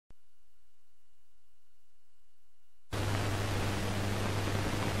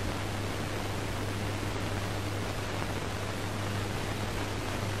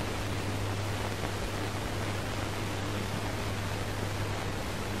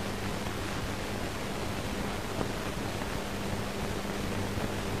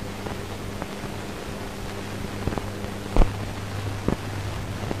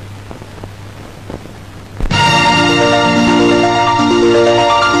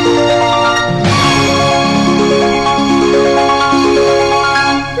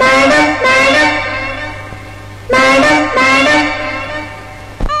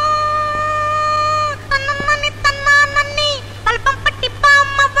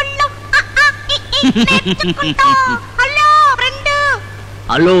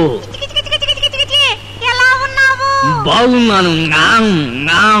Hello ఎలా ఉన్నావు? బాగున్నాను.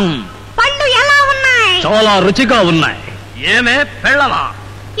 పళ్ళు ఎలా ఉన్నాయి? చాలా రుచిగా ఉన్నాయి. ఏమే పెళ్ళమా?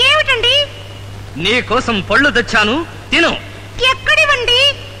 ఏమిటండి? నీ కోసం పళ్ళు తెచ్చాను, తిను. ఎక్కడివండి?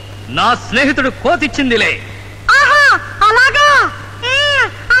 నా స్నేహితుడు కోతిచ్చిందిలే. ఆహా, అలాగా?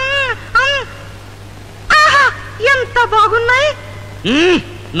 ఆహా, ఎంత బాగున్నాయి.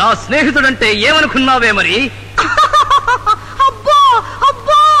 నా స్నేహితుడంటే ఏమనుకున్నావే మరి? అబ్బో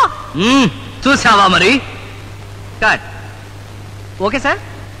అబ్బో. చూసావా మరి? కట్. Okay sir.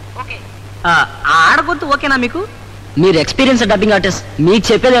 ఆడగొద్దు ఓకేనా మీకు? మీరు ఎక్స్పీరియన్స్ డబ్బింగ్ ఆర్టిస్ట్, మీకు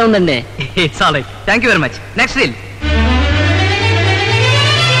చెప్పేదే ఉందండి. It's all right. Thank you very much. Next reel.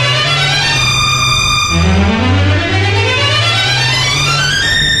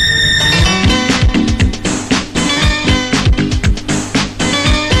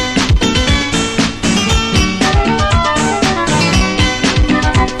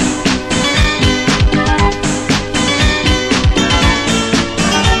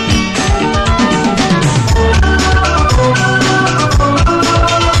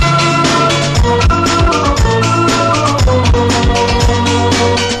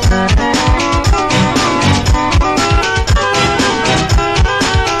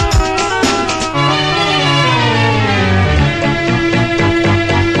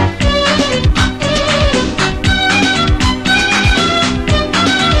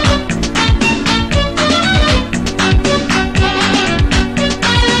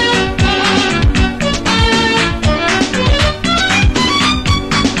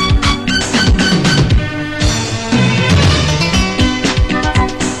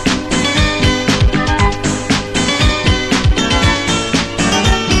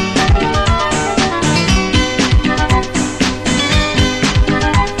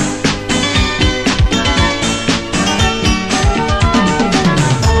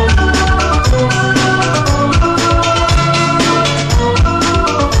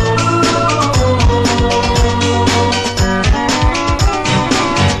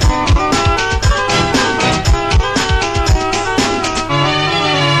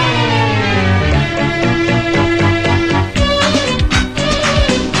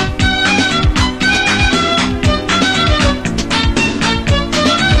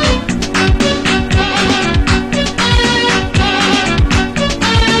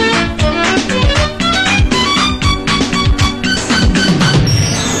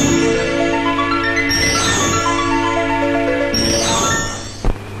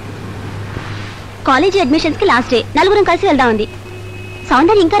 College admissions కి లాస్ట్ డే, నలుగురం కలిసి వెళ్దాం ఉంది.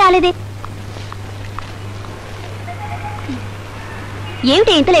 సౌందర్య ఇంకా రాలేదే.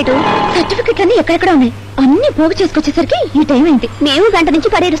 ఏమిటి ఇంత లేటు? సర్టిఫికెట్లు అన్ని ఎక్కడెక్కడ ఉన్నాయి, అన్ని పోగు చేసుకొచ్చేసరికి ఈ టైం అయింది. మేము గంట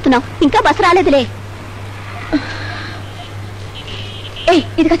నుంచి పడేరుస్తున్నాం, ఇంకా బస్సు రాలేదులే.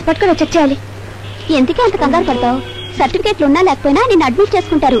 ఇది కాస్త పట్టుకొని చెక్ చేయాలి. ఎందుకే అంత కంగారు పడతావు? సర్టిఫికెట్లు ఉన్నా లేకపోయినా నిన్ను అడ్మిట్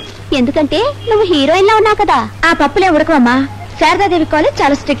చేసుకుంటారు. ఎందుకంటే నువ్వు హీరోయిన్ లా ఉన్నావు కదా. ఆ పప్పులే ఉడకమ్మా. శారదాదేవి కాలేజ్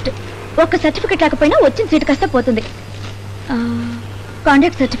చాలా స్ట్రిక్ట్. ఒక్క సర్టిఫికెట్ రాకపోయినా వచ్చిన సీటు కాస్త పోతుంది.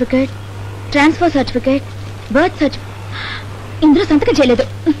 Contact certificate, transfer certificate, birth certificate ఇందులో సంతకం చేయలేదు.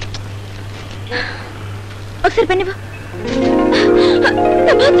 ఒకసారి పెన్నివ్వు.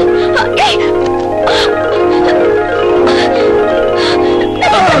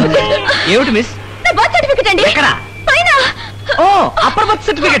 ఏమిటి మిస్? బర్త్ సర్టిఫికెట్ అండి. పైన. ఓ, upper birth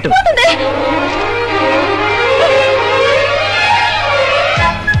certificate.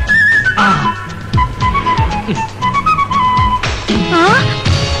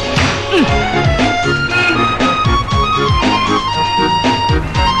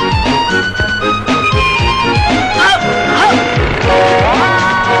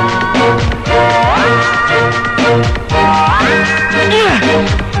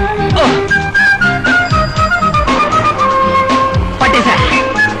 పట్టేశా.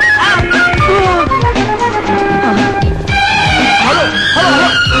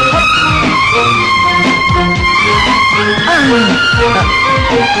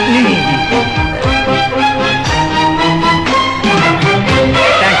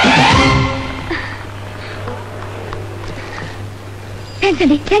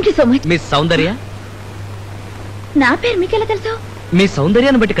 Thank you so much. Miss సౌందర్య? నా పేరు మీకెలా తెలుసు? మీ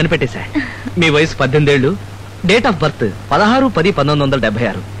సౌందర్యాన్ని బట్టి కనిపెట్టేశా. మీ వయసు 18 ఏళ్లు, date of birth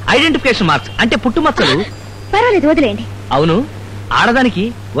 16/10/1976, identification marks అంటే పుట్టుమచ్చలు. పర్వాలేదు, వదిలేయండి. అవును, ఆడదానికి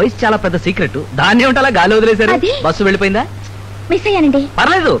వయసు చాలా పెద్ద సీక్రెట్. దాన్ని ఏమిటలా గాలి వదిలేశారు? బస్సు వెళ్ళిపోయిందా? మిస్ అయ్యానండి.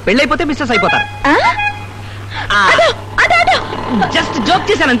 పర్లేదు, పెళ్ళైపోతే మిస్సెస్ అయిపోతారు. జస్ట్ జోక్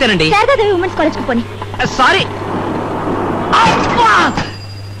చేశాను అంతేనండి. శారదాదేవి ఉమెన్స్ కాలేజ్ కు పోనీ. సారీ.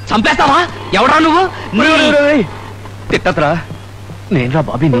 చంపేస్తావా? ఎవడా నువ్వు? తిట్టతరా, నేనురా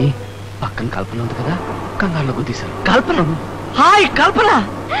బాబీని. పక్కన కల్పన ఉంది కదా, కంగారులో గుద్దీశాను. కల్పన? Hi Kalpana.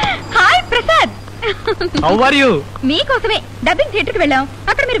 Hi Prasad. How are you? మీకోసమే డబ్బింగ్ థియేటర్ కి వెళ్ళాం.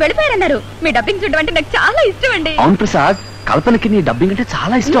 అక్కడ మీరు వెళ్ళిపోయారన్నారు. మీ డబ్బింగ్ చూడడం అంటే నాకు చాలా ఇష్టం అండి. అవును ప్రసాద్, కల్పనకి నీ డబ్బింగ్ అంటే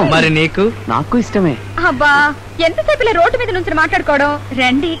చాలా ఇష్టం. మరి నీకు? నాకు ఇష్టమే. అబ్బా, ఎంతసేపు ఇలా రోడ్డు మీద నుంచి మాట్లాడుకోవడం.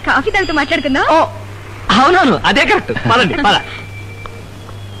 రండి కాఫీ తాగుతూ మాట్లాడుకుందాం. ఓ అవునవును, అదే కరెక్ట్. పదండి పద.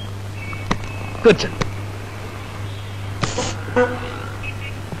 కూర్చోండి.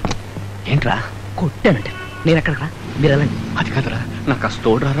 ఏంట్రా? కొట్టానంటే నేను ఎక్కడరా? మీరు వెళ్ళండి. అది కాదురా, నాకు కాస్త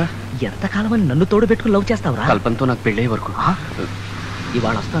తోడురారా. ఎంతకాలం అని నన్ను తోడు పెట్టుకుని లవ్ చేస్తావురా? కల్పనతో నాకు పెళ్ళే వరకు.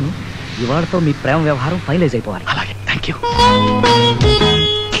 ఇవాళ వస్తాను. ఇవాళతో మీ ప్రేమ వ్యవహారం ఫైనలైజ్ అయిపోవాలి. అలాగే, థ్యాంక్ యూ.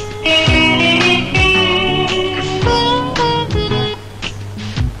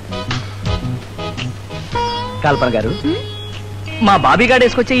 కల్పన గారు, మా బాబీ గారు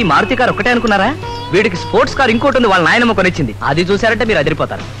వేసుకొచ్చే ఈ మారుతి కారు ఒక్కటే అనుకున్నారా? వీడికి స్పోర్ట్స్ కార్ ఇంకోటి ఉంది, వాళ్ళ నాయనమ్మ కొనిచ్చింది. అది చూసారంటే మీరు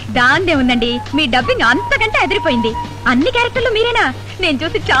అదిరిపోతారు. దాన్నే ఉందండి, మీ డబ్బింగ్ అంతకంటే అదిరిపోయింది. అన్ని క్యారెక్టర్లు మీరేనా? నేను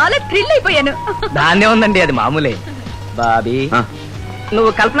చూసి చాలా థ్రిల్ అయిపోయాను. దాన్నే ఉందండి, అది మామూలే. బాబీ,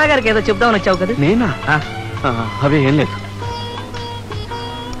 నువ్వు కల్పన గారికి ఏదో చెప్దామని వచ్చావు కదా? నేనా? అవే ఏం లేదు.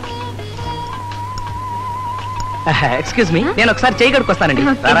 ఎక్స్క్యూజ్ మీ, నేను ఒకసారి చేయి కడుక్కొస్తానండి.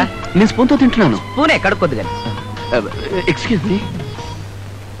 రారా? నేను స్పూన్తో తింటున్నాను. పూనే కడుక్కొద్దు కానీ. Excuse me.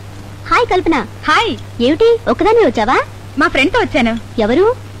 హాయ్ కల్పన. హాయ్. ఏమిటి ఒక్కదాన్ని వచ్చావా? మా ఫ్రెండ్ తో వచ్చాను. ఎవరు?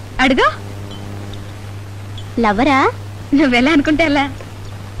 అడుగు. లవ్వరా? నువ్వెలా అనుకుంటే అలా.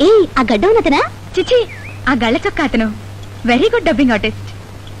 ఏ ఆ గడ్డ ఉన్నతనా? చిచి, ఆ గళ్ళ చొక్క అతను. Very good dubbing artist.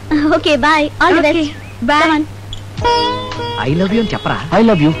 Okay bye. All the best. Bye. I love you అని చెప్పరా? I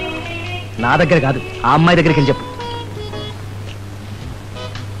love you. నా దగ్గర కాదు, ఆ అమ్మాయి దగ్గరికి అని చెప్పు.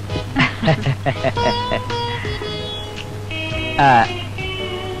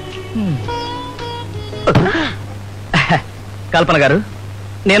 కల్పన గారు,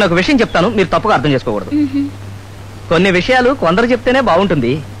 నేను ఒక విషయం చెప్తాను, మీరు తప్పుగా అర్థం చేసుకోకూడదు. కొన్ని విషయాలు కొందరు చెప్తేనే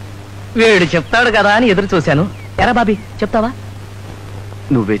బాగుంటుంది. వీడు చెప్తాడు కదా అని ఎదురు చూశాను. ఎరా బాబీ, చెప్తావా?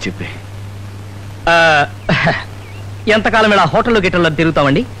 నువ్వే చెప్పే. ఎంతకాలం ఇలా హోటల్లో గిట్టల్లో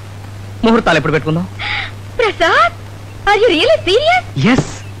తిరుగుతామండి? ముహూర్తాలు ఎప్పుడు పెట్టుకుందాం? Prasad, are you really serious?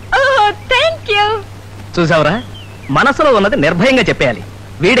 Yes. Oh, thank you. చూసావురా, మనసులో ఉన్నది నిర్భయంగా చెప్పేయాలి.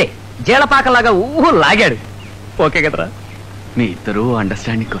 వీడే జీలపాకలాగా లాగాడు. ఓకే కదరా? మీ ఇద్దరు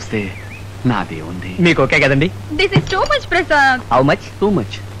అండర్స్టాండింగ్ వస్తే నాదే ఉంది. మీకు ఓకే కదండి? This is too much Prasad. How much? Too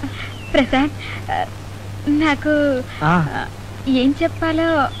much. Prasad, నాకు ఏం చెప్పాలో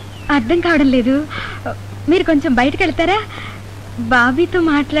అర్థం కావడం లేదు. మీరు కొంచెం బయటకు వెళ్తారా? బాబీతో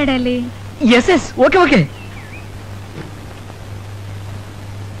మాట్లాడాలి. Yes yes, okay okay.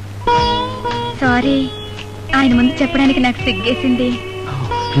 Sorry, ఆయన ముందు చెప్పడానికి నాకు సిగ్గేసింది.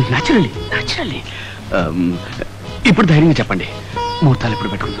 Naturally naturally. ఇప్పుడు ధైర్యంగా చెప్పండి, ముహూర్తాలు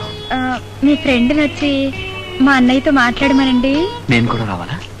ఎప్పుడు పెట్టుకుందాం? మీ ఫ్రెండ్ వచ్చి మా అన్నయ్యతో మాట్లాడమనండి. నేను కూడా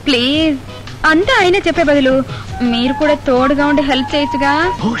రావాలా? ప్లీజ్. అంతా ఆయన చెప్పే బదులు మీరు కూడా తోడుగా ఉండి హెల్ప్ చేయొచ్చుగా.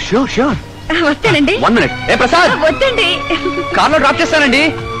 ఓ ష్యూర్ ష్యూర్. వస్తానండి. 1 minute. ఏ ప్రసాద్, వద్దండి. కార్లో డ్రాప్ చేస్తానండి.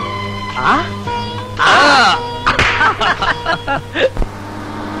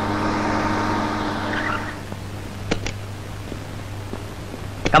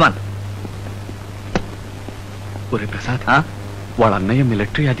 కమాన్. ఒరే ప్రసాద్, వాళ్ళ అన్నయ్య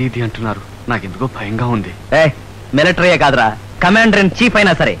మిలిటరీ అది ఇది అంటున్నారు. నాకెందుకో భయంగా ఉంది. మిలిటరీయే కాదురా, కమాండర్ ఇన్ చీఫ్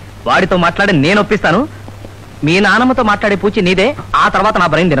అయినా సరే వాడితో మాట్లాడి నేను ఒప్పిస్తాను. మీ నాన్నమ్మతో మాట్లాడే పూచి నీదే, ఆ తర్వాత నా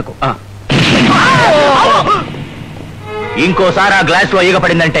బ్రెయిన్ తినకు. ఇంకోసారి ఆ గ్లాస్ లో ఈగ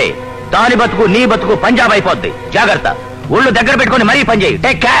పడిందంటే దాని బతుకు నీ బతుకు పంజాబ్ అయిపోద్ది. జాగ్రత్త, ఒళ్ళు దగ్గర పెట్టుకుని మరీ పని చేయి.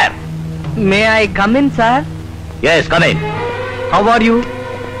 Take care. May I come in sir? Yes, come in. How are you?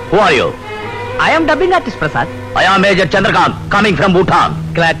 Who are you? I am dubbing artist Prasad. I am major Chandrakant, coming from Bhutan.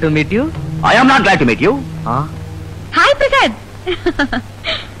 Glad to meet you. I am not glad to meet you. Hi Prasad.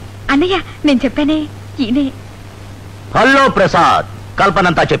 అన్నయ్య, నేను చెప్పానే ఈయనే. Hello Prasad,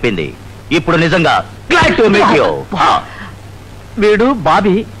 కల్పనంతా చెప్పింది. ఇప్పుడు నిజంగా glad to meet you. వీడు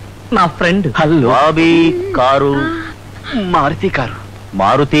బాబీ, నా friend. Hello. Bobby car? Maruti car.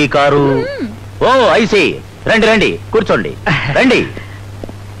 Maruti car. ఓ IC. రండి రండి, కూర్చోండి. రండి.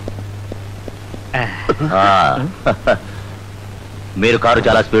 మీరు కారు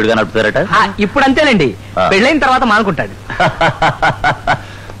చాలా స్పీడ్ గా నడుపుతారట. ఇప్పుడు అంతేనండి, పెళ్ళైన తర్వాత మానుకుంటాడు.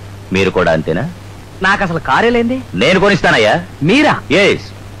 మీరు కూడా అంతేనా? నాకు అసలు కారే లేంది. నేను కొనిస్తానయ్యా. మీరా? ఎస్.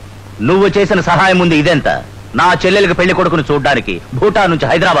 నువ్వు చేసిన సహాయం ఉంది ఇదెంత. నా చెల్లెలికి పెళ్లి కొడుకును చూడ్డానికి భూటాన్ నుంచి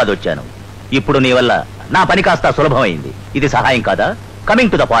హైదరాబాద్ వచ్చాను. ఇప్పుడు నీ వల్ల నా పని కాస్త సులభమైంది. ఇది సహాయం కాదా?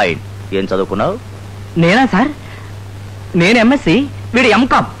 కమింగ్ టు ద పాయింట్, ఏం చదువుకున్నావు? నేనా సార్? నేను ఎంఎస్సి, వీడు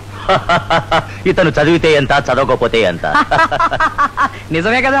ఎంకామ్. ఇతను చదివితే ఎంత, చదవకపోతే ఎంత.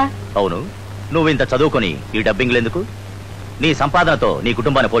 నిజమే కదా? అవును. నువ్వు ఇంత చదువుకొని ఈ డబ్బింగ్లు ఎందుకు? నీ సంపాదనతో నీ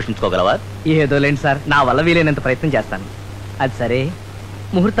కుటుంబాన్ని పోషించుకోగలవా? ఏదో లేండి సార్, నా వల్ల వీలైనంత ప్రయత్నం చేస్తాను. అది సరే,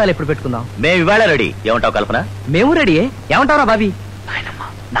 ముహూర్తాలు ఎప్పుడు పెట్టుకుందాం? మేము ఇవాళ రెడీ. ఏమంటావు కల్పన? మేము రెడీ. ఏమంటారా బాబీ?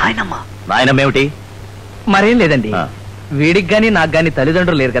 నాయనమ్మ ఏమిటి? మరేం లేదండి, వీడికి గాని నాకు గాని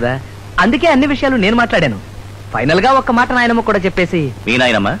తల్లిదండ్రులు లేరు కదా, అందుకే అన్ని విషయాలు నేను మాట్లాడాను. ఫైనల్ గా ఒక్క మాట నాయనమ్మ కూడా చెప్పేసి. మీ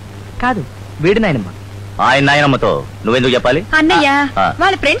నాయనమ్మ కాదు, వీడి నాయనమ్మ. ఆయన నాయనమ్మతో నువ్వెందుకు చెప్పాలి? అన్నయ్య,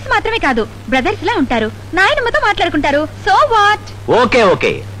 వాళ్ళ ఫ్రెండ్స్ మాత్రమే కాదు, బ్రదర్స్ లా ఉంటారు. నాయనమ్మతో మాట్లాడుకుంటారు. So what? ఓకే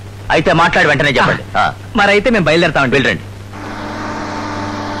ఓకే, అయితే మాట్లాడి వెంటనే చెప్పండి. మరైతే మేము బయలుదేరతామండి. వెళ్ళండి.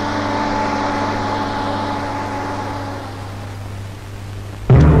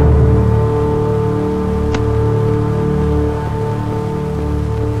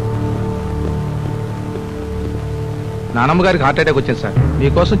 నానమ్మ గారికి హార్ట్ అటాక్ వచ్చింది సార్.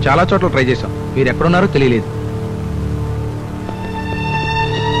 మీకోసం చాలా చోట్ల ట్రై చేశాం, మీరు ఎక్కడున్నారో తెలియలేదు.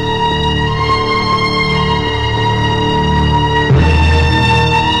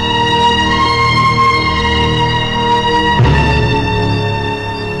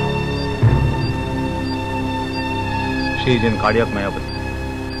 She is in cardiac myopathy.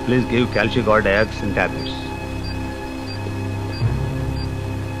 Please give calcium dioxin tablets.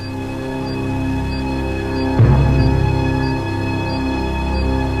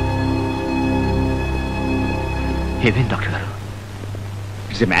 ఏమేం డాక్టర్ గారు?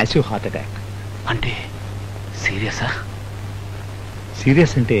 It's a massive heart attack. అంటే సీరియసా?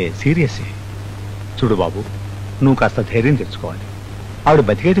 సీరియస్ అంటే సీరియసే. చూడు బాబు, నువ్వు కాస్త ధైర్యం తెచ్చుకోవాలి. ఆవిడ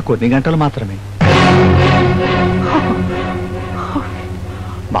బతికేది కొన్ని గంటలు మాత్రమే.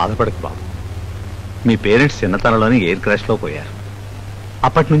 బాధపడకు బాబు. మీ పేరెంట్స్ చిన్నతనంలోనే ఎయిర్ క్రాష్లో పోయారు.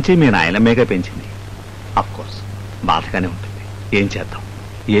 అప్పటి నుంచి మీ నాయనమ్మేగా పెంచింది. అఫ్ కోర్స్ బాధగానే ఉంటుంది. ఏం చేద్దాం,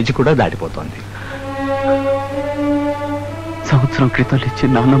 ఏజ్ కూడా దాటిపోతోంది. సంవత్సరం క్రితం ఇచ్చి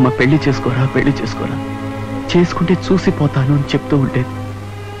నాన్నమ్మ పెళ్లి చేసుకోరా చేసుకుంటే చూసిపోతాను అని చెప్తూ ఉండేది.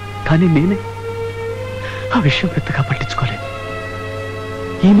 కానీ నేనే ఆ విషయం పెద్దగా పట్టించుకోలేదు.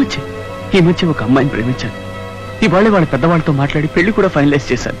 ఈ మధ్య ఒక అమ్మాయిని ప్రేమించాను. ఇవాళ వాళ్ళ పెద్దవాళ్ళతో మాట్లాడి పెళ్లి కూడా ఫైనలైజ్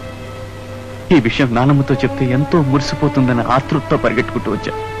చేశాను. ఈ విషయం నాన్నమ్మతో చెప్తే ఎంతో మురిసిపోతుందన్న ఆతృతతో పరిగెట్టుకుంటూ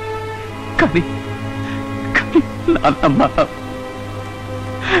వచ్చాను. కానీ నాన్నమ్మ.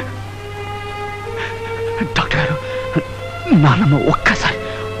 డాక్టర్ గారు, నాన్నమ్మ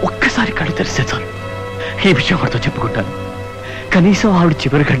ఒక్కసారి కళ్ళు తెరిస్తే చాలు, ఈ విషయం వాడితో చెప్పుకుంటాను. కనీసం ఆవిడ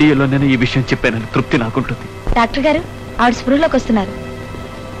చివరి గడియల్లో నేను ఈ విషయం చెప్పానని తృప్తి నాకుంటుంది. డాక్టర్ గారు, ఆవిడ స్పృహలోకి వస్తున్నారు.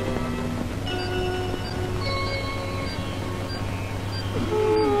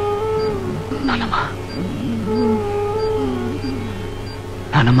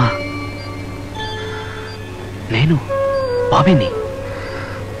 నాన్నమ్మ, నేను బాబీని.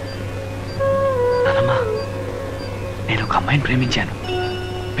 నాన్నమ్మ, నేను ఒక అమ్మాయిని ప్రేమించాను.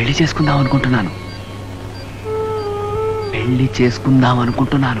 పెళ్లి చేసుకుందాం అనుకుంటున్నాను.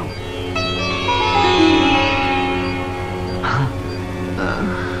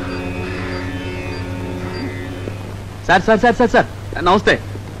 Sir sir sir sir sir నమస్తే.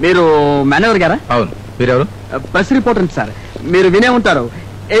 మీరు మేనేజర్ గారా? అవును. మీరెవరు? Press reporter sir. మీరు వినే ఉంటారు,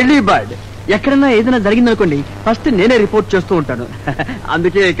 ఎర్లీ బర్డ్. ఎక్కడన్నా ఏదైనా జరిగిందనుకోండి, ఫస్ట్ నేనే రిపోర్ట్ చేస్తూ ఉంటాను.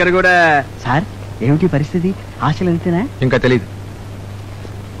 అందుకే ఇక్కడ కూడా. సార్, ఏమిటి పరిస్థితి? ఆశలు అంతేనా? ఇంకా తెలియదు.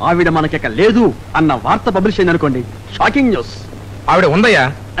 ఆవిడ మనకిక లేదు అన్న వార్త పబ్లిష్ అయింది అనుకోండి, షాకింగ్ న్యూస్. ఆవిడ ఉందయ్యా.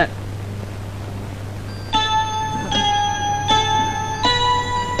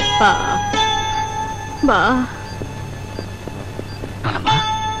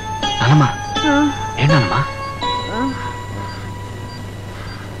 నాన్నమ్మ, ఏంటమ్మా?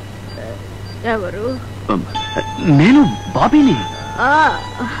 ఎవరు? నేను బాబీని.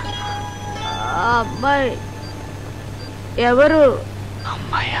 అమ్మాయి ఎవరు?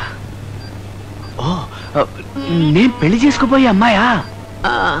 అమ్మాయా? ఓ, నేను పెళ్లి చేసుకోబోయే అమ్మాయా?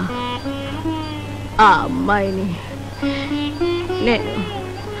 ఆ అమ్మాయిని నేను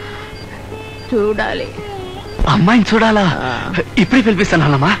చూడాలి. అమ్మాయిని చూడాలా? ఇప్పుడే పిలిపిస్తాను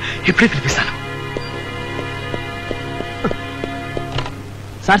అన్నమ్మా, ఇప్పుడే పిలిపిస్తాను.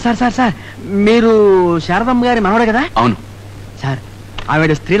 సార్ సార్ సార్ సార్, మీరు శారదమ్మ గారి మనవడే కదా? అవును సార్,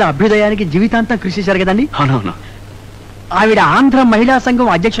 ఆవిడ స్త్రీల అభ్యుదయానికి జీవితాంతం కృషి చేశారు కదండి? అవునవును. ఆవిడ ఆంధ్ర మహిళా సంఘం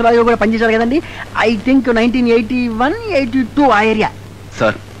అధ్యక్షురాలుగా కూడా పనిచేశారు కదండి? ఐ థింక్ 1981-82 ఆ ఏరియా.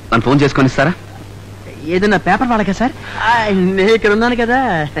 సార్, నన్ను ఫోన్ చేసుకొని ఇస్తారా? ఏదైనా పేపర్ వాళ్ళకా సార్? నేను ఇక్కడ ఉన్నాను కదా.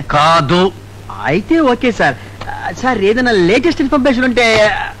 కాదు. అయితే ఓకే సార్. సార్, ఏదైనా లేటెస్ట్ ఇన్ఫర్మేషన్ ఉంటే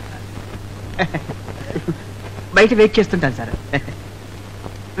బయట వెయిట్ చేస్తుంటాను సార్.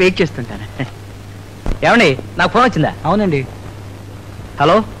 వెయిట్ చేస్తుంటాను. ఏమండి, నాకు ఫోన్ వచ్చిందా? అవునండి.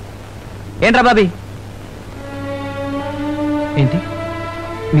 హలో, ఏంట్రా బాబీ? ఏంటి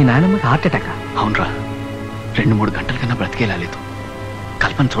మీ నాయనమ్మకి హార్ట్ అటాక్? అవునరా, 2-3 గంటల కన్నా బ్రతికేలా లేదు.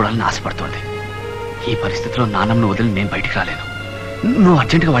 కల్పన చూడాలని ఆశపడుతోంది. ఈ పరిస్థితిలో నాన్నమ్మను వదిలి నేను బయటికి రాలేను. నువ్వు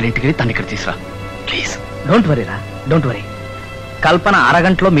అర్జెంటుగా వాళ్ళ ఇంటికి వెళ్ళి తను ఇక్కడ తీసురా ప్లీజ్. డోంట్ వరీ రా, డోంట్ వరీ. కల్పన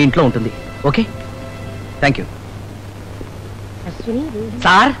అరగంటలో మీ ఇంట్లో ఉంటుంది. Okay, thank you.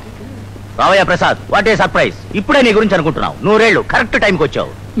 సార్, రావయ్య ప్రసాద్, వాట్ ఏ సర్ప్రైజ్. ఇప్పుడే నీ గురించి అనుకుంటున్నావు. 100 ఏళ్ళు కరెక్ట్ టైంకి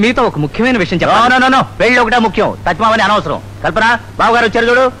వచ్చావు. మీతో ఒక ముఖ్యమైన విషయం చెప్పాను. పెళ్ళి ఒకటే ముఖ్యం, తత్మావని అనవసరం. కల్పన, బావగారు వచ్చారు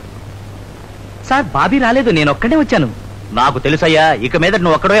చూడు. సార్, బాబీ రాలేదు, నేను ఒక్కడే వచ్చాను. నాకు తెలుసయ్యా, ఇక మీద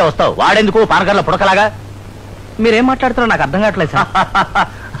నువ్వు ఒక్కడే వస్తావు. వాడెందుకు పానకర్ల పుడకలాగా? మీరేం మాట్లాడుతారో నాకు అర్థం కావట్లేదు సార్.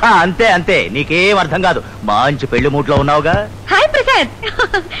 అంతే అంతే, నీకేం అర్థం కాదు. మంచి పెళ్లి మూట్లో ఉన్నావుగా. హాయ్ ప్రసాద్,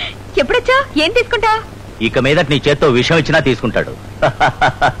 ఎప్పుడొచ్చా? ఏం తీసుకుంటా? ఇక మీద నీ చేత్తో విషయం ఇచ్చినా తీసుకుంటాడు.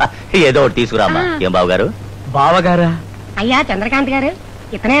 ఏదో ఒకటి తీసుకురామ్మా. ఏం బావగారు? బావగారా? అయ్యా చంద్రకాంత్ గారు,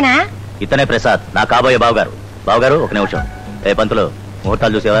 ఇతనేనా? ఇతనే ప్రసాద్, నా కాబోయే బావగారు. బావగారు ఒక నిమిషం. ఏ పంతులు,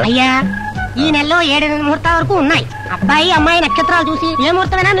 ముహూర్తాలు చూసేవా? అయ్యా, ఈ నెలలో 7 ముహూర్తాల వరకు ఉన్నాయి. అబ్బాయి అమ్మాయి నక్షత్రాలు చూసి ఏ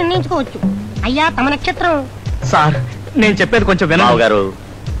ముహూర్తమైనా నిర్ణయించుకోవచ్చు. అయ్యా, తమ నక్షత్రం. సార్, నేను చెప్పేది కొంచెం వినండి. బావగారు,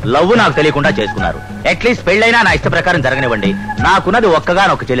 లవ్ నాకు తెలియకుండా చేసుకున్నారు. అట్లీస్ట్ పెళ్ళైనా నా ఇష్ట ప్రకారం జరగనివ్వండి. నాకున్నది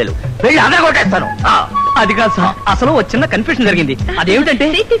ఒక్కగానొక్క చెల్లెలు. పెళ్లి అందరూ కొట్టేస్తాను. అది కాదు సార్, అసలు ఒక చిన్న కన్ఫ్యూషన్ జరిగింది. అదేమిటంటే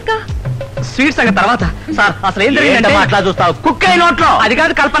స్వీట్ సంగతి తర్వాత. సార్, అసలు ఏం జరిగిందంటే అట్లా చూస్తావు, కుక్క నోట్లో. అది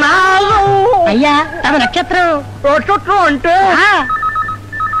కాదు కల్పన. అయ్యా, తమ నక్షత్రం అంటే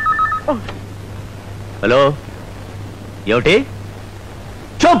హలో, ఏమిటి?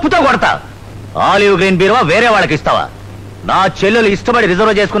 చెప్పుతో కొడతా. ఆలివ్ గ్రీన్ బీరువా వేరే వాళ్ళకి ఇస్తావా? నా చెల్లెలు ఇష్టపడి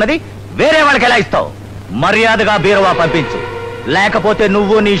రిజర్వ్ చేసుకున్నది వేరే వాళ్ళకి ఎలా ఇస్తావు? మర్యాదగా బీరువా పంపించు, లేకపోతే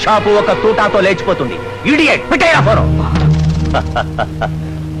నువ్వు నీ షాపు ఒక తూటాతో లేచిపోతుంది. Idiot, పెట్టేయా phone.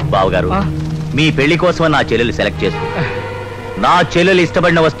 బావగారు, మీ పెళ్లి కోసం నా చెల్లెలు సెలెక్ట్ చేసుకో. నా చెల్లెలు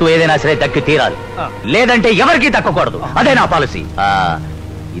ఇష్టపడిన వస్తువు ఏదైనా సరే దక్కి తీరాలి, లేదంటే ఎవరికీ దక్కకూడదు. అదే నా పాలసీ.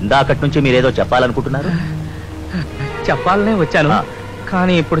 ఇందాకటి నుంచి మీరేదో చెప్పాలనుకుంటున్నారు. చెప్పాలనే వచ్చాను,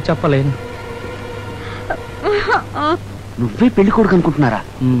 కానీ ఇప్పుడు చెప్పలేను. నువ్వే పెళ్లి కొడుకు అనుకుంటున్నారా?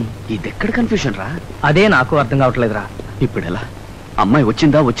 ఇదెక్కడ కన్ఫ్యూషన్ రా? అదే నాకు అర్థం కావట్లేదురా. ఇప్పుడు ఎలా? అమ్మాయి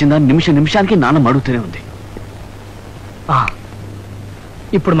వచ్చిందా వచ్చిందా నిమిషానికి నాన్న అడుగుతూనే ఉంది.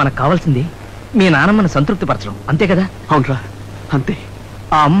 ఇప్పుడు మనకు కావాల్సింది మీ నాన్నమ్మను సంతృప్తి పరచడం, అంతే కదా? అవునరా, అంతే.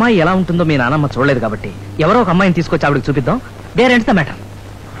 ఆ అమ్మాయి ఎలా ఉంటుందో మీ నాన్నమ్మ చూడలేదు కాబట్టి ఎవరో ఒక అమ్మాయిని తీసుకొచ్చి ఆవిడకి చూపిద్దాం. There ends the matter.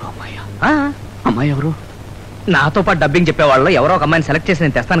 అమ్మాయి ఎవరు? నాతో పాటు డబ్బింగ్ చెప్పేవాళ్ళు ఎవరో ఒక అమ్మాయిని సెలెక్ట్ చేసి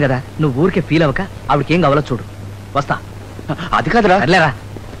నేను తెస్తాను కదా. నువ్వు ఊరికే ఫీల్ అవ్వక ఆవిడకి ఏం కావాలో చూడు. వస్తా. అది కాదురా. అట్లేరా?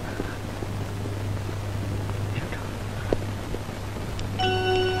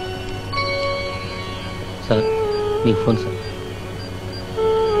 సార్, మీకు ఫోన్ సార్.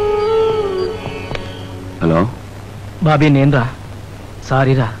 హలో బాబీ, నేనురా.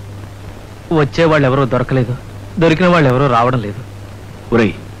 సారీరా, వచ్చేవాళ్ళు ఎవరో దొరకలేదు, దొరికిన వాళ్ళు ఎవరో రావడం లేదు.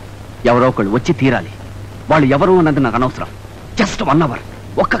 ఒరేయ్, ఎవరో ఒకళ్ళు వచ్చి తీరాలి. వాళ్ళు ఎవరు అన్నది నాకు అనవసరం. జస్ట్ 1 అవర్,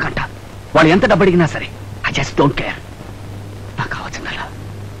 1 గంట. వాళ్ళు ఎంత డబ్బు అడిగినా సరే, ఐ జస్ట్ డోంట్ కేర్. నాకు కావాల్సిందలా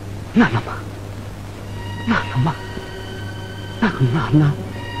నాన్నమ్మ. నాన్నమ్మ, నాకు నాన్న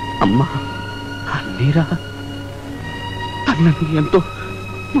అమ్మ అన్నీరా. నన్ను ఎంతో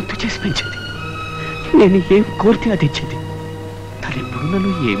ముద్దు చేసి పెంచింది. నేను ఏం కోరితే అది ఇచ్చింది. తను ఎప్పుడు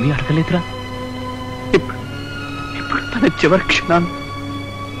నన్ను ఏమీ అడగలేదురా. ఇప్పుడు తన చివరి క్షణాన్ని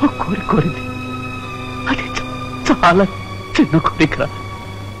కోరింది. అది చాలా చిన్న కోరికరా.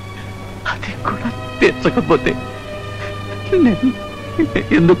 అది కూడా తీర్చకపోతే నేను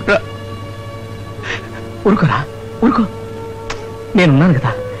ఎందుకురా? ఊరుకోరా, ఊరుకో. నేనున్నాను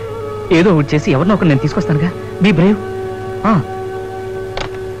కదా, ఏదో ఒకటి చేసి ఎవరినో ఒకరు నేను తీసుకొస్తానుగా. Be Brave.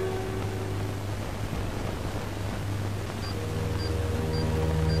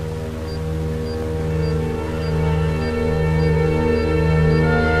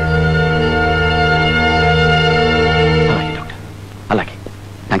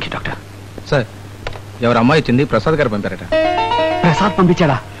 సార్, ఎవరు అమ్మాయి వచ్చింది? ప్రసాద్ గారు పంపారట. ప్రసాద్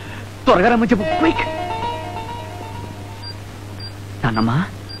పంపించాడా? త్వరగా రమ్మని చెప్పు, క్విక్. నాన్నమ్మా,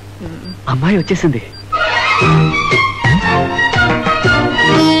 అమ్మాయి వచ్చేసింది.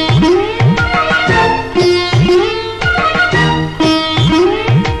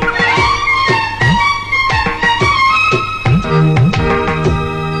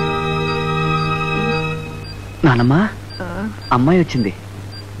 నాన్నమ్మా, అమ్మాయి వచ్చింది.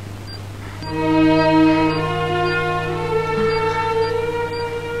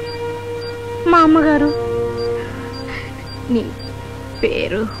 మా అమ్మగారు. నీ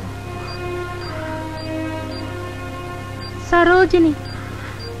పేరు? సరోజిని.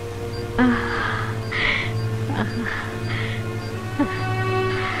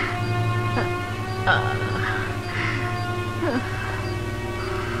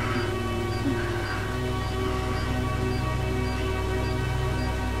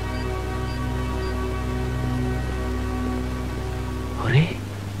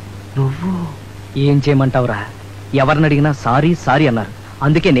 నువ్వు ఏం చేయమంటావురా? ఎవరిని అడిగినా సారీ సారీ అన్నారు.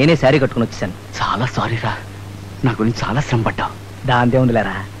 అందుకే నేనే శారీ కట్టుకుని వచ్చాను. చాలా సారీరా, నా గురించి చాలా శ్రమ పడ్డావు. దాందే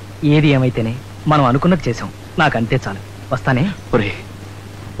ఉందిలేరా. ఏది ఏమైతేనే మనం అనుకున్నది చేసాం. నాకంతే చాలు. వస్తానే. ఒరే,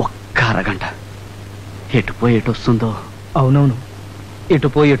 ఒక్క అరగంట ఎటు పోయి ఎటు వస్తుందో. అవునవును, ఎటు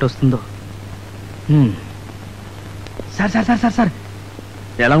పోయి ఎటు వస్తుందో. Sir sir sir sir sir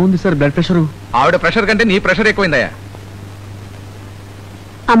ఎలా ఉంది సార్ బ్లడ్ ప్రెషరు? ఆవిడ ప్రెషర్ కంటే నీ ప్రెషర్ ఎక్కువైందయ్యా.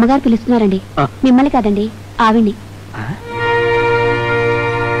 అమ్మగారు పిలుస్తున్నారండి. మిమ్మల్ని కాదండి, ఆవిడ్ని.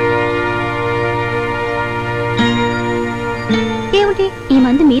 ఏమిటి? ఈ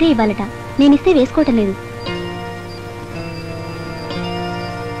మందు మీరే ఇవ్వాలట. నేనిస్తే వేసుకోవటం లేదు.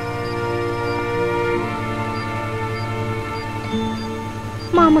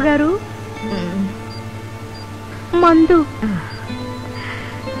 మా అమ్మగారు మందు.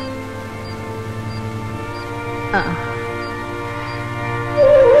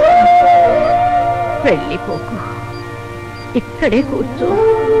 వెళ్ళిపోకు, ఇక్కడే కూర్చో.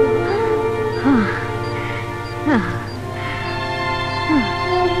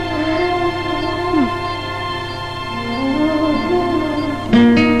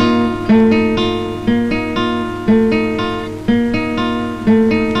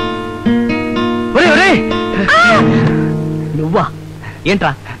 నువ్వా?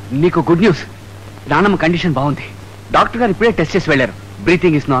 ఏంట్రా? నీకు గుడ్ న్యూస్. నానమ్మ కండిషన్ బాగుంది. డాక్టర్ గారు ఇప్పుడే టెస్ట్ చేసి వెళ్ళారు.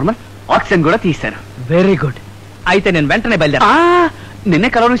 బ్రీతింగ్ ఇస్ నార్మల్, ఆక్సిజన్ కూడా తీశారు. Very good. అయితే నేను వెంటనే బయలుదేరా. నిన్నే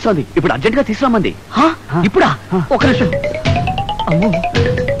కలవరిస్తోంది. ఇప్పుడు అర్జెంట్ గా తీసుకురామంది. ఇప్పుడా? ఒక నిమిషం. అమ్మో,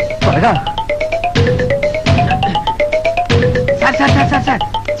 త్వరగా. Sir sir sir sir sir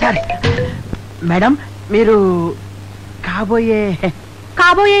sir madam, మీరు కాబోయే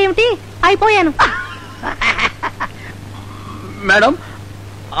ఏమిటి? అయిపోయాను. మేడం,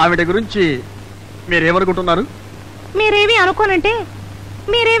 ఆవిడ గురించి మీరేమనుకుంటున్నారు? మీరేమీ అనుకోనంటే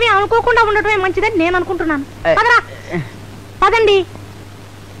మీరేమీ అనుకోకుండా ఉండటమే మంచిదని నేను అనుకుంటున్నాను. పదరా, పదండి.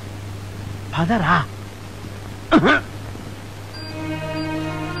 పదరా.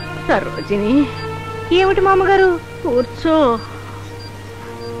 సరోజిని. ఏమిటి మామగారు? కూర్చో.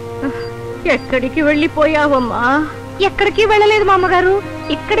 ఎక్కడికి వెళ్ళిపోయావమ్మా? ఎక్కడికి వెళ్ళలేదు మామగారు,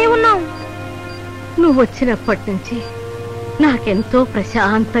 ఇక్కడే ఉన్నాం. నువ్వు వచ్చినప్పటి నుంచి నాకెంతో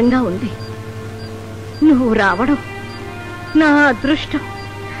ప్రశాంతంగా ఉంది. నువ్వు రావడం నా అదృష్టం.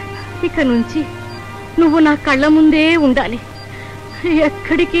 ఇక నుంచి నువ్వు నా కళ్ళ ముందే ఉండాలి,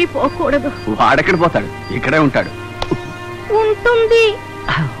 ఎక్కడికి పోకూడదు. వాడెక్కడ పోతాడు? ఇక్కడే ఉంటాడు. ఉంటుంది.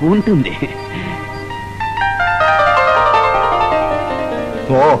 ఉంటుంది.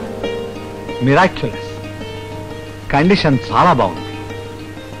 ఓ మిరాక్యులస్. కండిషన్ చాలా బాగుంది.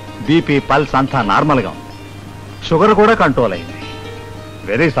 బీపీ, పల్స్ అంతా నార్మల్ గా ఉంది. షుగర్ కూడా కంట్రోల్ అయింది.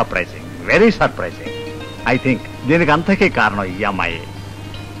 Very surprising, very surprising. I think దీనికి అంతకీ కారణం ఈ అమ్మాయి.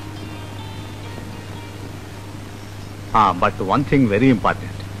 But one thing very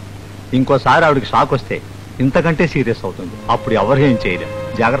important. ఇంకోసారి ఆవిడకి షాక్ వస్తే ఇంతకంటే సీరియస్ అవుతుంది. అప్పుడు ఎవరు ఏం చేయలేరు.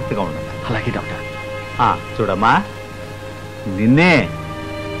 జాగ్రత్తగా ఉండాలి. అలాగే డాక్టర్. చూడమ్మా, నిన్నే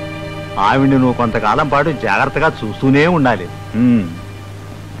ఆవిడ్ని నువ్వు కొంతకాలం పాటు జాగ్రత్తగా చూస్తూనే ఉండాలి.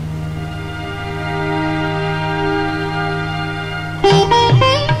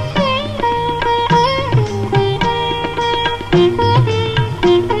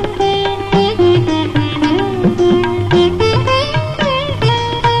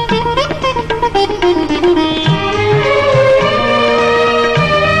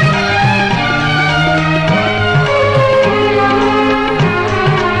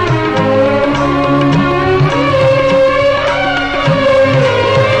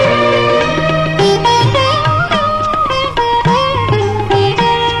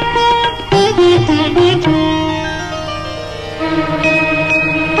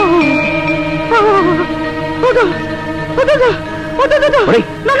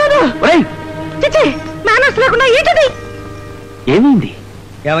 ఏమైంది?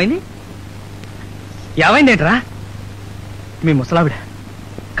 ఏమైంది? ఏమైందేంట్రా? మీ ముసలావిడ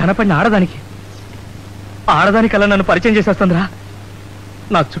కనపడిన ఆడదానికల్లా నన్ను పరిచయం చేసేస్తుందిరా.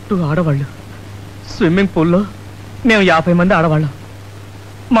 నా చుట్టూ ఆడవాళ్ళు. స్విమ్మింగ్ పూల్లో మేము 50 మంది ఆడవాళ్ళం.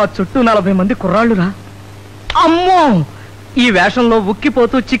 మా చుట్టూ 40 మంది కుర్రాళ్ళురా. అమ్మో, ఈ వేషంలో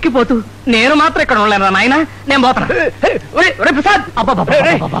ఉక్కిపోతూ చిక్కిపోతూ నేను మాత్రం ఇక్కడ ఉండలేను రా నాయనా. నేను పోతాను. ప్రసాద్,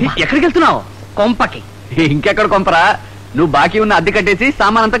 ఎక్కడికి వెళ్తున్నావు? కొంపకి. ఇంకెక్కడ కొంపరా? నువ్వు బాకీ ఉన్న అద్దె కట్టేసి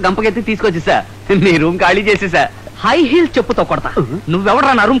సామానంతా గంపకెత్తి తీసుకొచ్చేసా. నీ రూమ్ ఖాళీ చేసేసా. హై హీల్ చెప్పుతో కొడతా.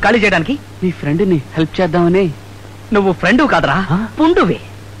 నువ్వెవడరా నా రూమ్ ఖాళీ చేయడానికి? నీ ఫ్రెండ్ ని హెల్ప్ చేద్దామని. నువ్వు ఫ్రెండు కాదరా, పుండువి,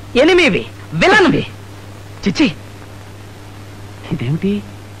 ఎనిమివి, విలన్వి. చిచ్చి, ఇదేమిటి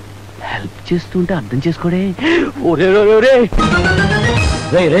హెల్ప్ చేస్తుంటే అర్థం చేసుకోడే? ఓరే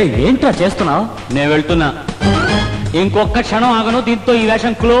ఏంట్రా చేస్తున్నావు? నేను వెళ్తున్నా. ఇంకొక క్షణం ఆగను. దీంతో ఈ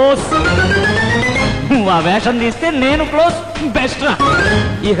వేషం క్లోజ్. నువ్వు ఆ వేషం తీస్తే నేను క్లోజ్. బెస్ట్ రా.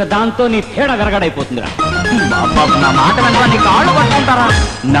 ఇక దాంతో నీ తేడ గరగడైపోతుందిరా. నా మాట వెంట నీ కాళ్ళు పట్టుకుంటారా?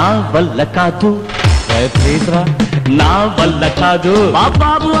 నా వల్ల కాదు. ప్లీజ్ రా. నా వల్ల కాదు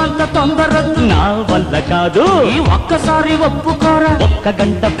బాబు, అంత తొందర నా వల్ల కాదు. ఈ ఒక్కసారి ఒప్పుకోరా. ఒక్క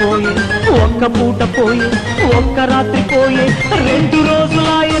గంట పోయి, ఒక్క పూట పోయి, ఒక్క రాత్రి పోయి, 2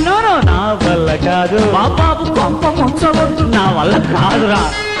 రోజులాయనో నా వల్ల కాదు బాబు. కొంప ముంచవద్దు. నా వల్ల కాదురా.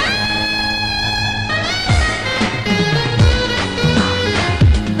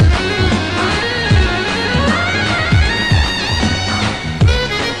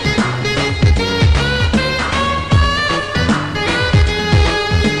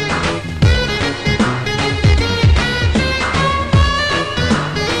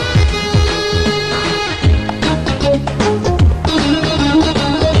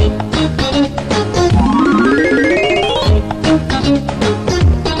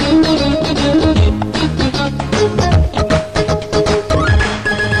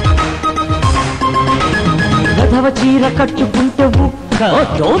 చీర కట్టుకుంటే ఉక్క.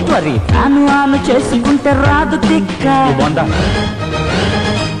 Don't worry. ఫ్యాను ఆను చేసుకుంటే రాదు తిక్క.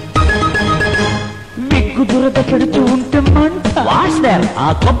 విగ్గు దురద పెడుతూ ఉంటే మంట. వాస్తర్ ఆ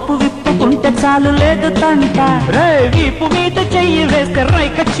కప్పు విప్పుకుంటే చాలు లేదు తంట. వీపు మీద చెయ్యి వేస్తే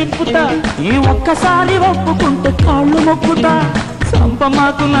రైక చింపుతా. ఈ ఒక్కసారి ఒప్పుకుంటే కాళ్ళు మొక్కుతా. చంప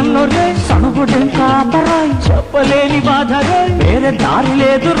మాకు నన్ను రే సణుగుడు కాపరాయ్. చెప్పలేని బాధ రోయ్. వేరే దారి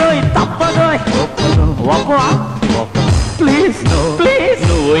లేదు రోయ్. తప్పదోయ్. Please please.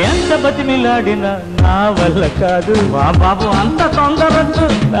 నువ్వు ఎంత బతిమిలాడినా నా వల్ల కాదు బాబు. అంత తొందరద్దు.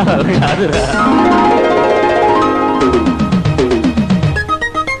 నా వల్ల కాదురా.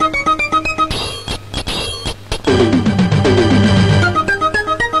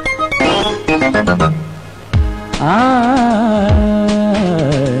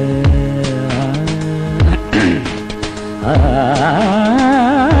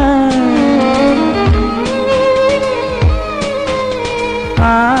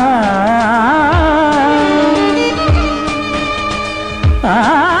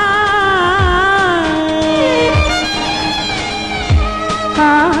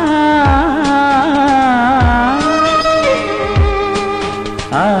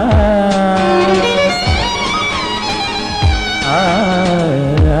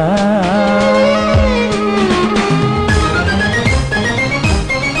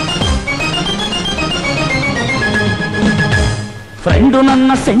 ఫ్రెండు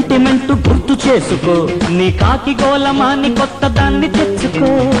నన్న సెంటిమెంట్ గుర్తు చేసుకో. నీ కాకి గోలమాని కొత్త దాన్ని తెచ్చుకో.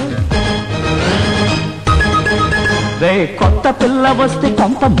 రే కొత్త పిల్ల వస్తే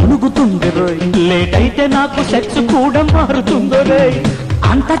కొంత మునుగుతుంది రోయ్. లేట్ అయితే నాకు సెక్స్ కూడా మారుతుందో రే.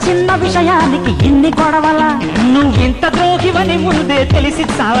 అంత చిన్న విషయానికి ఇన్ని గొడవలా. నువ్వింత ద్రోహివని ముందే తెలిసి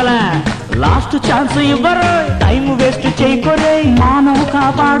చావలా. లాస్ట్ ఛాన్స్ ఇవ్వరు. Time waste చేయకోరే. మానవ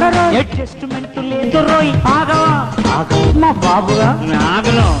కాపాడరు. అడ్జస్ట్మెంట్ లేదు రోయ్. ఆగవా మా బాబుగా.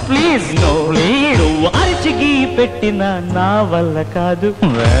 ఆగను ప్లీజ్. నువ్వు అరిచికి పెట్టిన నా వల్ల కాదు.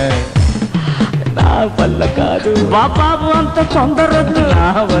 నా వల్ల కాదు బాబు. అంత తొందరద్దు. నా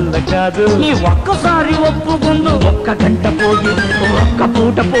వల్ల కాదు. నీ ఒక్కసారి ఒప్పుకుందు. ఒక్క గంట పోయి, ఒక్క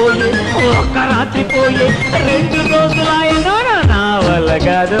పూట పోయి, ఒక్క రాత్రి పోయి, 2 రోజులాయనో నా వల్ల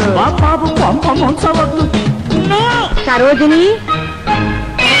కాదు బాబు. పంప ముంచవద్దు. సరోజిని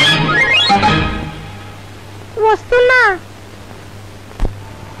వస్తున్నా.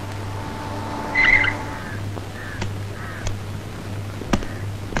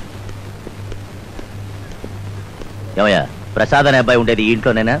 ఏమయ్యా, ప్రసాద్ అనే అబ్బాయి ఉండేది ఈ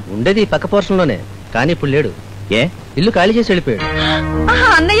ఇంట్లోనేనా? ఉండేది పక్క పోర్షన్ లోనే, కానీ ఇప్పుడు లేడు. ఏ ఇల్లు ఖాళీ చేసి వెళ్ళిపోయాడు.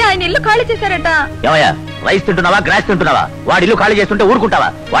 అన్నయ్య ఆయన ఇల్లు ఖాళీ చేశారట. ఏమయ్యా, రైస్ తింటున్నావా గ్రాస్ తింటున్నావా? వాడి ఇల్లు ఖాళీ చేస్తుంటే ఊరుకుంటావా?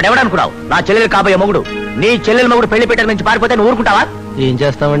 వాడు ఎవడనుకున్నావు? నా చెల్లెలు కాబోయే మొగుడు. నీ చెల్లెల మొగుడు పెళ్లి పెట్టడం నుంచి పారిపోతే నువ్వు ఊరుకుంటావా? ఏం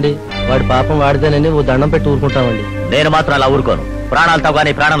చేస్తామండి, వాడి పాపం వాడిదేనని ఓ దండం పెట్టి ఊరుకుంటామండి. నేను మాత్రం అలా ఊరుకోను. ప్రాణాలతో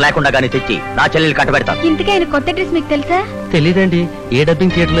గానీ ప్రాణం లేకుండా గానీ తెచ్చి నా చెల్లెలు కట్టబెడతాను. ఇంతకీ ఆయన కొత్త డ్రెస్ మీకు తెలుసా? తెలీదండి. ఏ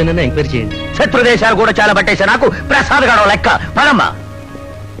డబ్బింగ్ థియేటర్ లోనైనా ఎంక్వైరీ చేయండి. శత్రు దేశాలు కూడా చాలా పట్టేసా. నాకు ప్రసాద్ గారు లెక్క. పదమ్మా.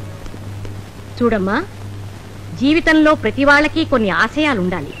 చూడమ్మా, జీవితంలో ప్రతి వాళ్ళకి కొన్ని ఆశయాలు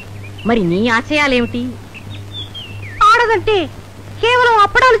ఉండాలి. మరి నీ ఆశయాలేమిటి? ఆడదంటే కేవలం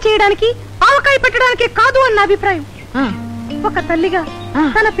అప్పడాలు చేయడానికి, ఆవకాయ పెట్టడానికి కాదు అన్న అభిప్రాయం. ఒక తల్లిగా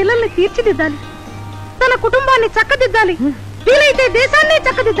తన పిల్లల్ని తీర్చిదిద్దాలి, తన కుటుంబాన్ని చక్కదిద్దాలి, వీలైతే దేశాన్ని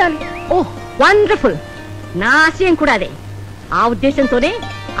చక్కదిద్దాలి. ఓహ్ వండర్ఫుల్. నా ఆశయం కూడా అదే. ఆ ఉద్దేశంతోనే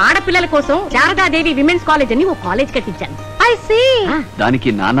ఆడపిల్లల కోసం శారదాదేవి విమెన్స్ కాలేజ్ అని ఓ కాలేజ్ కట్టించాను. I see. దానికి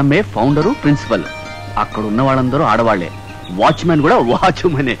నాన్నమ్మే ఫౌండరు, ప్రిన్సిపల్. అక్కడ ఉన్న వాళ్ళందరూ ఆడవాళ్లే. వాచ్మెన్ కూడా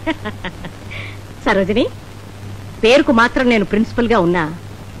వాచ్మెనే. సరోజిని, పేరుకు మాత్రం నేను ప్రిన్సిపల్ గా ఉన్నా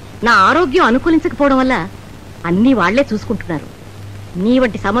నా ఆరోగ్యం అనుకూలించకపోవడం వల్ల అన్ని వాళ్లే చూసుకుంటున్నారు. నీ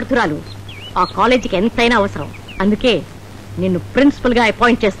వంటి సమర్థురాలు ఆ కాలేజీకి ఎంతైనా అవసరం. అందుకే నిన్ను ప్రిన్సిపల్ గా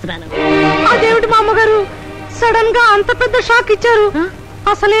అపాయింట్ చేస్తున్నాను. అదేమిటి మా అమ్మగారు సడన్ గా అంత పెద్ద షాక్ ఇచ్చారు?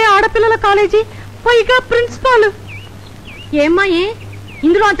 అసలే ఆడపిల్లల కాలేజీ, పైగా ప్రిన్సిపాల్. ఏమ్మా,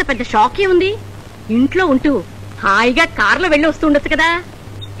 ఇందులో అంత పెద్ద షాక్ ఉంది? ఇంట్లో ఉంటూ హాయిగా కార్లో వెళ్ళి వస్తూ ఉండొచ్చు కదా.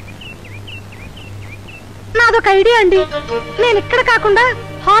 నాదొక ఐడియా అండి. నేను ఇక్కడ కాకుండా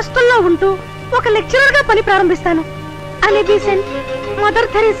హాస్టల్లో ఉంటూ ఒక లెక్చరర్ గా పని ప్రారంభిస్తాను. అలీ బీసెంట్, మదర్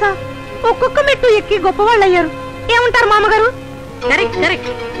థెరెసా ఒక్కొక్క మెట్టు ఎక్కి గొప్పవాళ్ళు అయ్యారు. ఏమంటారు మామగారు? Correct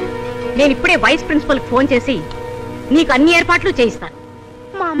correct. నేను ఇప్పుడే వైస్ ప్రిన్సిపల్ ఫోన్ చేసి నీకు అన్ని ఏర్పాట్లు చేయిస్తాను.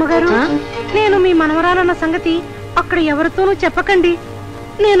 మామగారు, నేను మీ మనవరాలన్న సంగతి అక్కడ ఎవరితోనూ చెప్పకండి.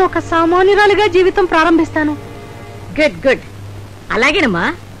 నేను ఒక సామాన్యురాలిగా జీవితం ప్రారంభిస్తాను. Good good. అలాగేనమ్మా,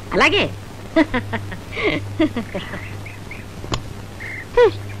 అలాగే.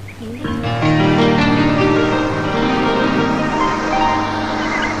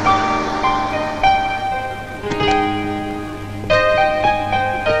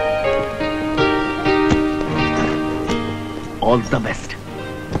 All the best.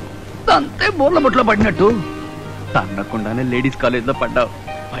 అంతే బోర్ల బొట్లో పడినట్టు తన్నకుండానే లేడీస్ కాలేజ్ లో పడ్డావు.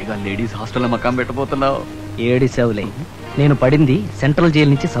 పైగా లేడీస్ హాస్టల్లో మకాం పెట్టబోతున్నావు. ఏడిసావులే. నేను పడింది సెంట్రల్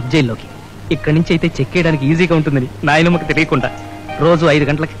జైలు నుంచి సబ్ జైల్లోకి. ఇక్కడి నుంచి అయితే చెక్ చేయడానికి ఈజీగా ఉంటుందని నాయనమ్మకి తెలియకుండా రోజు 5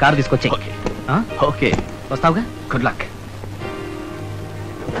 గంటలకి car తీసుకొచ్చాయి. Okay, వస్తావుగా? Good luck.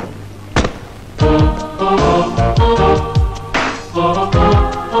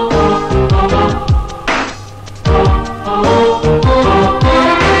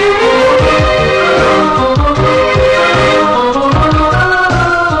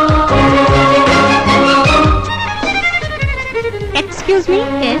 Excuse me,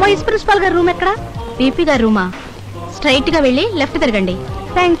 vice principal గారి రూమ్ ఎక్కడ? పీపీ గారి రూమా? స్ట్రైట్ గా వెళ్ళి లెఫ్ట్ తిరగండి.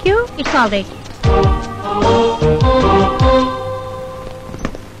 Thank you. It's all right.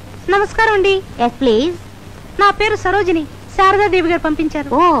 నమస్కారం అండి. Yes please. నా పేరు సరోజిని. శారదాదేవి గారు పంపించారు.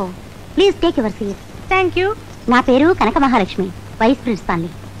 ఓ, please take your seat. Thank you. నా పేరు కనక మహాలక్ష్మి, వైస్ ప్రిన్సిపాల్.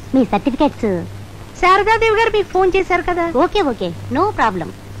 మీ సర్టిఫికెట్స్. శారదాదేవి గారు మీకు ఫోన్ చేశారు కదా? Okay okay, no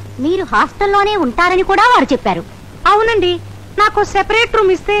problem. మీరు హాస్టల్లోనే ఉంటారని కూడా వారు చెప్పారు. అవునండి, నాకు సెపరేట్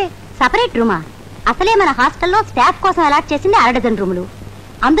రూమ్ ఇస్తే. సపరేట్ రూమా? అసలే మన హాస్టల్లో స్టాఫ్ కోసం అలాట్ చేసింది 6 డజన్ రూములు.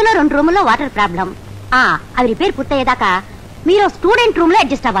 అందులో 2 రూముల్లో వాటర్ ప్రాబ్లం. అవి రిపేర్ పూర్తయ్యేదాకా మీరు స్టూడెంట్ రూమ్ లో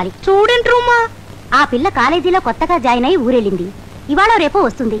అడ్జస్ట్ అవ్వాలి. స్టూడెంట్ రూమా? ఆ పిల్ల కాలేజీలో కొత్తగా జాయిన్ అయి ఊరెళ్ళింది. ఇవాళ రేపు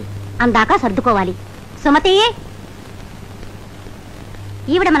వస్తుంది. అందాక సర్దుకోవాలి. సుమతి,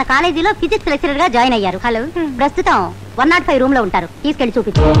 ఈవిడ మన కాలేజీలో ఫిజిక్స్ లెక్చరర్ గా జాయిన్ అయ్యారు. హలో, ప్రస్తుతం 105 రూమ్ లో ఉంటారు. తీసుకెళ్లి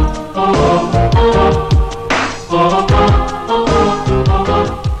చూపించు.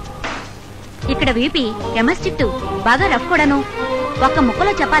 ఇక్కడ వీపీ కెమిస్ట్రీ బాగా రఫ్ కూడాను. ఒక్క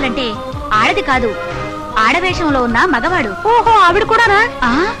ముక్కలో చెప్పాలంటే ఆడది కాదు, ఆడవేషంలో ఉన్న మగవాడు. ఓహో, ఆవిడ కూడానా?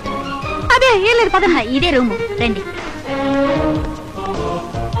 అదే ఏం లేదు, పద. ఇదే రూము, రండి.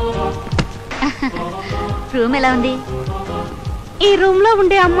 రూమ్ ఎలా ఉంది? ఈ రూమ్ లో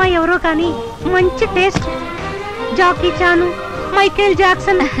ఉండే అమ్మాయి ఎవరో కానీ మంచి taste. Jackie Chan, Michael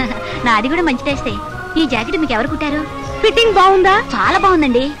Jackson. నాది కూడా మంచి టేస్టే. ఈ జాకెట్ మీకు ఎవరు కుట్టారు? ఫిట్టింగ్ బాగుందా? చాలా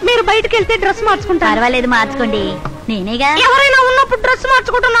బాగుందండి. మీరు బయటకు వెళ్తే డ్రెస్ మార్చుకుంటారు. పర్వాలేదు, మార్చుకోండి. నేనేగా. ఎవరైనా ఉన్నప్పుడు డ్రెస్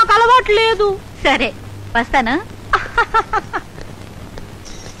మార్చుకోవడం నాకు అలవాటు లేదు. సరే, వస్తాను.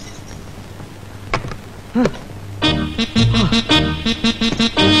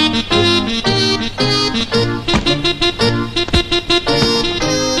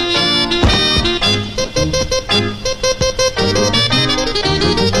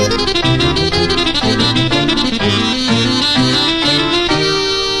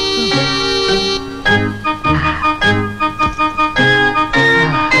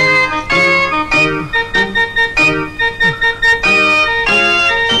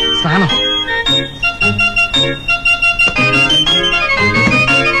 స్నానం.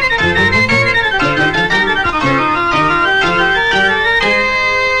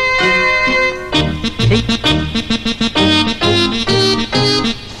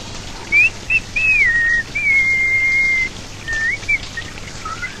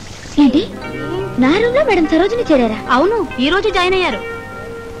 ఏంటి, నా రూమ్ లో మేడం సరోజిని చేరారా? అవును, ఈ రోజు జాయిన్ అయ్యారు.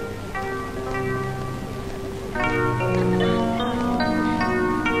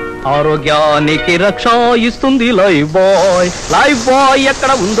 ఆరోగ్యానికి రక్ష ఇస్తుంది లైఫ్ బాయ్. లైఫ్ బాయ్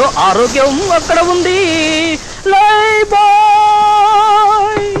ఎక్కడ ఉందో ఆరోగ్యం అక్కడ ఉంది. లైఫ్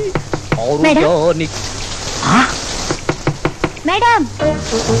బాయ్ ఆరోగ్యానికి. Madam,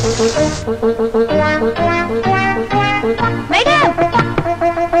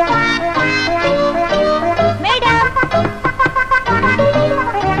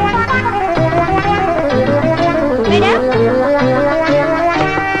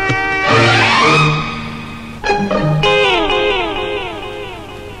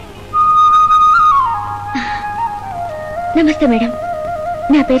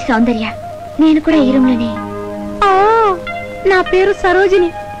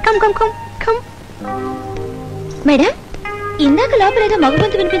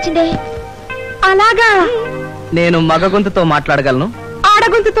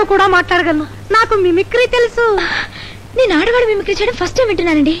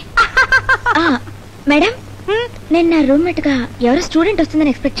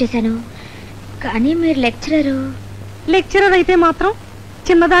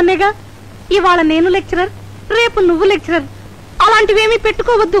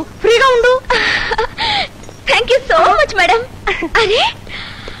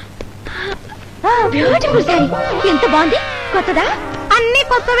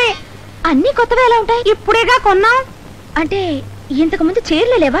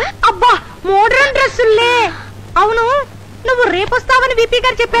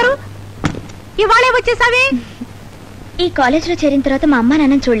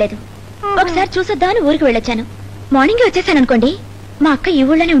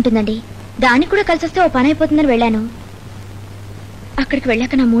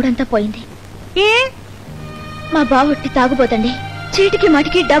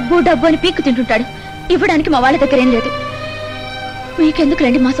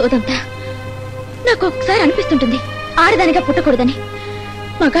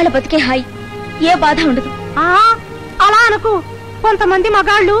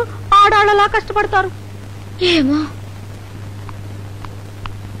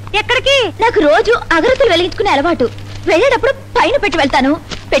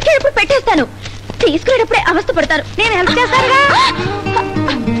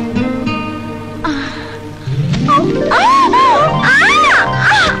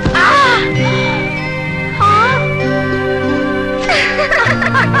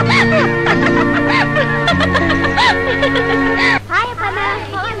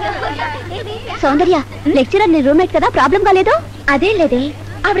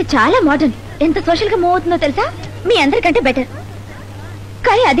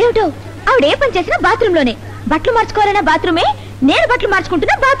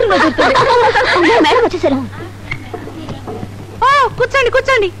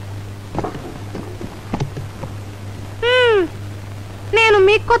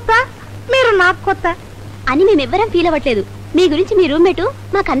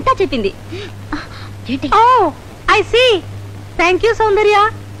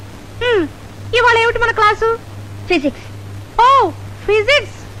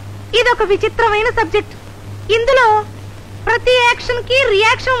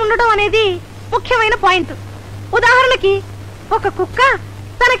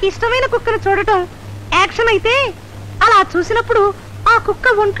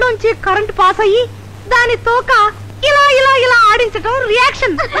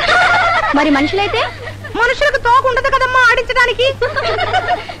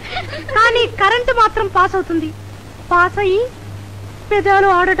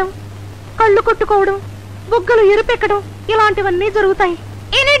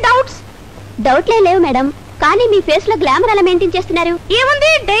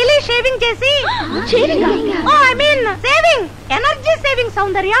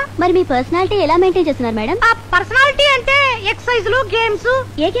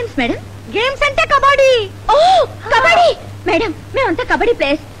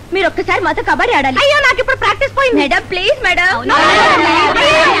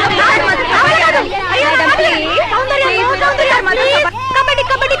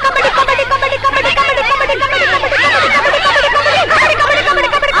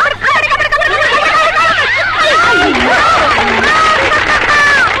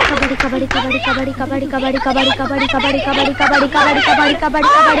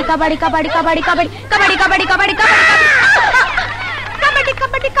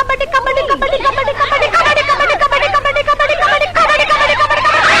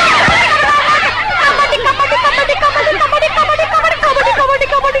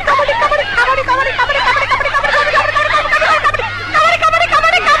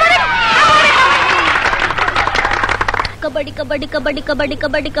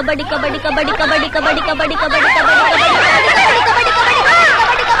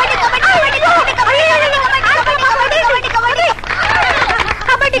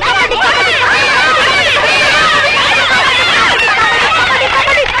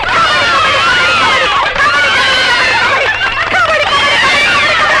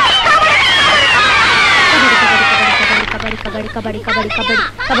 kabaddi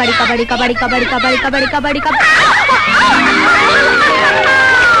kabaddi kabaddi kabaddi kabaddi kabaddi kabaddi kabaddi kabaddi.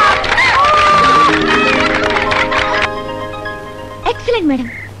 Excellent madam,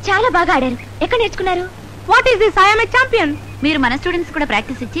 చాలా బాగా ఆడారు. ఎక్కడ నేర్చుకున్నారు? What is this? I am a champion. మీరు మన స్టూడెంట్స్ కూడా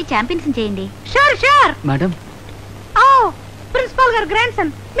ప్రాక్టీస్ ఇచ్చి ఛాంపియన్స్ చేయండి. Sure sure. మేడం, ఓ ప్రిన్సిపాల్ గారు గ్రాండ్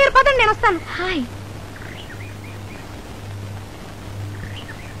సన్, మీరు పదండి, నేను వస్తాను. హాయ్.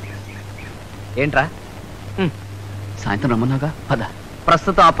 ఏంట్రా సాయంత్రం రమ్మన్నాగా పద.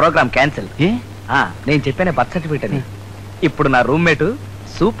 ప్రస్తుతం ఆ ప్రోగ్రామ్ క్యాన్సిల్. ఏ నేను చెప్పానే బర్త్ సర్టిఫికేట్ అని. ఇప్పుడు నా రూమ్మేట్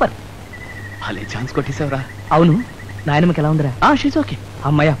సూపర్. భలే ఛాన్స్ కొట్టేసావురా. అవును, నాయనమ్మకి ఎలా ఉందిరా? She's okay.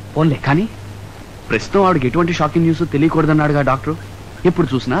 అమ్మాయ ఫోన్లే. కానీ ప్రస్తుతం ఆవిడకి ఎటువంటి షాకింగ్ న్యూస్ తెలియకూడదన్నాడుగా డాక్టర్. ఎప్పుడు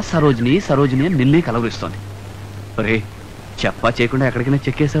చూసినా సరోజిని సరోజిని అని నిన్నే కలవరిస్తోంది. ఒరే, చెప్పా చేయకుండా ఎక్కడికైనా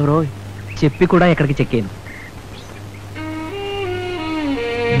చెక్కేసావు. చెప్పి కూడా ఎక్కడికి చెక్కాను.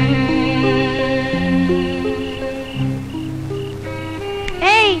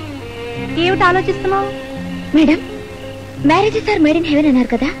 ఏమిటి ఆలోచిస్తున్నావు? Madam, marriages are made in heaven అన్నారు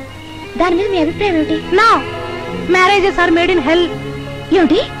కదా, దాని మీద మీ అభిప్రాయం ఏమిటి? No, marriages are made in హెల్.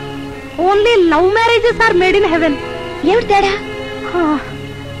 ఏమిటి? Only love marriages are made in heaven. ఏమిటి తేడా?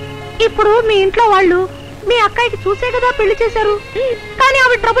 ఇప్పుడు మీ ఇంట్లో వాళ్ళు మీ అక్కయ్యకి చూసే కదా పెళ్లి చేశారు, కానీ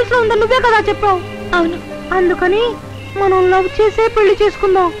ఆవిడ ట్రబుల్స్ లో ఉందని నువ్వే కదా చెప్పావు. అవును. అందుకని మనం లవ్ చేసే పెళ్లి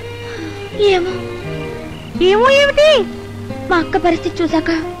చేసుకుందాం. ఏమో. ఏమో ఏమిటి? మా అక్క పరిస్థితి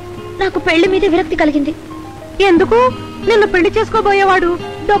చూసాక నాకు పెళ్లి మీద విరక్తి కలిగింది. ఎందుకు? నిన్ను పెళ్లి చేసుకోబోయేవాడు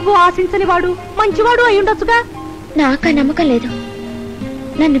డబ్బు ఆశించని వాడు, మంచివాడు అయి ఉండొచ్చుగా. నాకు ఆ నమ్మకం లేదు.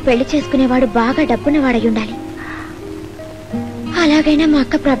 నన్ను పెళ్లి చేసుకునేవాడు బాగా డబ్బున్నవాడు అయి ఉండాలి. అలాగైనా మా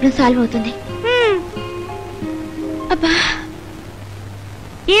అక్క ప్రాబ్లం సాల్వ్ అవుతుంది. అబ్బా,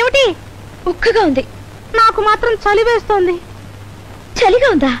 ఏమిటి? ఉక్కగా ఉంది. నాకు మాత్రం చలి వేస్తోంది. చలిగా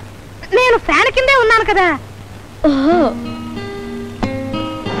ఉందా? నేను ఫ్యాన్ కిందే ఉన్నాను కదా. ఓహో,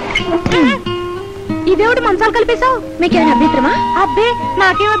 ఇదేమిటి మంచాలు కలిపేశావు? మీకేమైనా అభ్యంతరమా? అబ్బే,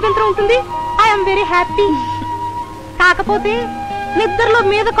 నాకేం అభ్యంతరం ఉంటుంది. I'm very happy. కాకపోతే నిద్రలో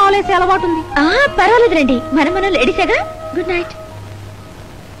మీద కాలేసే అలవాటు ఉంది. పర్వాలేదు రండి, మనం లేడీసేగా. Good night.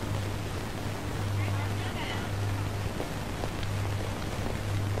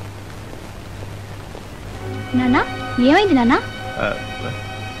 నాన్న, ఏమైంది నాన్న?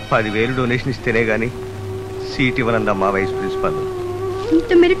 10,000 డొనేషన్ ఇస్తేనే గాని సీట్ ఇవ్వనందమ్మా వైస్ ప్రిన్సిపల్.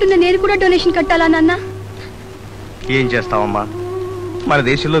 ఇంత మెరిట్ ఉన్న నేను కూడా డొనేషన్ కట్టాలా నాన్న? ఏం చేస్తావమ్మా, మన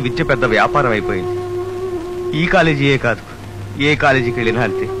దేశంలో విద్య పెద్ద వ్యాపారం అయిపోయింది. ఈ కాలేజీయే కాదు, ఏ కాలేజీకి వెళ్ళినా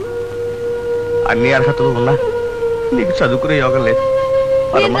అంతే. అన్ని అర్హతలు ఉన్నా నీకు చదువుకునే యోగం లేదు.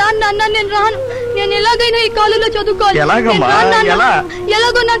 నేను రాను. నేను ఎలాగైనా ఈ కాలేజీలో చదువుకోవాలి. ఎలాగమ్మా?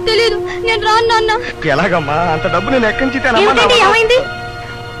 ఎలాగో నాకు తెలియదు. నేను రాను నాన్న. ఎలాగమ్మా? అంత డబ్బు నేను ఎక్కడి నుంచి ఏమిటండి, ఏమైంది?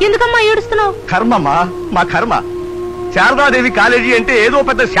 ఎందుకమ్మా ఏడుస్తున్నావు? కర్మమ్మా, మా కర్మ. శారదాదేవి కాలేజీ అంటే ఏదో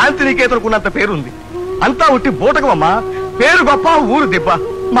పెద్ద శాంతి నికేతనుకున్నంత పేరుంది. అంతా ఉట్టి బూటకమమ్మా. పేరు గొప్ప, ఊరు దెబ్బ.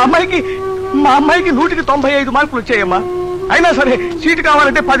 మా అమ్మాయికి 100కి 95 మార్కులు వచ్చాయమ్మా. అయినా సరే సీటు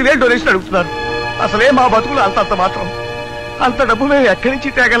కావాలంటే 10,000 డొనేషన్ అడుగుతున్నారు. అసలే మా బతుకులు అంతంత మాత్రం. అంత డబ్బు మేము ఎక్కడి నుంచి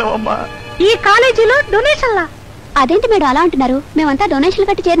తేగలమమ్మా? ఈ కాలేజీలో డొనేషన్లా? అదేంటి మేడం అలా అంటున్నారు? మేమంతా డొనేషన్లు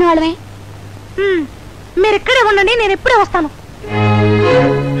కట్టి చేరిన వాళ్ళమే. మీరు ఇక్కడే ఉండండి, నేను ఎప్పుడే వస్తాను.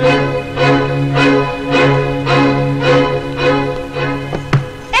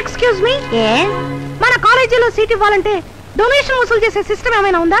 ఎక్స్క్యూజ్ మీ, మన కాలేజీలో సీట్ ఇవ్వాలంటే డొనేషన్ వసూలు చేసే సిస్టమ్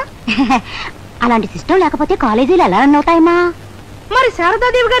ఏమైనా ఉందా? అలాంటి సిస్టమ్ లేకపోతే కాలేజీలు ఎలా రన్ అవుతాయమ్మా? మరి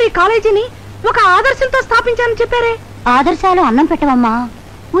శారదాదేవి గారు ఈ కాలేజీని ఒక ఆదర్శంతో స్థాపించారని చెప్పారే. ఆదర్శాలు అన్నం పెట్టవమ్మా,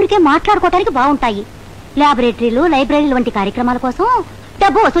 ఊరికే మాట్లాడుకోవటానికి బాగుంటాయి. ల్యాబొరేటరీలు, లైబ్రరీలు వంటి కార్యక్రమాల కోసం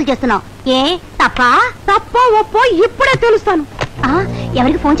డబ్బు వసూలు చేస్తున్నావు. తప్పో ఒప్పో ఇప్పుడే తెలుస్తాను.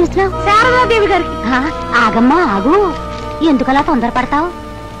 ఎవరికి ఫోన్ చేస్తున్నావు? శారదాదేవి గారికి. ఆగమ్మా ఆగు, ఎందుకలా తొందరపడతావు?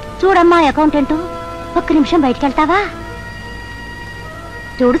 చూడమ్మా అకౌంటెంట్, ఒక్క నిమిషం బయటికి వెళ్తావా?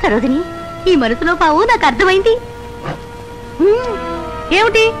 చూడు సరోజిని, ఈ మనసులో పావు నాకు అర్థమైంది.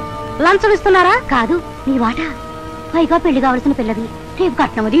 ఏమిటి, లంచం ఇస్తున్నారా? కాదు, నీ వాటా. పైగా పెళ్లి కావలసిన పిల్లది, రేపు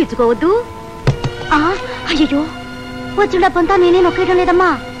కట్నం అది ఇచ్చుకోవద్దు. అయ్యో, వచ్చిన డబ్బంతా నేనే నొక్కేయడం లేదమ్మా.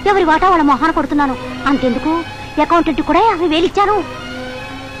 ఎవరి వాటా వాళ్ళ మొహాన కొడుతున్నాను. అంతెందుకు, అకౌంటెంట్ కూడా 50,000 ఇచ్చాను.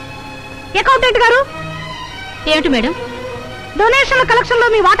 అకౌంటెంట్ గారు. ఏమిటి మేడం? డొనేషన్ కలెక్షన్ లో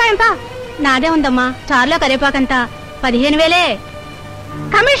మీ వాటా ఎంత? నాదే ఉందమ్మా, చార్లో కరేపాకంతా 15,000.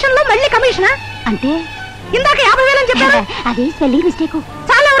 కమిషన్ లో మళ్ళీ కమిషనా? అంటే ఇందాక 50,000 అని చెప్పారు. అది స్పెల్లింగ్ మిస్టేక్.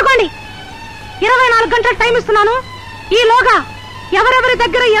 చాలా ఊరుకోండి. 24 గంటల టైం ఇస్తున్నాను. ఈలోగా ఎవరెవరి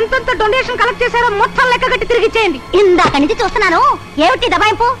దగ్గర ఎంతెంత డొనేషన్ కలెక్ట్ చేశారో మొత్తం లెక్క కట్టి తిరిగి ఇచ్చేయండి. ఇందాక నుంచి చూస్తున్నాను. ఏమిటి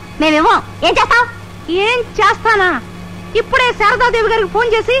దబాయింపు? మేమేమో ఏం చేస్తావు? ఏం చేస్తానా? ఇప్పుడే శారదాదేవి గారికి ఫోన్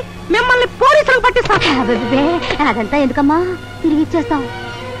చేసి మిమ్మల్ని పోలీసులకు పట్టిస్తాను. అదంతా ఎందుకమ్మా, తిరిగి ఇచ్చేస్తాం.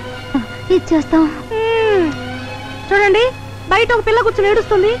 చూడండి, బయట ఒక పిల్ల కూర్చొని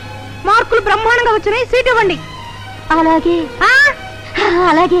ఏడుస్తుంది. మార్కులు బ్రహ్మాండంగా వచ్చినాయి, సీట్ ఇవ్వండి. అలాగే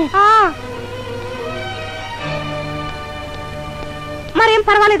అలాగే. మరేం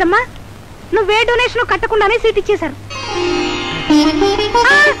పర్వాలేదమ్మా, నువ్వే డొనేషన్ కట్టకుండానే సీట్ ఇచ్చేశారు.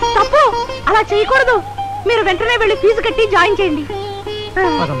 తప్పు, అలా చేయకూడదు. మీరు వెంటనే వెళ్ళి ఫీజు కట్టి జాయిన్ చేయండి.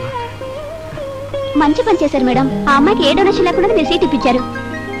 మంచి పని చేశారు మేడం. ఆ అమ్మాయికి ఏ డొనేషన్ లేకుండా మీరు సీట్ ఇప్పించారు.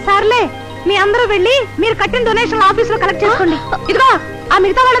 సర్లే, మీ అందరూ వెళ్ళి మీరు కట్టిన డొనేషన్ ఆఫీస్ లో కలెక్ట్ చేసుకోండి. ఇదిగో ఆ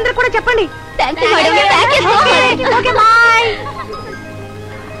మిగతా వాళ్ళందరూ కూడా చెప్పండి.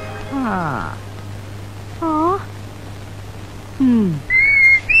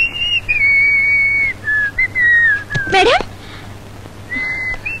 మేడం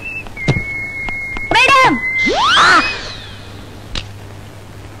మేడం,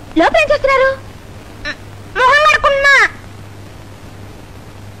 లోపల ఏం చేస్తున్నారు? మొహం కడుకున్నా.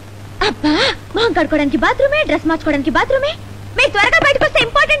 అబ్బా, మొహం కడుకోవడానికి బాత్రూమే, డ్రెస్ మార్చుకోవడానికి బాత్రూమే. మీరు త్వరగా బయటకు వస్తే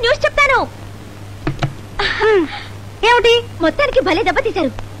ఇంపార్టెంట్ న్యూస్ చెప్తాను. ఏమిటి? మొత్తానికి భలే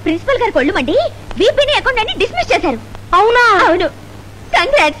దెబ్బతీశారు. ప్రిన్సిపల్ గారు కొళ్ళు మండి వీపీని అకౌంట్ అని డిస్మిస్ చేశారు. అవునా? అవును.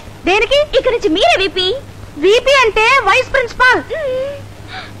 కంగ్రాట్స్. దేనికి? ఇక్కడ నుంచి మీరే వీపీ. వీపీ అంటే వైస్ ప్రిన్సిపాల్.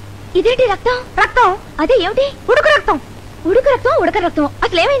 ఇదేంటి రక్తం? రక్తం? అదే ఏమిటి? ఉడుకు రక్తం. ఉడుకు రక్తం, ఉడక రక్తం.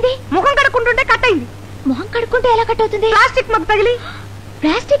 అసలు ఏమైంది? ముఖం కడుక్కుంటుంటే కట్ అయింది. మొహం కడుక్కుంటే ఎలా కట్ అవుతుంది? ప్లాస్టిక్ మగ్గు తగిలి.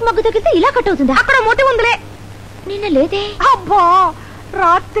 ప్లాస్టిక్ మగ్గు తగిలితే ఇలా కట్ అవుతుందా? అక్కడ మొటి ఉందిలే. నిన్న లేదే. అబ్బా,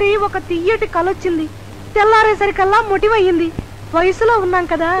 రాత్రి ఒక తియ్యటి కలొచ్చింది. తెల్లారేసరికల్లా మొటివయ్యింది. వయసులో ఉన్నాం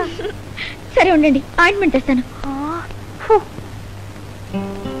కదా. సరే ఉండండి, ఆయింట్మెంట్ తెస్తాను.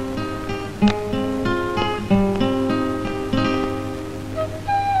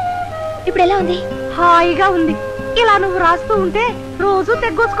 ఇప్పుడు ఎలా ఉంది? హాయిగా ఉంది. ఇలా నువ్వు రాస్తూ ఉంటే రోజు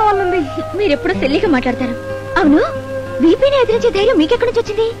తెగ్గోసుకోవాలంది. మీరెప్పుడు సిల్లిగా మాట్లాడతారు. అవును, వీపీని ఎదిరించే ధైర్యం మీకెక్కడి నుంచి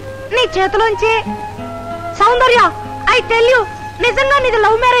వచ్చింది? నీ చేతిలోంచే. సౌందర్య, ఐ టెల్ యూ, నిజంగా నీది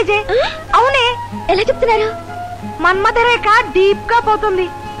లవ్ మ్యారేజే. అవునే. ఎలా చెప్తున్నారు? మన్మథ రేఖ డీప్ గా పోతుంది.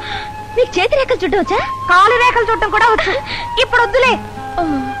 మీకు చేతి రేఖలు చూడడం వచ్చా? కాలు రేఖలు చూడటం కూడా వచ్చు. ఇప్పుడు వద్దులే.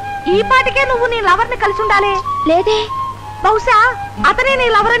 ఈ పాటికే నువ్వు నీ లవర్ ని కలిసి ఉండాలి. లేదే. బహుశా అతనే నీ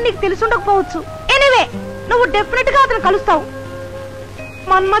లవర్ అని నీకు తెలిసి ఉండకపోవచ్చు. ఎనీవే, నువ్వు డెఫినెట్ గా అతను కలుస్తావు.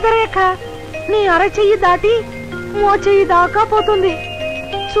 మన్మథ రేఖ నీ అరచెయ్యి దాటి మోచెయ్యి దాకా పోతుంది.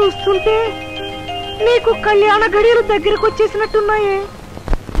 చూస్తుంటే నీకు కళ్యాణ గడియలు దగ్గరకు వచ్చేసినట్టున్నాయే.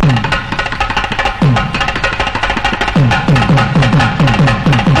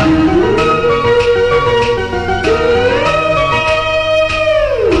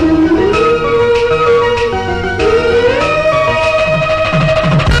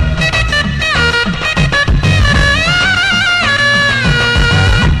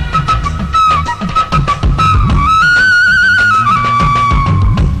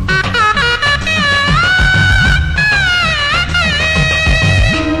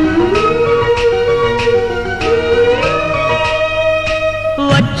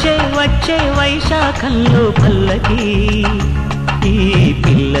 వైశాఖంలో పల్లకి ఈ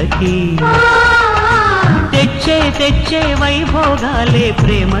పిల్లకి తెచ్చే వైభోగాలే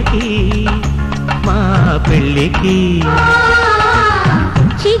ప్రేమకి మా పెళ్ళికి.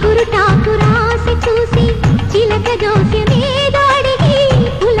 చిగురు టాకు రాసి చూసి చిలక జోస్యమేదో అడిగి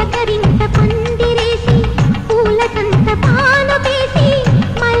పులకరింత పందిరేసి పూల సంత పాను వేసి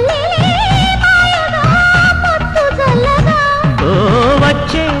మల్లెలే మాయగా మత్తు చల్లగా. ఓ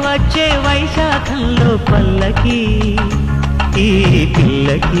వచ్చే వైశాఖంలో పల్లకి ఈ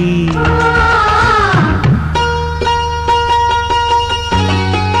పిల్లకి.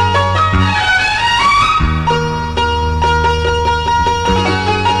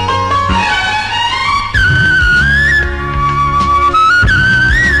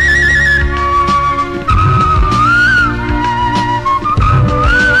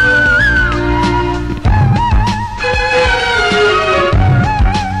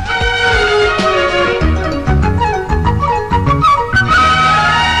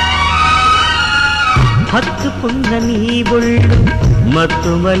 హత్తుకున్న నీ బొళ్ళు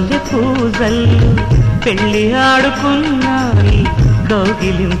మత్తు మల్లె పూజల్లు పెళ్లి ఆడుకున్నాయి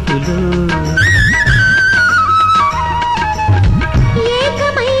కౌగిలింపులు.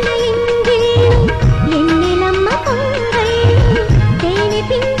 ఏకమైన ఇంగిళ్ళు ఎన్నెలమ్మ కొంగళ్ళు తేనె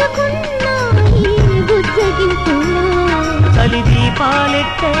పిండుకున్నాయి బుజ్జగింపులు. చలి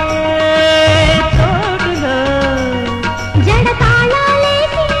దీపాలెట్టే తోడులో జడ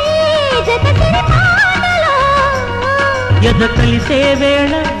తాళాలేసి జత జత కలిసే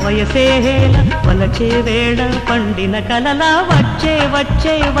వేళ వయసే హేళ వలచే వేళ పండిన కలలా వచ్చే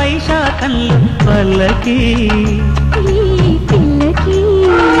వచ్చే వైశాఖంలో పల్లకి పిల్లకి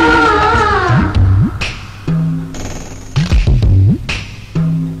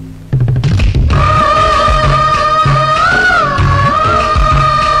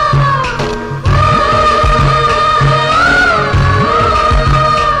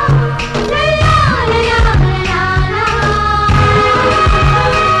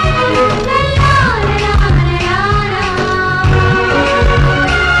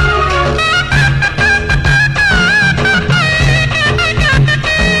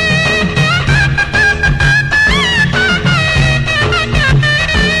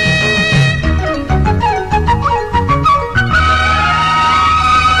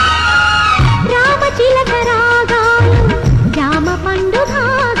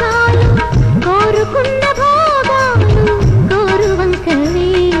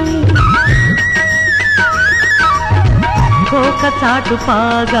చాటు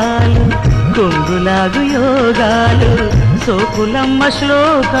పాగాలు కొంగులాగు యోగాలు సోకులమ్మ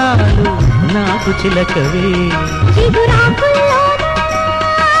శ్లోకాలు నాకు చిలకవే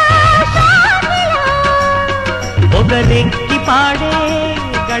ఒకరెక్కి పాడే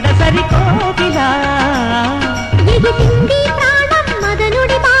గడసరి కోకిలా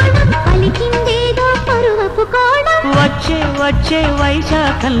వచ్చే వచ్చే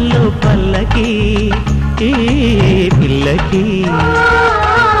వైశాఖంలో పల్లకి పిల్లకి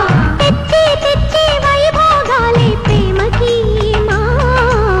తెచ్చి తెచ్చి వైభోగాలే ప్రేమకి మా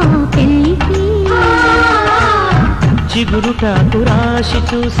పెళ్ళికి చిగురుటాకు రాశి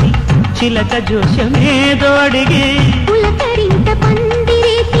చూసి చిలక జోషమేదో అడిగి పులకరింత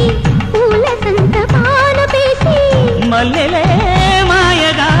పందిరేసి పూల సంత పాలు పేసి మల్లెలే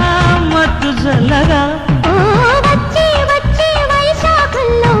మాయగా మత్తు జల్లగా వచ్చే వచ్చే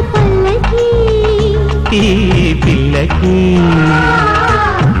వైశాఖంలో పల్లకి పిల్లకి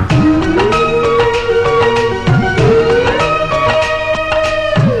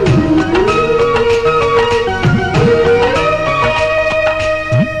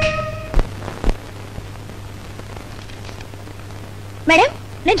మేడం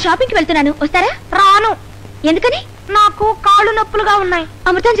నేను షాపింగ్కి వెళ్తున్నాను వస్తారా రాను. ఎందుకని నాకు కాళ్ళు నొప్పులుగా ఉన్నాయి.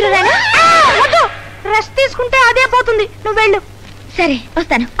 అమృతాంజలి రానా రెస్ట్ తీసుకుంటే అదే పోతుంది. నువ్వు వెళ్ళు. సరే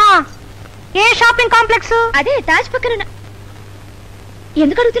వస్తాను. ఏ షాపింగ్ కాంప్లెక్స్? అదే తాజ్ పక్కన.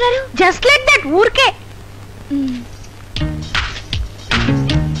 ఎందుకు అడుగుతున్నారు? జస్ట్ లైక్ దట్, ఊరికే.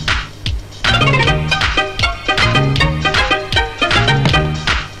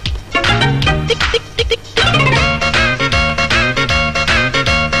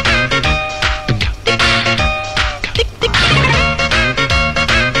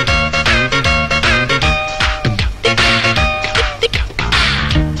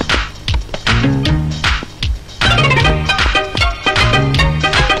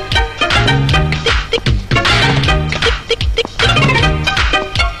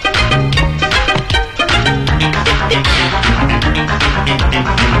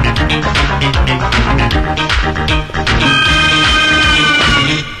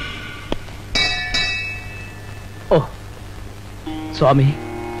 స్వామి,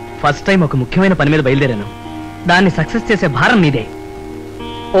 ఫస్ట్ టైం ఒక ముఖ్యమైన పని మీద బయలుదేరాను. దాన్ని సక్సెస్ చేసే భారం మీదే.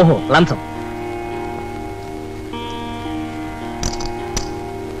 ఓహో, లంచం.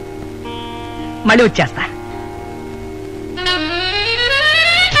 మళ్ళీ వచ్చేస్తా.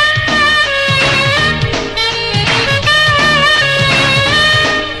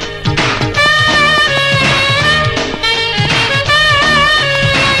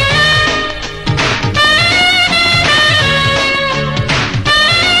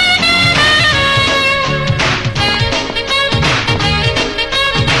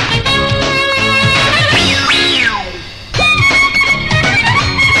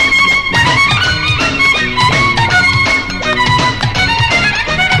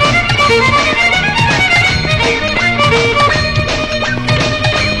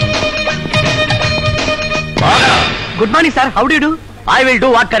 Good morning sir, how do you do? I will do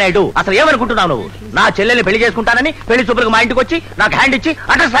what can I do. అసలు ఏమనుకుంటున్నావు నువ్వు? నా చెల్లెల్ని పెళ్లి చేసుకుంటానని పెళ్లి చూపులకు మా ఇంటికి వచ్చి నాకు హ్యాండ్ ఇచ్చి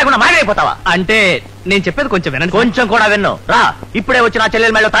అడ్రస్ రాకుండా మాయమైపోతావా? అంటే నేను చెప్పేది కొంచెం వినండి. కొంచెం కూడా విన్ను. రా, ఇప్పుడే వచ్చి నా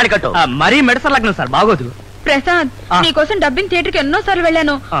చెల్లెల మేడలో తాళి కట్టు. మరీ మెడసర్ లగ్నం సార్, బాగోదు. ప్రసాద్, నీకోసం డబ్బింగ్ థియేటర్ కి ఎన్నో సార్లు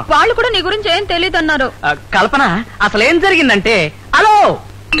వెళ్ళాను. వాళ్ళు కూడా నీ గురించి ఏం తెలియదు అన్నారు. కల్పన, అసలు ఏం జరిగిందంటే, హలో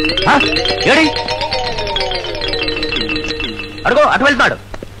ఏడి అడుగో, అటు వెళ్తున్నాడు.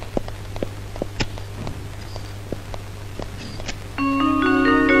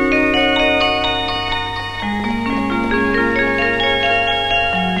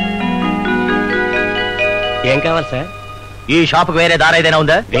 ఏం కావాలి సార్? ఈ షాప్ వేరే దారి ఏదైనా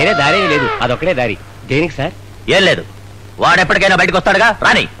ఉందా? వేరే దారి లేదు, అదొక్కడే దారి. దేనికి సార్? ఏం లేదు, వాడెప్పటికైనా బయటకు వస్తాడుగా,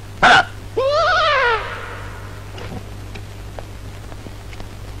 రాని.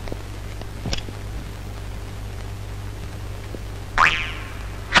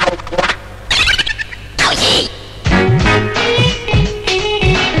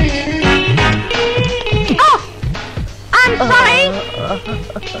 Sorry.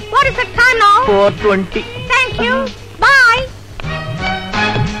 What is the time now? 4:20. Thank you. Bye.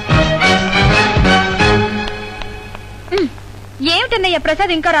 ఏమిటన్నయ్య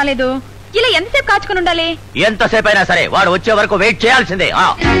Prasad ఇంకా రాలేదు? ఇలా ఎంతసేపు కాచుకుని ఉండాలి? ఎంతసేపు అయినా సరే వాడు వచ్చే వరకు వెయిట్ చేయాల్సిందే.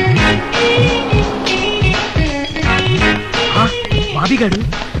 బాబీగాడు.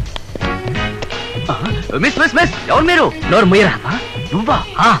 మిస్ మిస్ మిస్, ఎవరు మీరు? నోరు ముయ్యరా. నువ్వా?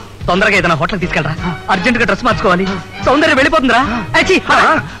 తొందరగా ఏదైనా హోటల్ తీసుకెళ్ళరా, అర్జెంట్ గా డ్రెస్ మార్చుకోవాలి. సౌందర్య వెళ్ళిపోతుందిరా.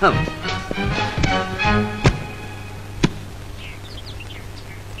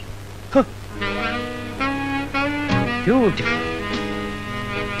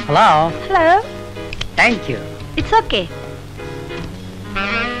 Hello. Hello. Thank you. It's okay.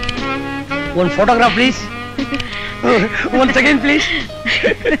 One photograph, please. Once again, please.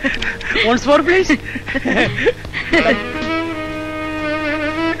 Once more, please.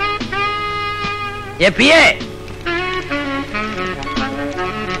 A PA,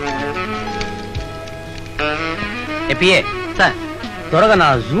 sir త్వరగా నా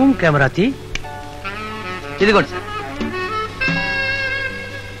జూమ్ కెమెరా తీ. ఇదిగోండి సార్.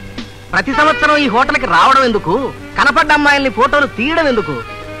 ప్రతి సంవత్సరం ఈ హోటల్కి రావడం ఎందుకు, కనపడ్డ అమ్మాయిల్ని ఫోటోలు తీయడం ఎందుకు?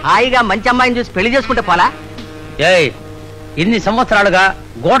 హాయిగా మంచి అమ్మాయిని చూసి పెళ్లి చేసుకుంటే పోలా? ఇన్ని సంవత్సరాలుగా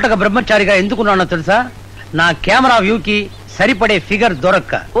గోటక బ్రహ్మచారిగా ఎందుకున్నానో తెలుసా? నా కెమెరా వ్యూకి సరిపడే ఫిగర్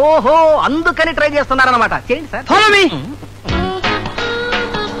దొరక్క. ఓహో, అందుకని ట్రై చేస్తున్నారన్నమాట. చేయండి sir. Follow me.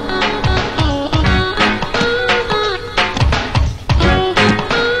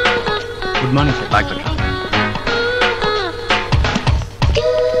 Good morning sir. Doctor.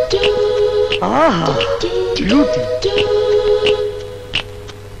 Beauty.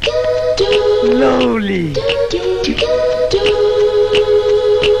 Lovely.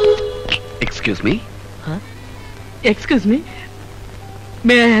 Excuse me. Excuse me.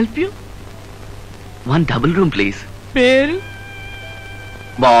 May I help you? One double room please. పేరు?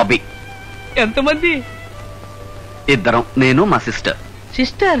 బాబీ. ఎంతమంది? ఇద్దరం, నేను మా sister.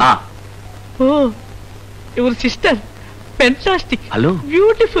 Sister? Oh, your sister. Fantastic. Hello.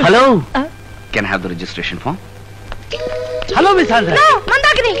 Beautiful. Hello. Can have the registration form? Hello miss Andhra. No,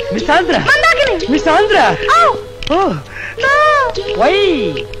 Mandakini. Miss Andhra. Mandakini. Miss Andhra. Oh. No. Why?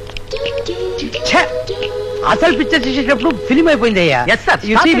 అసలు picture చూసేటప్పుడు film అయిపోయింది అయ్యా. Yes, sir.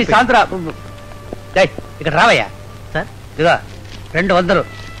 You see miss Andhra. ఇక్కడ రావయ్యా. Sir ఇదిగో 200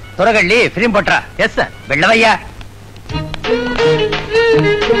 త్వరగళ్ళి film పట్రా. Yes sir. వెళ్ళవయ్యా.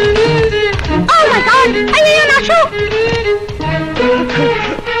 Oh my God. అయ్యో నా షూ.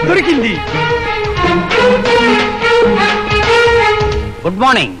 దొరికింది. Good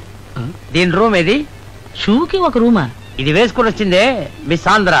morning. దీని రూమ్ ఏది? షూకి ఒక రూమా? ఇది వేసుకుని వచ్చిందే మిస్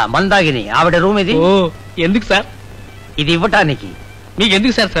ఆంధ్ర మందాగిని, ఆవిడ రూమ్ ఇది. ఓ, ఎందుకు సార్? ఇది ఇవ్వటానికి. మీకు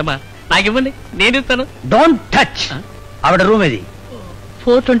ఎందుకు సార్ శ్రమ? నాకు ఇవ్వండి, నేను ఇస్తాను. Don't touch. ఆవిడ రూమ్ ఇది.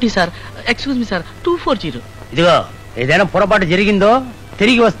 420 సార్. Excuse me sir, 240. ఇదిగో, ఏదైనా పొరపాటు జరిగిందో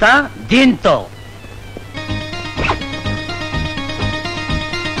తిరిగి వస్తా దీంతో.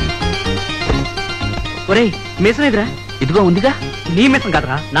 ఒరేయ్, మీసం ఎదురా? ఇదిగో ఉందిగా. నీ మీసం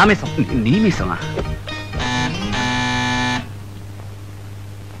కదరా, నా మీసం. నీ మీసమా?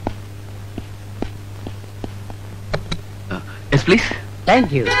 Yes please.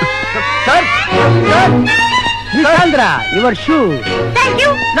 Thank you sir. Sir miss Andhra, your shoe. Thank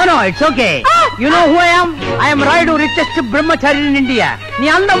you. No it's okay. You know who I am? I am Rayudu, richest Brahmachari in India. నీ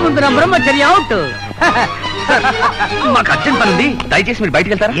అందం ముందు నా బ్రహ్మచర్య అవుట్. మాకు అర్జెంట్ పని ఉంది, దయచేసి మీరు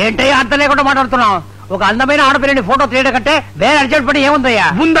బయటికి వెళ్తారా? ఏంటయ్యా అర్థం లేకుండా మాట్లాడుతున్నావు? ఒక అందమైన ఆడపిల్లని ఫోటో తీయడం కంటే వేరే అర్జెంట్ పని ఏముందయ్యా?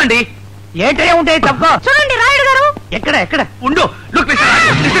 ఉందండి. ఏంటయ్యా ఉంటాయి తప్ప. చూడండి రాయుడు గారు. ఎక్కడ ఎక్కడ? ఉండు. Look this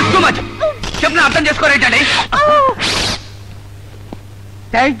is too much. చెప్పిన అర్థం చేసుకోరేంటండి?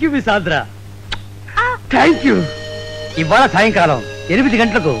 Thank you miss Andhra. Thank you. ఇవాళ సాయంకాలం 8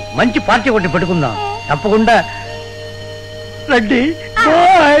 గంటలకు మంచి పార్టీ ఒకటి పెట్టుకుందాం. తప్పకుండా రండి.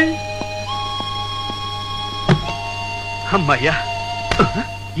 బాయ్. అమ్మయ్యా.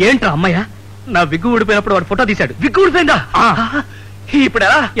 ఏంట్రా అమ్మయ్యా? నా విగ్గు ఊడిపోయినప్పుడు వాడు ఫోటో తీశాడు. విగ్గు ఊడిపోయిందా? ఇప్పుడు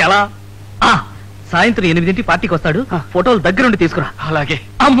ఎలా? ఎలా? సాయంత్రం 8 పార్టీకి వస్తాడు. ఫోటోలు దగ్గరుండి తీసుకురా. అలాగే.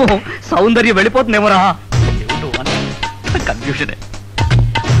 అమ్మో, సౌందర్యం వెళ్ళిపోతుందేమోరా. కన్ఫ్యూజనే.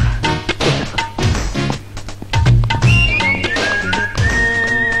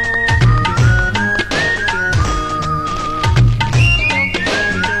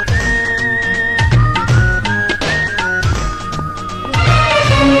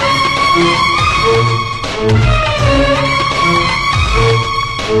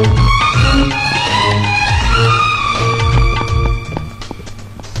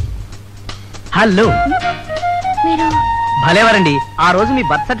 హలో, మీరు భలేవారండి. ఆ రోజు మీ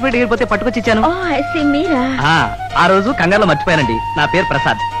బర్త్ సర్టిఫికేట్ ఎగిరిపోతే పట్టుకొచ్చి ఇచ్చాను. మీరా? ఆ రోజు కంగారులో మర్చిపోయానండి. నా పేరు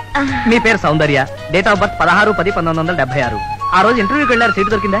ప్రసాద్, మీ పేరు సౌందర్య. Date of birth 16/10/1976. ఆ రోజు ఇంటర్వ్యూకి వెళ్ళారు,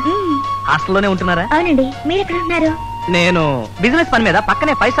 సీటు దొరికిందా? హాస్టల్లోనే ఉంటున్నారా? అవునండి. మీరు ఎక్కడ ఉన్నారు? నేను బిజినెస్ పని మీద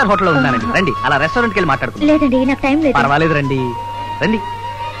పక్కనే 5 స్టార్ హోటల్లో ఉన్నానండి. రండి, అలా రెస్టారెంట్కి వెళ్ళి మాట్లాడుకుందాం. లేదండి, నాకు టైం లేదు. పర్వాలేదు, రండి రండి,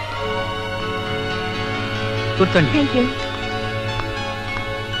 కూర్చోండి. Thank you.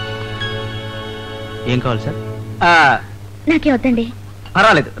 ఏం కావాలి సార్? నాకే వద్దండి.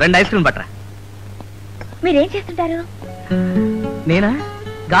 పర్వాలేదు, 2 ఐస్ క్రీమ్ పట్టరా. మీరేం చేస్తుంటారు? నేనా?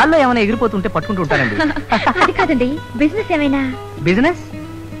 గాల్లో ఏమైనా ఎగిరిపోతుంటే పట్టుకుంటూ ఉంటానండి. అది కాదండి, బిజినెస్ ఏమైనా? బిజినెస్?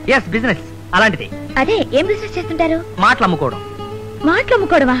 ఎస్, బిజినెస్ అలాంటిది. అదే, ఏం బిజినెస్ చేస్తుంటారు? మాటలు అమ్ముకోవడం. మాటలు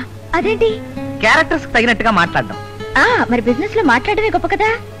అమ్ముకోవడమా? అదేంటి? క్యారెక్టర్స్ తగినట్టుగా మాట్లాడడం. మరి బిజినెస్ లో మాట్లాడమే గొప్ప కదా.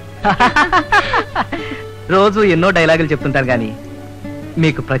 రోజు ఎన్నో డైలాగులు చెప్తుంటారు కానీ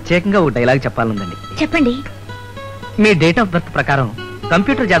మీకు ప్రత్యేకంగా ఒక డైలాగ్ చెప్పాలనుందండి. చెప్పండి. మీ డేట్ ఆఫ్ బర్త్ ప్రకారం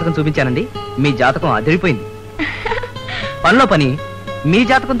కంప్యూటర్ జాతకం చూపించానండి. మీ జాతకం అదిరిపోయింది. పనిలో పని మీ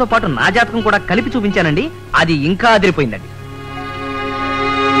జాతకంతో పాటు నా జాతకం కూడా కలిపి చూపించానండి. అది ఇంకా అదిరిపోయిందండి.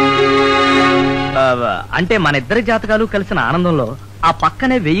 అంటే మన ఇద్దరి జాతకాలు కలిసిన ఆనందంలో ఆ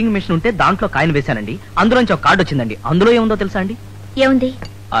పక్కనే వెయింగ్ మిషన్ ఉంటే దాంట్లో కాయిన్ వేశానండి. అందులోంచి ఒక కార్డు వచ్చిందండి. అందులో ఏముందో తెలుసా అండి? ఏముంది?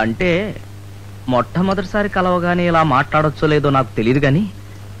 అంటే మొట్టమొదటిసారి కలవగానే ఇలా మాట్లాడొచ్చో లేదో నాకు తెలియదు గాని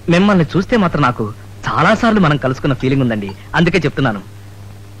మిమ్మల్ని చూస్తే మాత్రం నాకు చాలా సార్లు మనం కలుసుకున్న ఫీలింగ్ ఉందండి. అందుకే చెప్తున్నాను.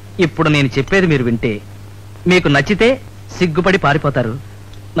 ఇప్పుడు నేను చెప్పేది మీరు వింటే మీకు నచ్చితే సిగ్గుపడి పారిపోతారు,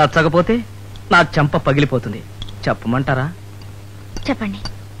 నచ్చకపోతే నా చెంప పగిలిపోతుంది. చెప్పమంటారా? చెప్పండి.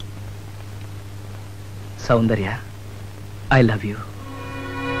 సౌందర్య, ఐ లవ్ యూ.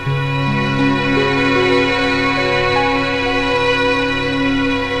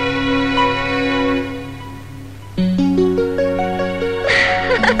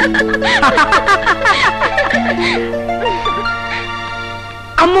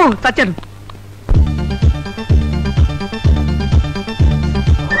 అమ్మో, చచ్చాడు.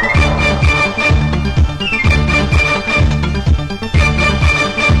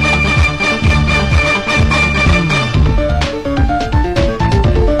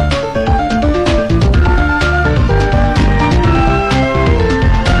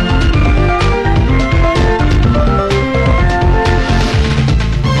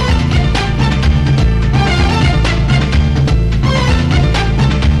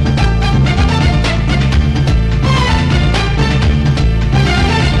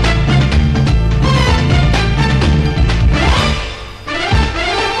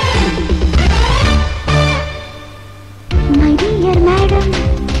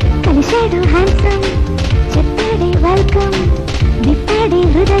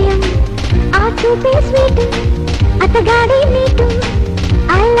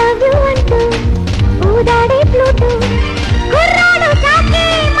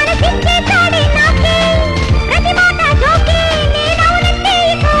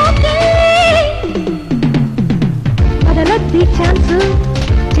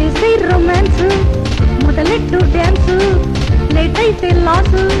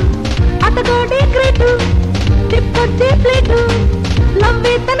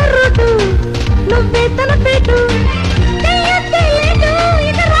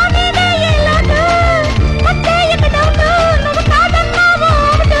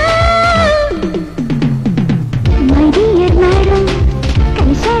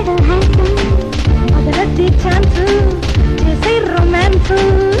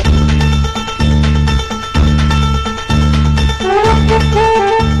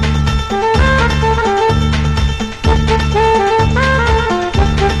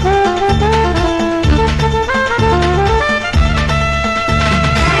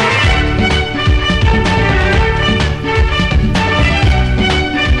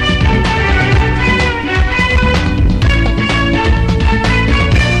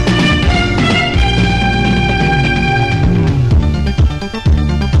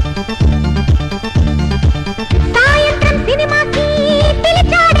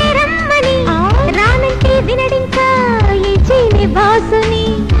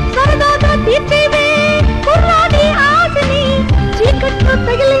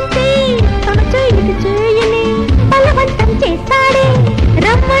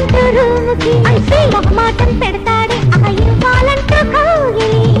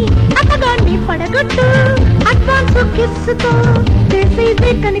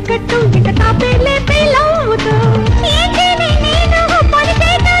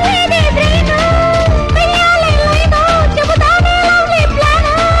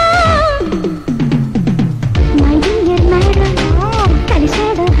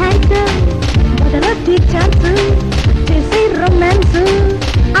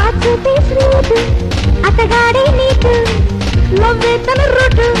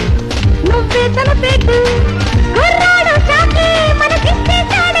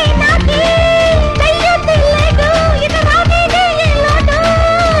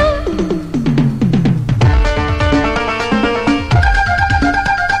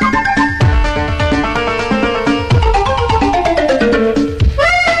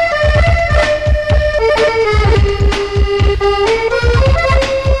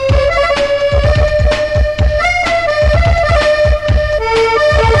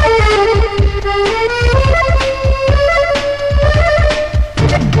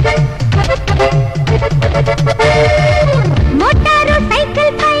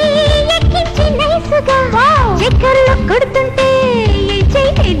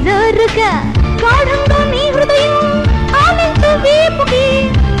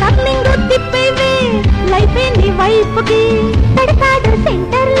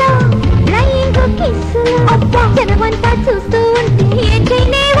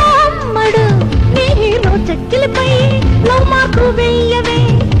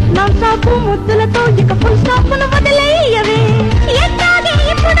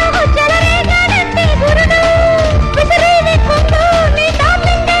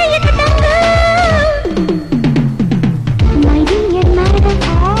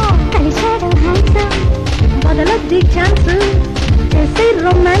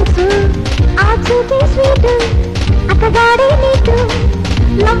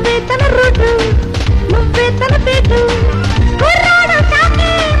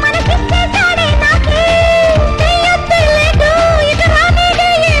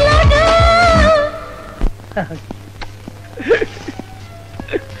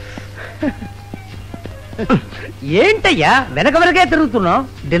 ఏంటయ్యా వెనక వెనకే తిరుగుతున్నావు?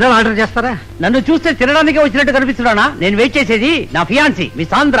 డిన్నర్ ఆర్డర్ చేస్తారా? నన్ను చూస్తే తినడానికే వచ్చినట్టు కనిపిస్తున్నానా? నేను వెయిట్ చేసేది నా ఫియాన్సీ మీ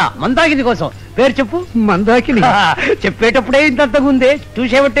సాంద్ర మందాకిని కోసం. పేరు చెప్పు. మందాకిని. చెప్పేటప్పుడే ఇంతంతగా ఉంది,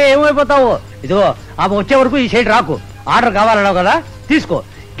 చూసేబట్టే ఏమైపోతావు. ఇదిగో ఆమె వచ్చే వరకు ఈ సైడ్ రాకు. ఆర్డర్ కావాలన్నావు కదా, తీసుకో.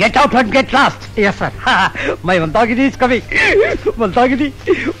 Get out and get lost. Yes sir. My Mandakini is coming. Mandakini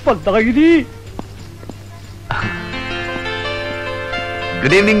Mandakini.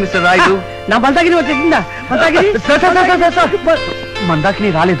 Good evening mister Rayudu. నా మందాకిని వచ్చేసిందా? మందాకిని మందాకిని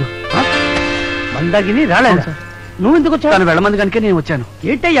రాలేదు. మందాకిని రాలేదు. నువ్వు ఎందుకు వచ్చావు? తను వెళ్ళమంది కనుక నేను వచ్చాను.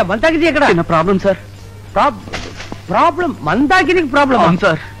 ఏంటయ్యా మందాకిని ఎక్కడ? చిన్న ప్రాబ్లం సార్. ప్రాబ్లం? మందాకినికి ప్రాబ్లం? అవును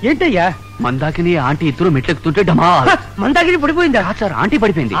సార్. ఏంటయ్యా? మందాకిని ఆంటీ ఇద్దరు మెట్లెక్కుతుంటే డమా. మందాకిని పడిపోయిందా? సార్ ఆంటీ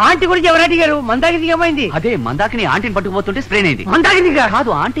పడిపోయింది. ఆంటీ గురించి ఎవరు అడిగారు? మందాకినికి ఏమైంది? అదే మందాకిని ఆంటీని పట్టుకుపోతుంటే స్ప్రెయిన్ అయింది. మందాకిని కాదు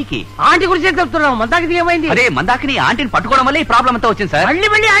ఆంటీకి. ఆంటీ గురించి ఏం చెప్తున్నావు? మందాకినికి ఏమైంది? అదే మందాకిని ఆంటీని పట్టుకోవడం వల్ల ఈ ప్రాబ్లం అంతా వచ్చింది సార్.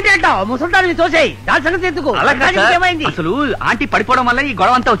 మళ్ళీ ఆంటీ అంటావు? ముసల్దాన్ని తోసేయి, దాని సంగతి ఎందుకు? ఏమైంది? అసలు ఆంటీ పడిపోవడం వల్ల ఈ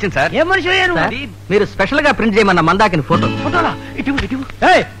గొడవ అంతా వచ్చింది సార్. ఏం మనిషి అయ్యారు? మీరు స్పెషల్ గా ప్రింట్ చేయమన్న మందాకిని ఫోటోలా? ఇటు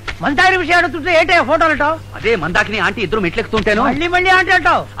మందాకిని విషయం అడుగుతుంటే ఏంటయ్యా ఫోటోలు అంటావు? అదే మందాకిని ఆంటీ ఇద్దరు మెట్లెక్కుతుంటేను మళ్ళీ ఆంటీ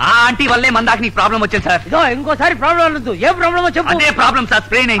అంటావు? ఆ ఆంటీ వల్లే మందాకిని ప్రాబ్లం వచ్చింది సార్. ఇదో ఇంకోసారి ప్రాబ్లం అనొద్దు. ఏం ప్రాబ్లమో చెప్పు. అదే ప్రాబ్లం సార్,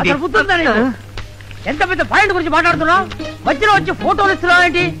 స్ప్రెయిన్ అయింది. ఎంత పెద్ద పాయింట్ గురించి మాట్లాడుతున్నావు? మధ్యలో వచ్చి ఫోటోలు ఇస్తున్నావు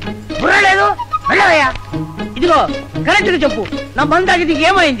ఏంటి? బుర్రలేదు. వెళ్ళవయ్యా. ఇదిగో కరెక్ట్ గా చెప్పు, నా మందాకిని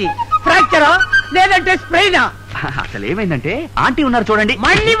ఏమైంది? ఫ్రాక్చరా లేదంటే స్ప్రెయినా? అసలు ఏమైందంటే ఆంటీ ఉన్నారు చూడండి.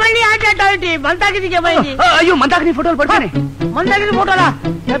 మళ్ళీ ఆంటీ అంటావేంటి? మందాకిని ఏమైంది? అయ్యో మందాకిని ఫోటోలు పడుతున్నాయి. మందాకిని ఫోటోలా?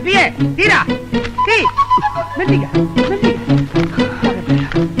 తీరా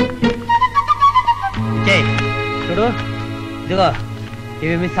చూడు. ఇదిగో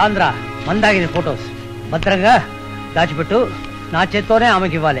ఇవి మీ సాంద్ర మందాకిని ఫోటోస్. భద్రంగా దాచిపెట్టు. నా చేత్తోనే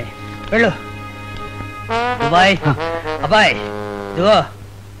ఆమెకి ఇవ్వాలి. వెళ్ళు. అబ్బాయి అబ్బాయి ఇదిగో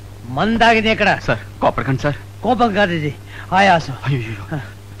మందాకిని ఎక్కడ? Sir కోపడకండి sir. కోపం కాదు ఇది, ఆయాసం. అయ్యో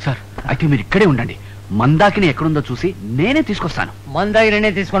సార్ అయితే మీరు ఇక్కడే ఉండండి. మందాకిని ఎక్కడుందో చూసి నేనే తీసుకొస్తాను. మందాకిని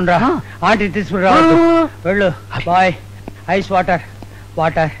తీసుకుని రా. ఆంటీ తీసుకుని రా. వెళ్ళు. బాయ్. Ice water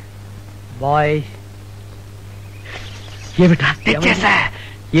boy. ఏమిటా తెచ్చేసా?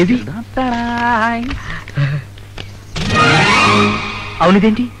 ఏది?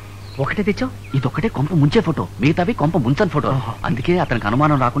 అవునిదేంటి ఒకటే తెచ్చావు? ఇదొక్కటే కొంప ముంచే ఫోటో, మిగతావి కొంప ముంచని ఫోటో. అందుకే అతనికి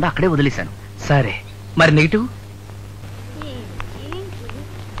అనుమానం రాకుండా అక్కడే వదిలేశాను. సరే మరి నెగిటివ్?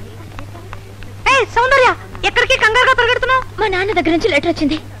 సౌందర్య ఎక్కడికి కంగారుగా పరిగెడుతున్నావు? మా నాన్న దగ్గర నుంచి లెటర్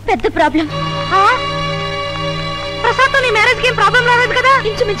వచ్చింది. పెద్ద ప్రాబ్లం. ప్రసాద్ తో నీ మ్యారేజ్ కి ఏం ప్రాబ్లం రాలేదు కదా?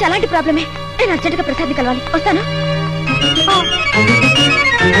 ఇంచుమించు అలాంటి ప్రాబ్లమే. నేను అర్జెంట్ గా ప్రసాద్ ని కలవాలి. వస్తాను.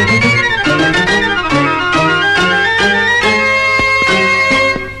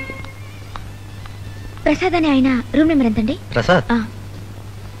 ప్రసాద్ అని ఆయన రూమ్ నెంబర్ ఎంతండి?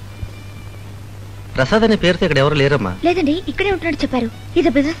 ప్రసాద్ అనే పేరుతో ఇక్కడ ఎవరు లేరమ్మా. లేదండి, ఇక్కడే ఉంటున్నాడు చెప్పారు. Is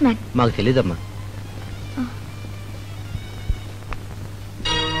a business man. మాకు తెలీదమ్మా.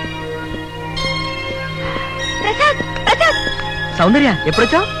 సౌందర్య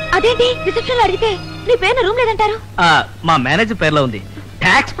ఎప్పుడొచ్చావు? అదేంటి రిసెప్షన్ లో అడిగితే నీ పేరు రూమ్ లేదంటారు? మా మేనేజర్ పేరులో ఉంది.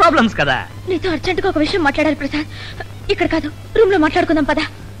 ట్యాక్స్ ప్రాబ్లమ్స్ కదా. నీతో అర్జెంట్ గా ఒక విషయం మాట్లాడాలి ప్రసాద్. ఇక్కడ కాదు, రూమ్ లో మాట్లాడుకుందాం పదా.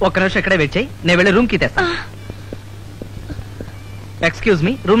 ఒక్క నిమిషం ఇక్కడే వెయిట్ చేయి, నేను వెళ్ళి రూమ్ కి తెస్తా. ఎక్స్క్యూజ్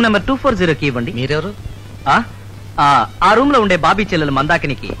మీ, రూమ్ నెంబర్ 240 కి ఇవ్వండి. మీరెవరు? ఆ రూమ్ లో ఉండే బాబీ చెల్లెలు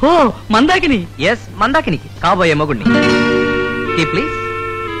మందాకినికి. ఓ మందాకిని? ఎస్ మందాకినికి కాబోయే మగుడిని. Key please.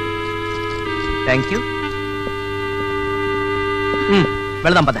 Thank you.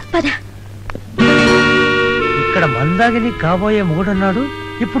 వెళ్దాం పద. ఇక్కడ మందాకిని కాబోయే మొగుడున్నాడు,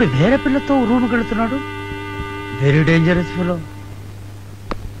 ఇప్పుడు వేరే పిల్లతో రూమ్ వెళుతున్నాడు. Very dangerous fellow.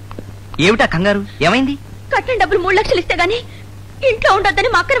 ఏమిటా కంగారు? ఏమైంది? కట్టిన డబ్బులు 3 లక్షలు ఇస్తే గానీ ఇంట్లో ఉండొద్దని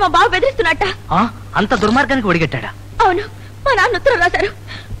మా అక్కని మా బావ బెదిరిస్తున్నట్ట. అంత దుర్మార్గానికి ఒడిగట్టాడా? అవును, మా నాన్న ఉత్తరం రాశారు.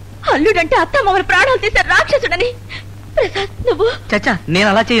 అల్లుడంటే అత్త మామూలు ప్రాణాలు తీశారు రాక్షసుడని. ప్రసాద్ నువ్వు? చచ్చా నేను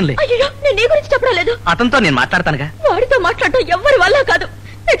అలా చేయలే. అయ్యో నేను నీ గురించి చెప్పడం లేదు. అతనితో నేను మాట్లాడతానుగా. వాడితో మాట్లాడటం ఎవ్వరి వల్ల కాదు.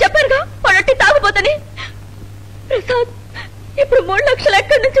 నేను చెప్పానుగా వాడట్టి తాగుపోతని. ప్రసాద్ ఇప్పుడు 3 లక్షలు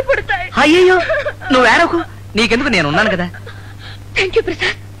ఎక్కడి నుంచి పుడతాయి? అయ్యో నువ్వు ఏడవకు, నీకెందుకు, నేను ఉన్నాను కదా. Thank you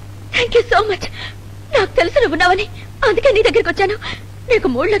Prasad, thank you so much. నాకు తెలుసు నువ్వు ఉన్నావని, అందుకే నీ దగ్గరికి వచ్చాను. నీకు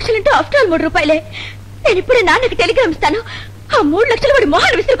 3 లక్షలంటే ఆఫ్టర్ ఆల్ 3 రూపాయలే. నేను ఇప్పుడే నాన్నకి టెలిగ్రామ్ ఇస్తాను. ఆ 3 లక్షలు వాడి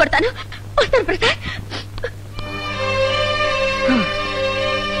మొహాలు విసిరి కొడతాను. వస్తాను ప్రసాద్.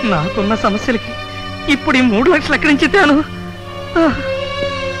 నాకున్న సమస్యలకి ఇప్పుడు ఈ 3 లక్షలు ఎక్కడి నుంచి తాను?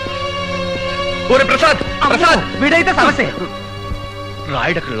 ప్రసాద్ ప్రసాద్ వీడైతే సమస్య.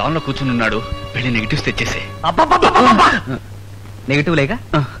 రాయుడు అక్కడ లాన్ లో కూర్చుని ఉన్నాడు. వెళ్ళి నెగిటివ్స్ తెచ్చేసే. నెగిటివ్ లేక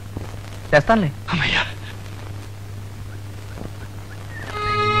తెస్తానులే. అమ్మయ్యా.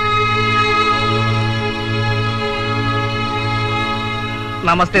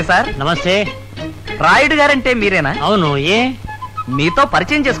 నమస్తే సార్. నమస్తే. రాయుడు గారంటే మీరేనా? అవును. ఏ మీతో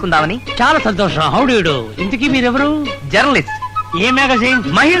పరిచయం చేసుకుందామని. చాలా సంతోషం. How do you do? ఇంతకీ మీరెవరు? జర్నలిస్ట్. ఏ మ్యాగజైన్?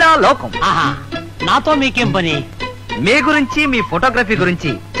 మహిళా లోకం. ఆహా, నాతో మీకేం పని? మీ గురించి, మీ ఫోటోగ్రఫీ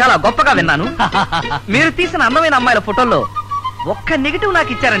గురించి చాలా గొప్పగా విన్నాను. మీరు తీసిన అందమైన అమ్మాయిల ఫోటోల్లో ఒక్క నెగిటివ్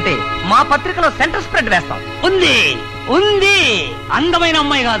నాకు ఇచ్చారంటే మా పత్రికలో సెంటర్ స్ప్రెడ్ వేస్తాం. ఉంది ఉంది. అందమైన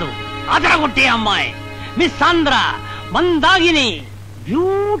అమ్మాయి కాదు, అదరగొట్టే అమ్మాయి. మిస్ సాంద్ర Mandakini.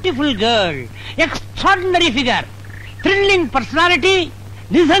 Beautiful girl, extraordinary figure, thrilling personality,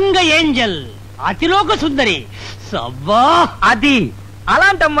 నిజంగా ఏంజల్, అతిలోక సుందరి. సబ్బా, అది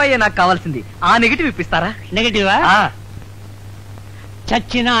అలాంటి అమ్మాయి నాకు కావాల్సింది. ఆ నెగిటివ్ ఇప్పిస్తారా? నెగటివా?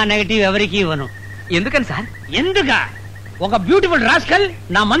 చచ్చిన ఆ నెగటివ్ ఎవరికి ఇవ్వను. ఎందుకని సార్? ఎందుక? ఒక బ్యూటిఫుల్ రాస్కల్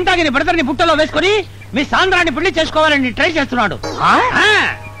నా మందాగిని బ్రదర్ని బుట్టలో వేసుకుని మీ సాంద్రాన్ని పెళ్లి చేసుకోవాలని ట్రై చేస్తున్నాడు.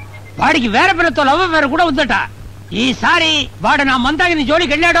 వాడికి వేరే పిల్లతో లవ్ అఫేర్ కూడా ఉందట. ఈసారి వాడు నా మందాగిని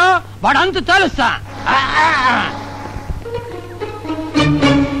జోలికి వెళ్ళాడో వాడు అంతు తేలుస్తా.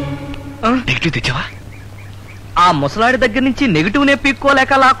 నెగిటివ్ తెచ్చావా? ఆ ముసలాడి దగ్గర నుంచి నెగిటివ్ నే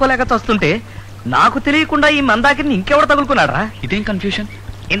పీక్కోలేక లాక్కోలేక చస్తుంటే నాకు తెలియకుండా ఈ మందాకిని ఇంకెవడు తగులుకున్నాడా? ఇదేం కన్ఫ్యూషన్?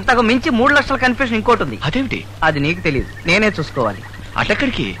 ఇంతకు మించి 3 లక్షల కన్ఫ్యూషన్ ఇంకోటి ఉంది. అదేమిటి? అది నీకు తెలియదు, నేనే చూసుకోవాలి.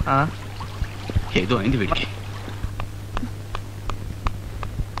 అటెక్కడికి? ఏదో అయింది వీడికి.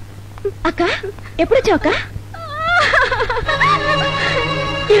 అక్క ఎప్పుడు వచ్చావు అక్క?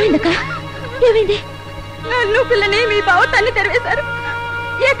 ఏమైందక్క? ఏమైంది? నన్ను పిల్లని మీ బావ తల్లి తెరవేశారు.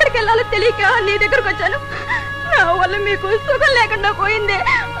 ఎక్కడికి వెళ్ళాలో తెలియక నీ దగ్గరకు వచ్చాను. నా వల్ల మీకు సుఖం లేకుండా పోయిందే.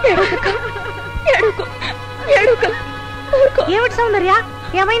 ఏమిటి సౌందర్య,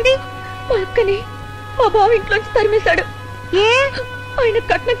 ఏమైంది? మా అక్కని మా బావ ఇంట్లోంచి తరిమేశాడు. ఏ? ఆయన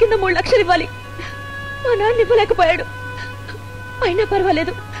కట్నం కింద 3 లక్షలు ఇవ్వాలి. మా నాన్న ఇవ్వలేకపోయాడు. అయినా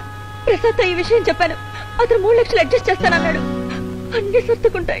పర్వాలేదు, ప్రసాద్ ఈ విషయం చెప్పాను. అతను 3 లక్షలు అడ్జస్ట్ చేస్తానన్నాడు. అన్ని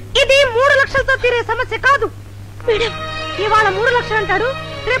సర్దుకుంటాయి. ఇది 3 లక్షలతో తీరే సమస్య కాదు మేడం. ఇవాళ 3 లక్షలు అంటాడు,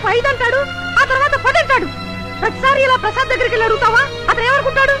 రేపు 5 అంటాడు, ఆ తర్వాత 10 అంటాడు. ప్రతిసారి ఇలా ప్రసాద్ దగ్గరికి వెళ్ళి అడుగుతావా? అతను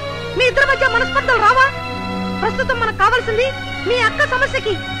ఏమనుకుంటాడు? మీ ఇద్దరి మధ్య మనస్పర్ధలు రావా? ప్రస్తుతం మనకు కావాల్సింది మీ అక్క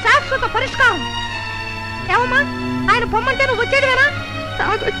సమస్యకి శాశ్వత పరిష్కారం. ఏమమ్మా, ఆయన పొమ్మంటే నువ్వు వచ్చేదివేనా?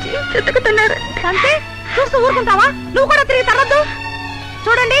 తాగొచ్చి చెతుకుతున్నాడు అంతే చూస్తూ ఊరుకుంటావా? నువ్వు కూడా తిరిగి తరద్దు.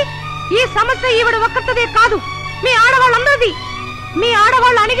 చూడండి, ఈ సమస్య ఈవిడ ఒక్కరిదే కాదు, మీ ఆడవాళ్ళందరిది. మీ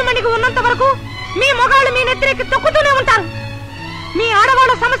ఆడవాళ్ళు అణిగిమణిగి ఉన్నంత వరకు మీ మగాళ్ళు మీ నెత్తిరెక్కి తొక్కుతూనే ఉంటారు. మీ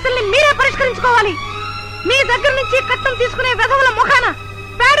ఆడవాళ్ళ సమస్యల్ని మీరే పరిష్కరించుకోవాలి. మీ దగ్గర నుంచి కట్టం తీసుకునే వెధవల ముఖాన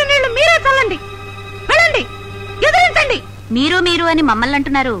పేడ నీళ్లు మీరే చల్లండి. వెళ్ళండి, ఎదిరించండి. మీరు అని మమ్మల్ని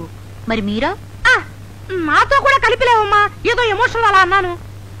అంటున్నారు, మరి మీరో? మాతో కూడా కలిపిలేవమ్మా, ఏదో ఎమోషనల్ అలా అన్నాను.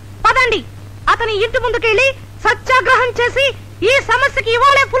 పదండి, అతని ఇంటి ముందుకెళ్ళి సత్యాగ్రహం చేసి ఈ సమస్యకి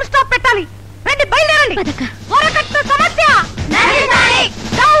ఇవాళే ఫుల్ స్టాప్ పెట్టాలి. రండి, బయలుదేరండి. వరకట్న సమస్య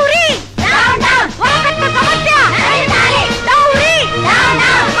వరకట్న సమస్య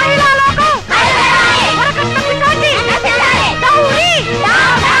మహిళా లోకం వరకట్న పిశాచి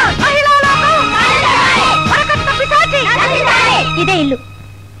మహిళా లోకం వరకట్న పిశాచి. ఇదే ఇల్లు.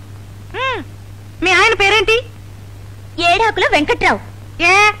 మీ ఆయన పేరేంటి? ఏడాకుల వెంకట్రావు.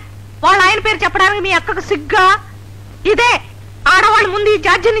 ఏ, వాళ్ళ ఆయన పేరు చెప్పడానికి మీ అక్కకు సిగ్గా? ఇదే ఆడవాళ్ళు ముందు ఈ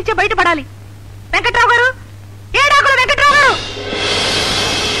జాడ్యం నుంచే బయటపడాలి. వెంకట్రావు గారు, ఏడాకుల వెంకట్రావు గారు.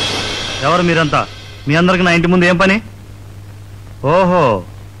 ఎవరు మీరంతా? మీ అందరికి నా ఇంటి ముందు ఏం పని? ఓహో,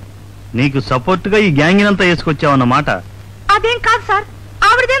 నీకు సపోర్ట్ గా ఈ గ్యాంగ్ అంతా వేసుకొచ్చావన్నమాట. అదేం కాదు సార్,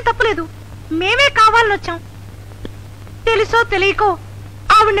 ఆవిడదేం తప్పులేదు, మేమే కావాలని వచ్చాం. తెలుసో తెలియకో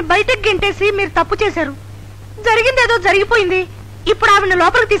ఆవిడ్ని బయటకు గెంటేసి మీరు తప్పు చేశారు. జరిగిందేదో జరిగిపోయింది. ఇప్పుడు ఆవిడ్ని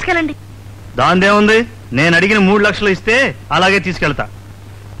లోపలికి తీసుకెళ్ళండి. దాందేముంది, నేను అడిగిన 3 లక్షలు ఇస్తే అలాగే తీసుకెళ్తా.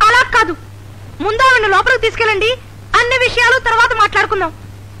 అలా కాదు, ముందు ఆవిడ్ని లోపలికి తీసుకెళ్ళండి. అన్ని విషయాలు తర్వాత మాట్లాడుకుందాం.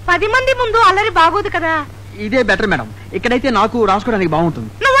 10 మంది ముందు అల్లరి బాగోదు కదా. ఇదే బెటర్ మేడం, ఇక్కడైతే నాకు రాసుకోవడానికి బాగుంటుంది.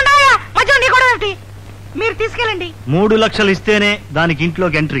 నువ్వు మధ్య నీ కూడా ఏమిటి? మీరు తీసుకెళ్ళండి. 3 లక్షలు ఇస్తేనే దానికి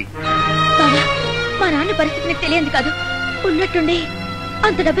ఇంట్లోకి ఎంట్రీ. మా నాన్న పరిస్థితి నీకు తెలియదు కాదు. ఉన్నట్టుండి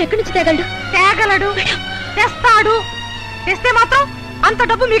అంత డబ్బు ఎక్కడి నుంచి తేగలడు? తేగలడు, తెస్తాడు. తెస్తే మాత్రం అంత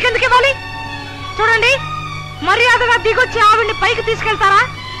డబ్బు మీకెందుకు ఇవ్వాలి? చూడండి, మర్యాదగా దిగొచ్చి ఆవిడ్ని పైకి తీసుకెళ్తారా,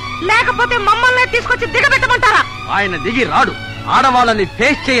 లేకపోతే మమ్మల్ని తీసుకొచ్చి దిగబెట్టమంటారా? ఆయన దిగి రాడు. ఆడవాళ్ళని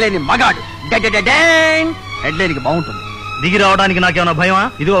ఫేస్ చేయలేని మగాడు. హెడ్లైన్ కి బాగుంటుంది. దిగి రావడానికి నాకేమైనా భయమా?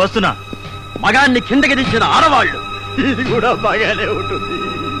 ఇదిగో వస్తున్నా. మగాన్ని కిందకి దించిన ఆడవాళ్ళు. ఇది కూడా బాగానే ఉంటుంది.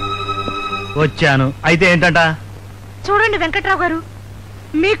 వచ్చాను. అయితే ఏంటంట? చూడండి వెంకట్రావు గారు,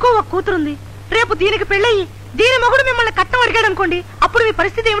 మీకు ఒక కూతురుంది. రేపు దీనికి పెళ్ళయి దీని మొగుడు మిమ్మల్ని కట్నం అడిగాడు అనుకోండి, అప్పుడు మీ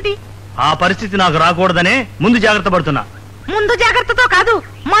పరిస్థితి ఏమిటి? ఆ పరిస్థితి నాకు రాకూడదనే ముందు జాగ్రత్త పడుతున్నా. ముందు జాగ్రత్తతో కాదు,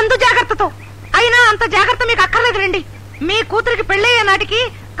 మందు జాగ్రత్తతో. అయినా అంత జాగ్రత్త మీకు అక్కర్లేదు రండి. మీ కూతురికి పెళ్ళయ్యే నాటికి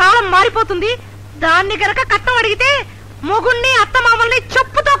కాలం మారిపోతుంది. దాన్ని గనక కట్నం అడిగితే మొగుణ్ణి అత్తమామల్ని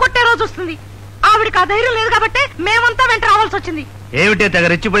చెప్పుతో కొట్టే రోజు వస్తుంది. ఆవిడికి ఆ ధైర్యం లేదు కాబట్టి మేమంతా వెంట రావాల్సి వచ్చింది. ఏమిటే తెగ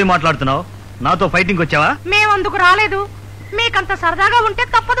రెచ్చిపోయి మాట్లాడుతున్నావు? నాతో ఫైటింగ్ వచ్చావా? మేమందుకు రాలేదు. మీకంత సరదాగా ఉంటే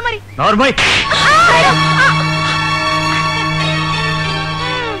తప్పదు మరి. నార్మల్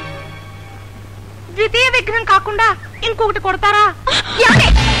ద్వితీయ విగ్రహం కాకుండా ఇంకొకటి కొడతారా?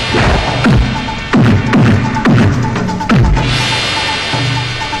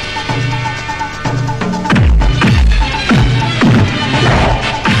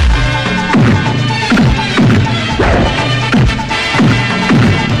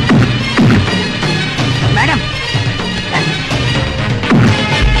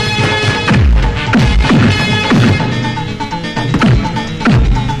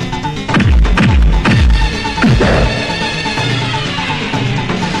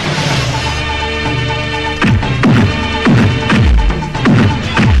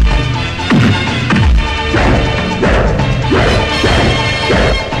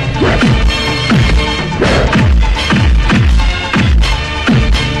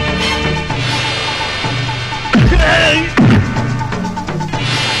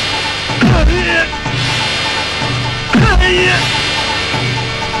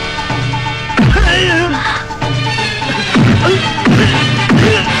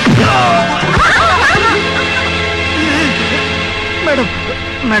 మేడం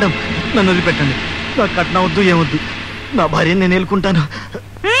మేడం నన్ను వదిలిపెట్టండి. నాకు కట్నం వద్దు ఏమొద్దు. నా భార్య నేను ఏలుకుంటాను.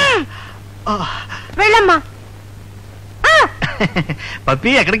 వెళ్ళమ్మా.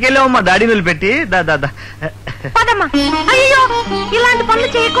 పప్పి ఎక్కడికి వెళ్ళావమ్మా? డాడీని వదిలిపెట్టి దాదా పదమ్మా. అయ్యో ఇలాంటి పనులు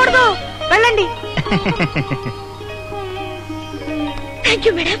చేయకూడదు. వెళ్ళండి. Thank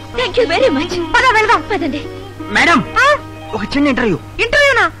you madam, thank you very much. పద వెళ్దాం. పదండి. మేడం ఒక చిన్న ఇంటర్వ్యూ.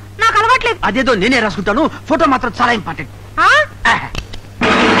 ఇంటర్వ్యూనా? నాకు అలవాట్లేదు. అదేదో నేనే రాసుకుంటాను. ఫోటో మాత్రం చాలా ఇంపార్టెంట్.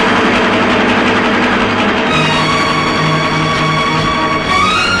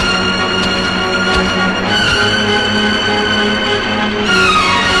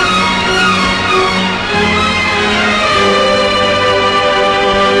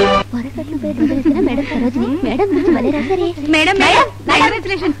 మేడం సరోజిని మేడం గురించి భలే రాశారే. Madam madam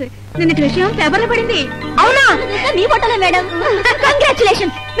congratulations. నిన్నటి విషయం పేపర్లో పడింది. అవునా? మీ ఫోటోలే మేడం.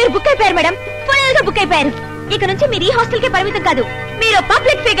 కంగ్రాచులేషన్స్. మీరు బుక్ అయిపోయారు మేడం. ఫుల్ గా బుక్ అయిపోయారు. ఇక నుంచి మీరు ఈ హాస్టల్ కి పరిమితం కాదు. మీరు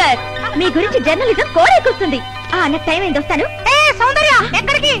పబ్లిక్ ఫిగర్. మీ గురించి జర్నలిజం కూడా ఎక్కుస్తుంది. నాకు టైం ఏంటి, వస్తాను. సౌందర్య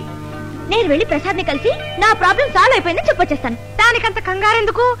ఎక్కడికి? నేను వెళ్ళి ప్రసాద్ ని కలిసి నా ప్రాబ్లం సాల్వ్ అయిపోయిందని చెప్పొచ్చేస్తాను. దానికంత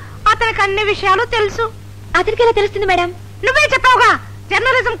కంగారెందుకు? అతనికి అన్ని విషయాలు తెలుసు. అతనికి ఎలా తెలుస్తుంది మేడం? నువ్వే చెప్పావుగా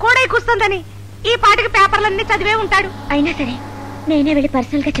జర్నలిజం కూడా ఎక్కుస్తుందని. ఈ పాటికి పేపర్లన్నీ చదివే ఉంటాడు. అయినా సరే నేనే వెళ్ళి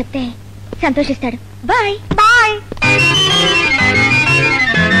పర్సనల్ గా చెప్తే సంతోషిస్తాడు. Bye bye.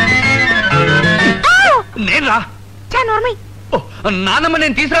 నేను రా నానమ్మ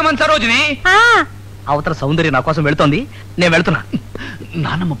నేను తీసుకురామని సరోజిని. అవతల సౌందర్య నా కోసం వెళ్తోంది, నేను వెళ్తున్నా.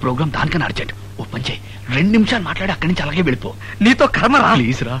 నానమ్మ ప్రోగ్రామ్ దానికన్నా అర్జెంట్. ఓ పని చేయి, 2 నిమిషాలు మాట్లాడి అక్కడి నుంచి అలాగే వెళ్ళిపో. నీతో కర్మ రా.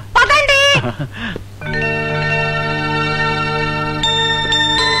 ప్లీజ్ రా.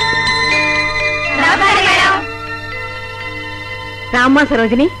 రామ్మా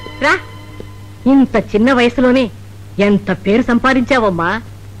సరోజిని రా. ఇంత చిన్న వయసులోనే ఎంత పేరు సంపాదించావమ్మా.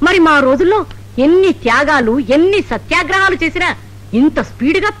 మరి మా రోజుల్లో ఎన్ని త్యాగాలు ఎన్ని సత్యాగ్రహాలు చేసినా ఇంత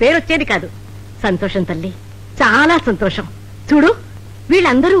స్పీడ్గా పేరొచ్చేది కాదు. సంతోషం తల్లి, చాలా సంతోషం. చూడు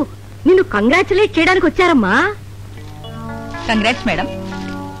వీళ్ళందరూ నిన్ను కంగ్రాచులేట్ చేయడానికి వచ్చారమ్మా. Congrats madam.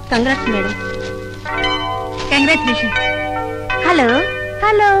 Congrats madam. Congratulation. Hello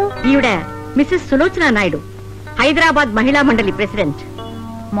hello. ఈవిడ మిసెస్ సులోచన నాయుడు, హైదరాబాద్ మహిళా మండలి ప్రెసిడెంట్.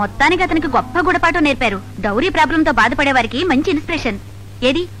 మొత్తానికి అతనికి గొప్ప గుడపాటు నేర్పారు. డౌరీ ప్రాబ్లం తో బాధపడే వారికి మంచి ఇన్స్పిరేషన్.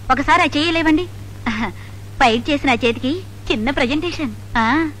 ఏది ఒకసారి ఆ చేయలేవండి. ఫైట్ చేసిన చేతికి చిన్న ప్రెజెంటేషన్.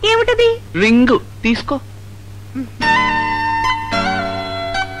 ఏమిటది? రింగ్ తీసుకో.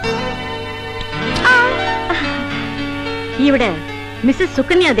 ఈవిడ మిసెస్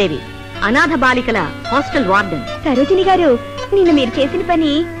సుకన్యాదేవి, అనాథ బాలికల హాస్టల్ వార్డెన్. సరోజిని గారు, నిన్న మీరు చేసిన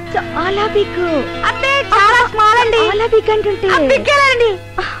పని చాలా బిగ్. అంటే చాలా స్మాల్ అండి. చాలా బిగ్ అంటుంటే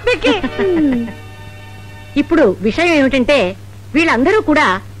ఇప్పుడు విషయం ఏమిటంటే వీళ్ళందరూ కూడా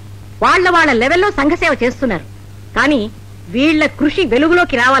వాళ్ళ లెవెల్లో సంఘసేవ చేస్తున్నారు. కానీ వీళ్ళ కృషి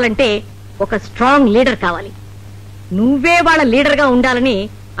వెలుగులోకి రావాలంటే ఒక స్ట్రాంగ్ లీడర్ కావాలి. నువ్వే వాళ్ళ లీడర్ గా ఉండాలని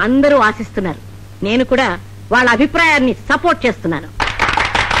అందరూ ఆశిస్తున్నారు. నేను కూడా వాళ్ళ అభిప్రాయాన్ని సపోర్ట్ చేస్తున్నాను.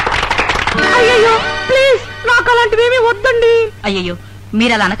 అయ్యో ప్లీజ్, నాకు అలాంటివేమీ వద్దండి. అయ్యయ్యో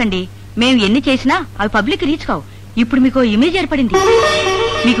మీరు అలా అనకండి. మేము ఎన్ని చేసినా అవి పబ్లిక్ రీచ్ కావు. ఇప్పుడు మీకు ఇమేజ్ ఏర్పడింది,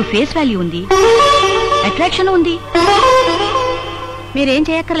 మీకు ఫేస్ వాల్యూ ఉంది, అట్రాక్షన్ ఉంది. మీరేం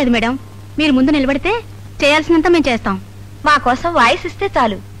చేయక్కర్లేదు మేడం. మీరు ముందు నిలబడితే చేయాల్సినంత మేము చేస్తాం. మా కోసం వాయిస్ ఇస్తే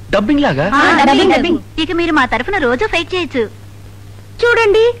చాలు. డబ్బింగ్ లాగా? ఇక మీరు మా తరఫున రోజు ఫైట్ చేయొచ్చు.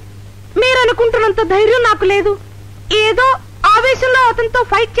 చూడండి, మీరు అనుకుంటున్నంత ధైర్యం నాకు లేదు. ఏదో ఆవేశంలో అతనితో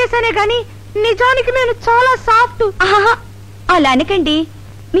ఫైట్ చేశానే గాని నిజానికి నేను చాలా సాఫ్ట్. అలా అనకండి,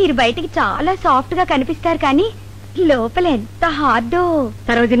 మీరు బయటికి చాలా సాఫ్ట్ గా కనిపిస్తారు కానీ లోపల ఎంత హార్డో.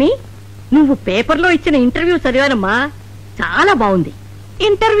 సరోజిని, నువ్వు పేపర్లో ఇచ్చిన ఇంటర్వ్యూ చదివానమ్మా, చాలా బాగుంది.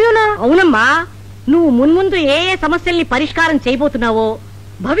 ఇంటర్వ్యూనా? అవునమ్మా, నువ్వు మున్ముందు ఏ ఏ సమస్యల్ని పరిష్కారం చేయబోతున్నావో,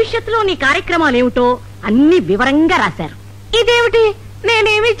 భవిష్యత్తులో నీ కార్యక్రమాలేమిటో అన్ని వివరంగా రాశారు. ఇదేమిటి,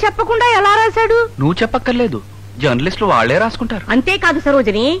 నేనేమీ చెప్పకుండా ఎలా రాశాడు? నువ్వు చెప్పక్కర్లేదు, జర్నలిస్టులు వాళ్లే రాసుకుంటారు. అంతేకాదు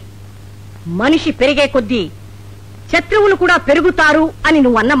సరోజిని, మనిషి పెరిగే కొద్దీ శత్రువులు కూడా పెరుగుతారు అని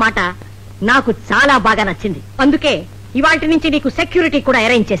నువ్వు అన్నమాట నాకు చాలా బాగా నచ్చింది. అందుకే ఇవాల్టి నుంచి నీకు సెక్యూరిటీ కూడా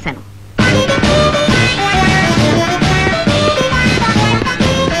అరేంజ్ చేశాను.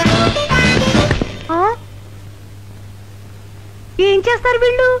 ఏం చేస్తారు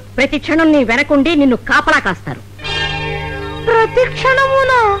వీళ్ళు? ప్రతి క్షణం నీ వెనకుండి నిన్ను కాపలా కాస్తారు. ప్రతి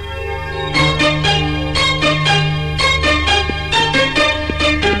క్షణమునా?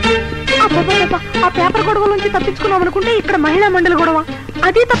 ఆ పేపర్ గొడవ నుంచి తప్పించుకున్నాం అనుకుంటే ఇక్కడ మహిళా మండలి గొడవ,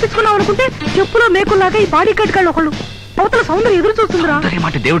 అది తప్పించుకున్నాం అనుకుంటే చెప్పులో మేకుల్లాగా ఈ బాడీ కట్ గాళ్ళు ఒకళ్ళు, అవతల సౌందర్యం ఎదురు చూస్తుందిరా.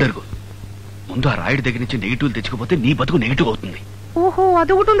 మాట దేవుడు అరుగు. ముందు ఆ రాయుడి దగ్గర నుంచి నెగిటివ్ తెచ్చుకోపోతే నీ బతుకు నెగిటివ్ అవుతుంది. ఓహో,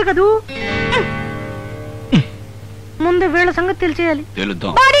 అది ఒకటి ఉంది కదూ. ముందు వీళ్ళ సంగతి తెలిసేయాలి.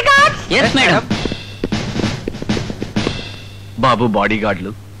 తెలుద్దాం. బాబు బాడీ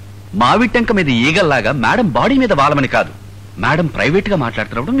గార్డులు, మావి టెంక మీద ఈగల్లాగా మేడం బాడీ మీద వాలమని కాదు. మేడం ప్రైవేట్ గా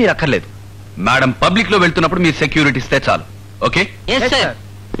మాట్లాడుతున్నప్పుడు మీరు అక్కర్లేదు. మేడం పబ్లిక్ లో వెళ్తున్నప్పుడు మీరు సెక్యూరిటీ ఇస్తే చాలు. ఓకే?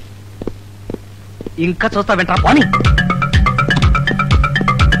 ఇంకా చూస్తా వెంటరా పోనీ.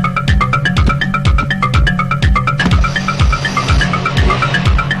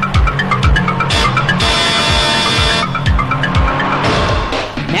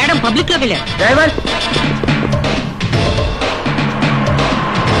 మేడం పబ్లిక్ లోకి వెళ్ళారు. డ్రైవర్,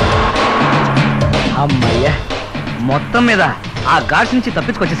 అమ్మయ్యా, మొత్తం మీద ఆ గాడ్స్ నుంచి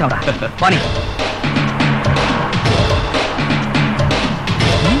తప్పించుకొచ్చేసావురా. పోనీ.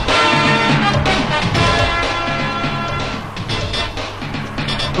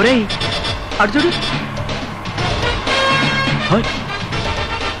 ఒరేయ్, అటు చూడు.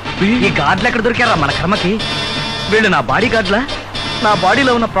 ఈ గాడ్లు ఎక్కడ దొరికారా మన కర్మకి? వీళ్ళు నా బాడీ గాడ్లా? నా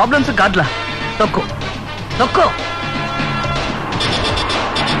బాడీలో ఉన్న ప్రాబ్లమ్స్ గాడ్లా? తొక్కు తొక్కు.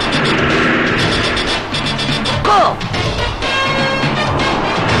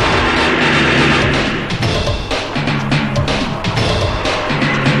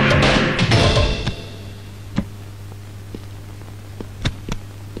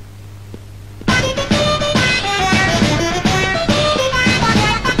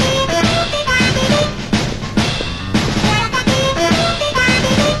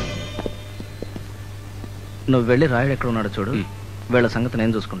 నువ్వు వెళ్ళి రాయుడు ఎక్కడ ఉన్నాడో చూడు. వీళ్ళ సంగతి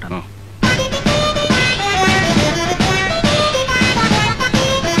నేను చూసుకుంటాను.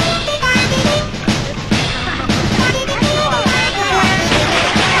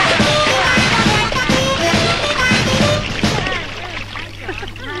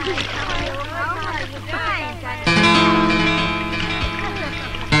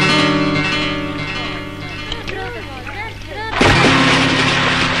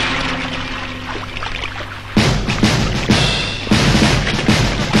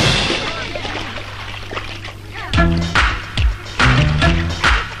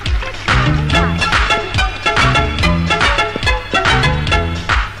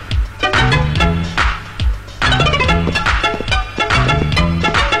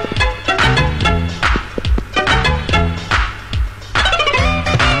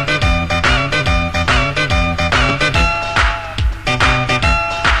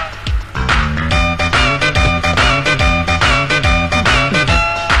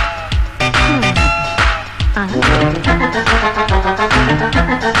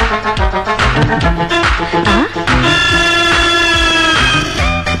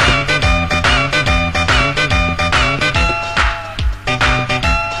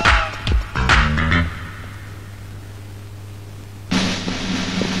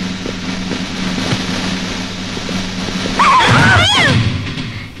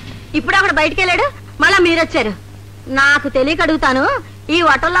 ఇప్పుడు అక్కడ బయటికి వెళ్ళాడు, మళ్ళా మీరొచ్చారు. నాకు తెలియక అడుగుతాను, ఈ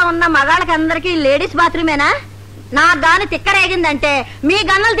హోటల్లో ఉన్న మగాళ్ళకి అందరికి లేడీస్ బాత్రూమేనా? నా దాని తిక్కరేగిందంటే మీ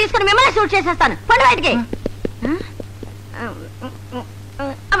గన్నలు తీసుకుని మిమ్మల్ని షూట్ చేసేస్తాను. పండు బయటికి.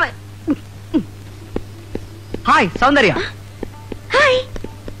 హాయ్ సౌందర్య. హాయ్.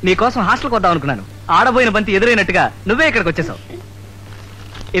 నీకోసం హాస్టల్కి వద్దాం అనుకున్నాను. ఆడబోయిన బంతి ఎదురైనట్టుగా నువ్వే ఇక్కడికి వచ్చేసావు.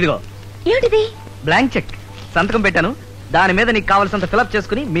 ఇదిగో ఏమిటిది? బ్లాంక్ చెక్ సంతకం పెట్టాను. దాని మీద నీకు కావాల్సినంత ఫిలప్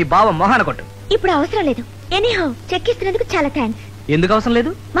చేసుకుని మీ బావ మొహాన కొట్టు. ఇప్పుడు అవసరం లేదు. ఎనీహౌ చెక్ ఇస్తున్నందుకు చాలా థ్యాంక్స్. ఎందుకు అవసరం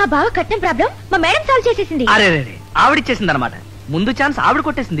లేదు? మా బావ కట్నం ప్రాబ్లం మా మేడం సాల్వ్ చేసేసింది. అరే ఆవిడిచ్చేసింది అనమాట. ముందు ఛాన్స్ ఆవిడ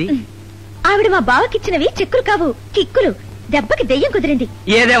కొట్టేసింది. ఆవిడ మా బావకిచ్చినవి చెక్కులు కావు, కిక్కులు. దెబ్బకి దెయ్యం కుదిరింది.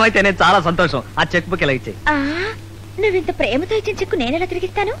 ఏదేమైతే నేను చాలా సంతోషం. ఆ చెక్ బుక్ ఎలా ఇచ్చే. నువ్వింత ప్రేమతో ఇచ్చిన చెక్కు నేనెలా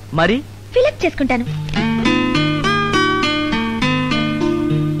తిరిగిస్తాను? మరి ఫిలప్ చేసుకుంటాను.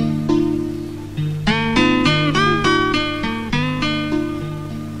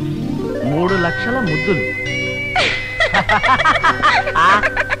 3 లక్షల ముద్దులు.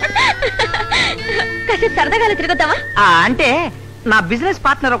 కాసేపు సరదాగా తిరుగుతావా? అంటే నా బిజినెస్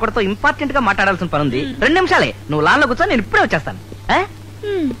పార్ట్నర్ ఒకటితో ఇంపార్టెంట్ గా మాట్లాడాల్సిన పని ఉంది. 2 నిమిషాలే. నువ్వు లాన్లో కూర్చో, నేను ఇప్పుడే వచ్చేస్తాను.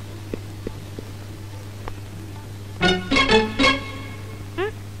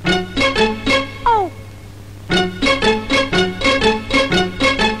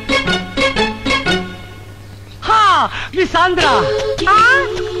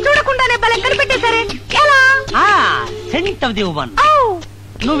 చూడకుండానే భలే కనిపెట్టేశారే. ఎలా? Cent of the woman.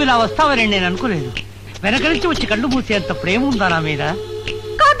 నువ్వు ఇలా వస్తావని నేను అనుకోలేదు. వెనక నుంచి వచ్చి కళ్ళు మూసేంత ప్రేమ ఉందా నా మీద?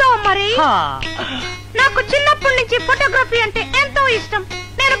 కాదా మరి. నాకు చిన్నప్పటి నుంచి ఫోటోగ్రఫీ అంటే ఎంతో ఇష్టం.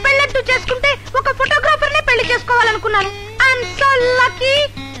 నేను పెళ్ళంటూ చేసుకుంటే ఒక ఫోటోగ్రాఫర్ నే పెళ్లి చేసుకోవాలనుకున్నాను. I'm so lucky.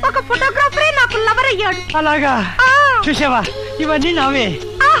 ఒక ఫోటోగ్రాఫరే నాకు లవర్ అయ్యాడు. అలాగా? చూసావా, ఇవన్నీ నావే.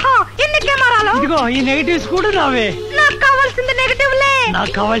 ఎన్ని కెమెరాలు? ఇదిగో ఈ నెగటివ్స్ కూడా నావే. నాకు కావాల్సింది నెగటివ్లే.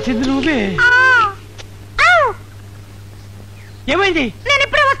 నాకు కావాల్సింది నువ్వే. ఏమైంది? నేను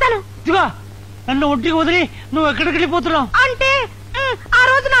ఇప్పుడే వస్తాను. ఇదిగో నన్ను ఒంటికి వదిలి నువ్వు ఎక్కడికి వెళ్ళిపోతున్నావు? అంటే ఆ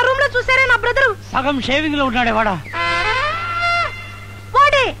రోజు నా రూమ్ లో చూసారే నా బ్రదరు. సగం షేవింగ్ లో ఉన్నాడే వాడా?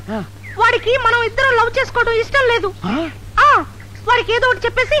 వాడే. వాడికి మనం ఇద్దరం లవ్ చేసుకోవడం ఇష్టం లేదు. వాడికి ఏదో ఒకటి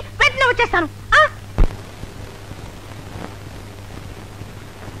చెప్పేసి వెంటనే వచ్చేస్తాను.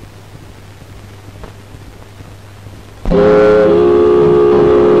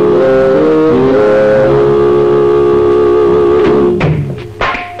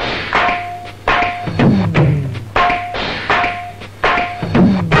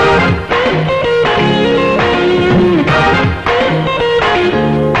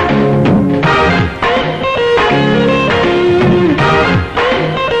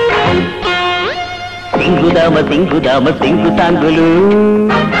 సింగుదామ సింగు సాంగులు.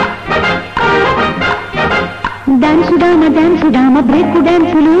 డాన్సుదామ బ్రేక్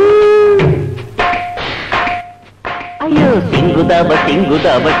డాన్సులు. అయ్యో సింగుదామ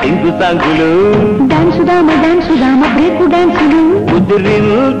సింగు సాంగులు. డాన్సుదామ బ్రేక్ డాన్సులు.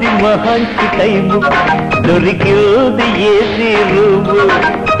 కుదిరింది మహాంచి టైము, దొరికింది ఏసీ రూము.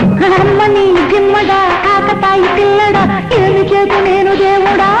 అమ్మని జిమ్మడా కాకతాయి పిల్లడా, ఏమి చేత నేను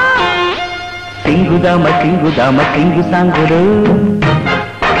దేవుడా. సింగుదామ సింగు సాంగులు.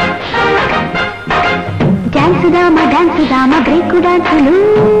 డాన్సుదామ బ్రేక్ డాన్సులు.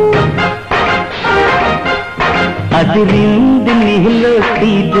 అదిరింది నీలో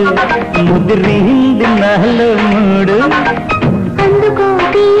తీడు, ముదిరింది నాలో మూడు. అందుకో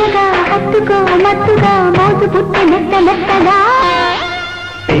తీయగా, హత్తుకో మత్తుగా, మోసు పుట్టి మెత్తగా.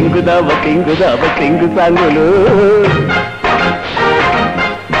 సింగుదామ సింగు సాంగులు.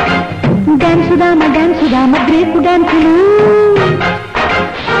 డాన్సుదామ బ్రేక్ డాన్సులు.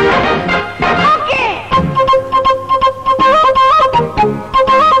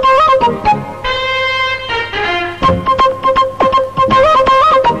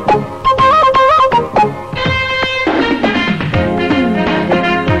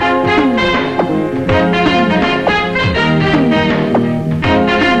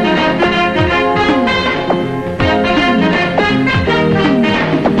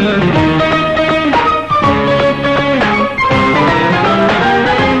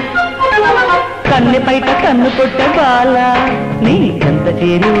 బయట కన్ను కొట్టే బాల నీకంత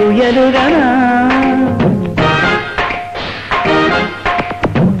చేరుయలుగనా.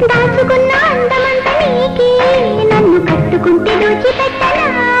 దాచుకున్న అందమంత నీకి నన్ను కట్టుకుంటే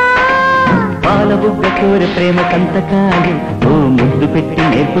దోచిపెట్టనా. పాల బుగ్గ కోరి ప్రేమ సంతకాలు ఓ ముద్దు పెట్టి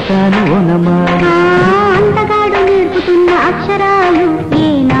నేర్పుతాను ఓనమాలు. అంతగాడు నేర్పుతున్న అక్షరాలు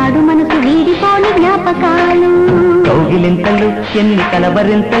ఏనాడు మనసు వీడిపోని జ్ఞాపకాలు. కౌగిలింతలు ఎన్ని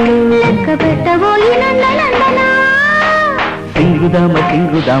కలవరింతలు లెక్క పెట్టబోయి నందనందనా. సింగుదామ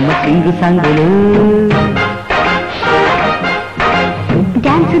సింగు సాంగులు.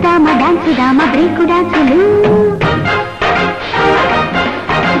 డాన్సుదామ బ్రేక్ డాన్సులు.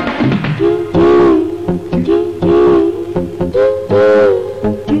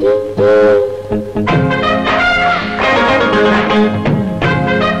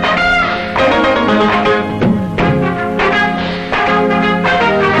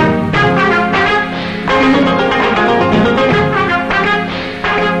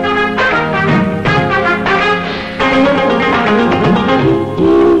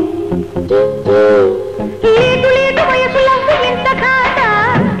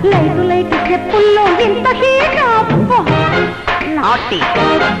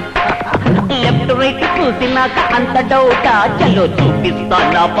 లెఫ్ట్ రైట్ చూసినాక అంత డౌట చలో చూపిస్తా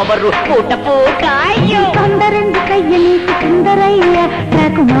నా పవరు పూట పూట తొందరెందుకయ్య నీకు సుందరయ్య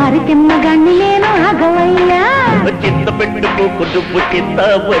రాకుమారి కిమ్మగాన్ని నేను ఆగవయ్యా చింత పెట్టుకోకు దుబ్బు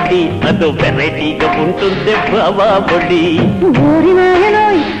చింతబడి అదో వెరైటీగా ఉంటుంది బాబడి ఊరి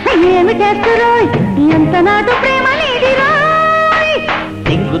నాయనోయ్ ఏమి చేస్తురోయ్ ఎంత నాటు ప్రేమ నీడిరోయ్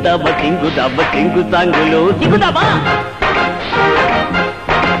సింగుదాబ సింగుదాబ సింగు సాంగులు సింగుదాబా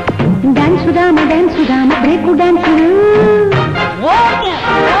డాన్స్ సుదామ బ్రేకు డాన్సులు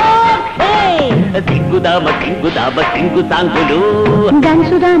సింగుదామ సింగుదాబ సింగు సాంగులు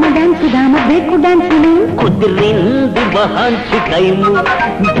డాన్స్ సుదామ బ్రేకు డాన్సులు కుదిరింది మహాంచి టైము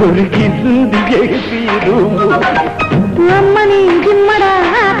దొరికింది ఏపీరుము అమ్మని జిమ్మడా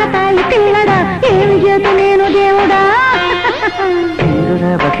ఆకతాయి పిల్లడా ఏమి చేత నేను దేవుడా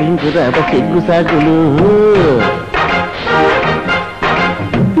సింగుదాబ సింగుదాబ సింగు సాగులు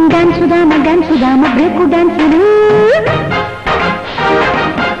డాన్స్ సుదామ బ్రేకు డాన్సులు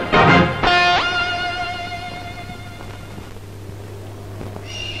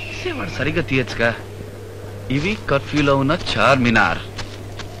వాడు సరిగ్గా తీయచ్చుగా. ఇవి కర్ఫ్యూలో ఉన్న చార్మినార్,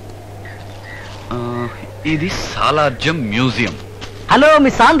 ఇది Salarjung museum. Hello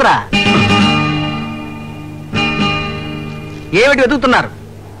miss Andhra, ఏమిటి వెతుకుతున్నారు?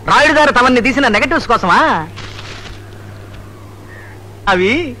 రాయుడు గారు తమన్ని తీసిన నెగటివ్స్ కోసమా? అవి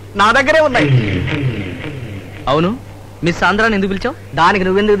నా దగ్గరే ఉన్నాయి. అవును, మిస్ ఆంధ్రాని ఎందుకు పిలిచావు? దానికి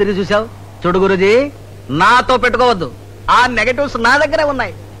నువ్వెందుకు తిరిగి చూసావు? చూడు గురుజీ, నాతో పెట్టుకోవద్దు. ఆ నెగటివ్స్ నా దగ్గరే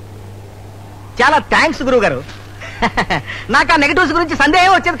ఉన్నాయి. చాలా థ్యాంక్స్ గురువు గారు. నాకు ఆ నెగటివ్స్ గురించి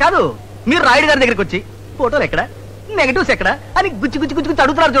సందేహం వచ్చేది కాదు. మీరు రాయుడు గారి దగ్గరికి వచ్చి ఫోటోలు ఎక్కడ, నెగటివ్స్ ఎక్కడ అని గుచ్చి గుచ్చి గుచ్చి గుచ్చి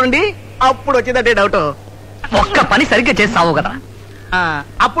అడుగుతున్నారు చూడండి, అప్పుడు వచ్చిందంటే డౌట్. ఒక్క పని సరిగ్గా చేస్తావు కదా.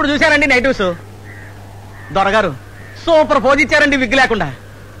 అప్పుడు చూశానండి నెగటివ్స్. దొరగారు సూపర్ పోజ్ ఇచ్చారండి విగ్గు లేకుండా.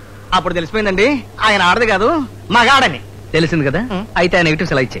 అప్పుడు తెలిసిపోయిందండి ఆయన ఆడది కాదు మగాడని. తెలిసింది కదా, అయితే ఆ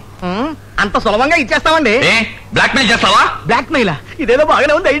నెగటివ్స్ ఎలా ఇచ్చాయి? అంత సులభంగా ఇచ్చేస్తామండి. బ్లాక్ మెయిల్ చేస్తావా? Black mail? ఇదేదో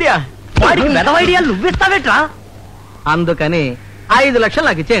బాగానే ఉంది ఐడియా. వాడికి మెదవ ఐడియాలు నువ్విస్తావేట్రా? అందుకని 5 లక్షలు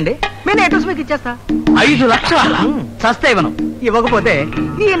నాకు ఇచ్చేయండి, మీ నెగటివ్స్ మీకు ఇచ్చేస్తా. 5 లక్షల చస్తే ఇవ్వను. ఇవ్వకపోతే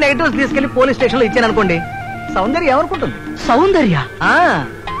ఈ నెగటివ్స్ తీసుకెళ్లి పోలీస్ స్టేషన్ లో ఇచ్చాననుకోండి, సౌందర్య ఏమనుకుంటుంది? సౌందర్య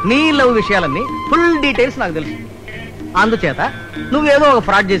నీ లవ్ విషయాలన్నీ ఫుల్ డీటెయిల్స్ నాకు తెలుసు. అందుచేత నువ్వేదో ఒక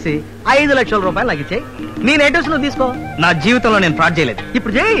ఫ్రాడ్ చేసి 5 లక్షల రూపాయలు నాకు ఇచ్చేయి, నీ నెగటివ్స్ నువ్వు తీసుకో. నా జీవితంలో నేను ఫ్రాడ్ చేయలేదు,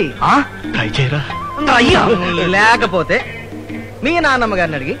 ఇప్పుడు చేయి. ట్రై చేయరా? లేకపోతే మీ నాన్నమ్మ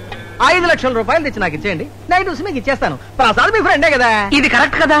గారిని అడిగి 5 లక్షల రూపాయలు తెచ్చి నాకు ఇచ్చేయండి, నెగటివ్స్ మీకు ఇచ్చేస్తాను. ప్రసాద్ మీ ఫ్రెండే కదా. ఇది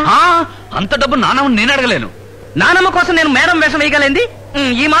కరెక్ట్ కదా? అంత డబ్బు నాన్నమ్మని నేను అడగలేను. నానమ్మ కోసం నేను మేడం వేషం వేయగలేంది,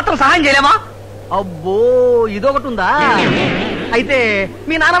 ఈ మాత్రం సహాయం చేయలేవా? అబ్బో, ఇదొకటి ఉందా? అయితే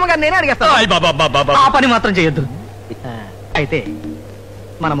మీ నానమ్మ గారు నేనే అడిగేస్తాను. ఆ పని మాత్రం చేయొద్దు. అయితే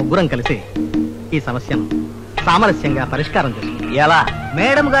మన ముగ్గురం కలిసి ఈ సమస్యను సామరస్యంగా పరిష్కారం చేసుకుంటాం. ఎలా?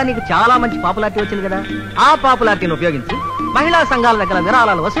 మేడం గా నీకు చాలా మంచి పాపులారిటీ వచ్చింది కదా, ఆ పాపులారిటీని ఉపయోగించి మహిళా సంఘాల దగ్గర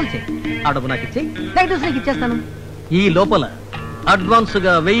విరాళాలు వసూలు చేయి. ఆ డబ్బు నాకు ఇచ్చి నెగటివ్స్ నీకు ఇచ్చేస్తాను. ఈ లోపల అడ్వాన్స్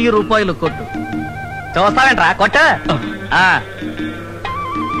గా 1000 రూపాయలు కొట్టు. చూస్తావేంట్రా? కొట్ట.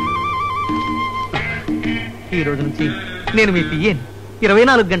 ఈ రోజు నుంచి నేను మీ పియ్యని,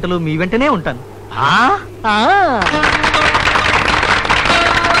 24 గంటలు మీ వెంటనే ఉంటాను.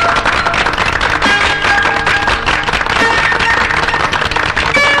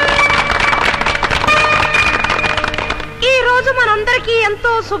 ఈ రోజు మనందరికీ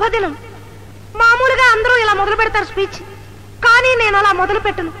ఎంతో శుభదినం. మామూలుగా అందరూ ఇలా మొదలు పెడతారు స్పీచ్, కానీ నేను అలా మొదలు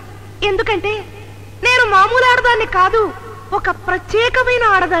పెట్టను. ఎందుకంటే నేను మామూలు ఆడదాన్ని కాదు, ఒక ప్రత్యేకమైన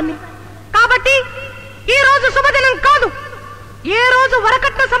ఆడదాన్ని. కాబట్టి ఈ రోజు శుభదినం కాదు, ఏ రోజు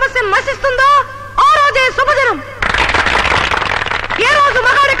వరకట్న సమస్య నశిస్తుందో ఆ రోజే శుభదినం. ఏ రోజు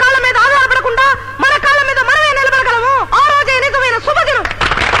మగాడి కాళ్ళ మీద ఆధారపడకుండా మన కాళ్ళ మీద మనమే నిలబడగలము, ఆ రోజే నిజమైన శుభదినం.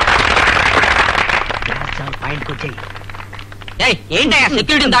 ఏంటయ్యా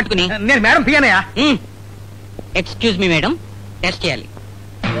సెక్యూరిటీని దాటుకుని? నేను madam పియనయా? Excuse me madam, test చేయాలి.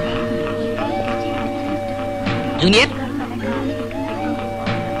 జూనియర్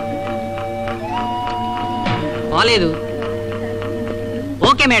కాలేదు.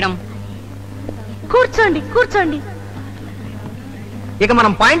 Okay madam. కూర్చోండి కూర్చోండి. ఇక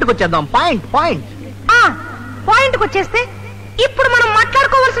మనం పాయింట్కి వచ్చేద్దాం. పాయింట్కి వచ్చేస్తే ఇప్పుడు మనం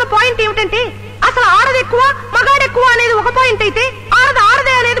మాట్లాడుకోవాల్సిన పాయింట్ ఏమిటంటే, అసలు ఆడది ఎక్కువ మగాడు ఎక్కువ అనేది ఒక పాయింట్ అయితే,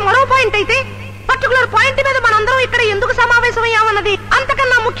 ఆడదే అనేది మరో పాయింట్ అయితే, పర్టికులర్ పాయింట్ మీద మనందరం ఇక్కడ ఎందుకు సమావేశమయ్యామన్నది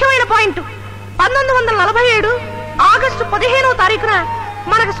అంతకన్నా ముఖ్యమైన పాయింట్. 1947 ఆగస్టు 15వ తారీఖున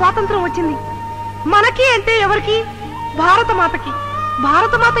మనకు స్వాతంత్రం వచ్చింది. మనకి అంటే ఎవరికి? భారతమాతకి.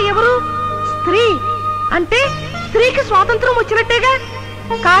 భారతమాత ఎవరు? స్త్రీ. అంటే స్త్రీకి స్వాతంత్రం వచ్చినట్టేగా.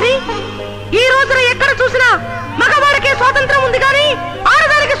 కానీ ఈ రోజున ఎక్కడ చూసినా మగవాడికి స్వాతంత్రం ఉంది కానీ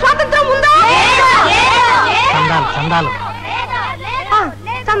ఆడదానికి స్వాతంత్రం ఉందా?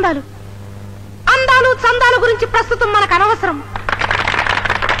 చందాలు అందాలు చందాల గురించి ప్రస్తుతం మనకు అనవసరం.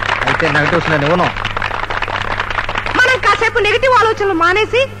 అయితే నెగటివ్స్ నేను ఇవ్వను. మనం కాసేపు నెగిటివ్ ఆలోచనలు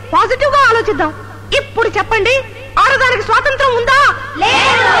మానేసి పాజిటివ్ గా ఆలోచిద్దాం. ఇప్పుడు చెప్పండి, ఆడదానికి స్వాతంత్రం ఉందా?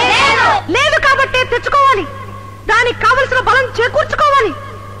 లేదు కాబట్టే తెచ్చుకోవాలి. దానికి కావలసిన బలం చేకూర్చుకోవాలి.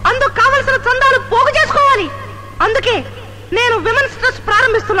 అందుకు కావలసిన చందాలు పోగు చేసుకోవాలి. అందుకే నేను విమెన్స్ ట్రస్ట్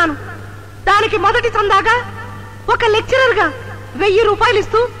ప్రారంభిస్తున్నాను. దానికి మొదటి చందాగా ఒక లెక్చరర్ గా 1000 రూపాయలు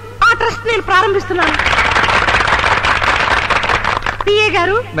ఇస్తూ ఆ ట్రస్ట్ నేను ప్రారంభిస్తున్నాను. పిఏ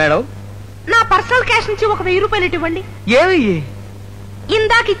గారు, మేడం, నా పర్సనల్ క్యాష్ నుంచి ఒక 1000 రూపాయలు ఇవ్వండి. ఏమి?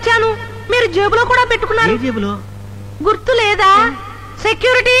 ఇందాక ఇచ్చాను, మీరు జేబులో కూడా పెట్టుకున్నారు. జేబులో గుర్తు లేదా?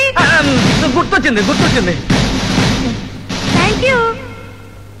 సెక్యూరిటీ. గుర్తొచ్చింది. Thank you.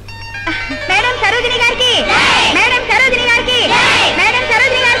 మేడం సరోజిని గారికి, మేడం సరోజిని గారికి, మేడం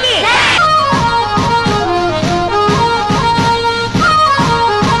సరోజిని గారికి.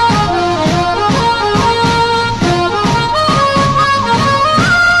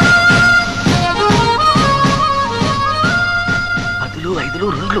 పదులు 5లు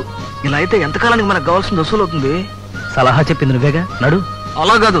 2లు ఇలా అయితే ఎంతకాలానికి మనకు కావాల్సిన వసూలు అవుతుంది? సలహా చెప్పింది నువ్వేగా, నడు.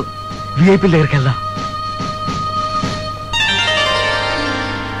 అలా కాదు, విఐపీల దగ్గరికి వెళ్దాం.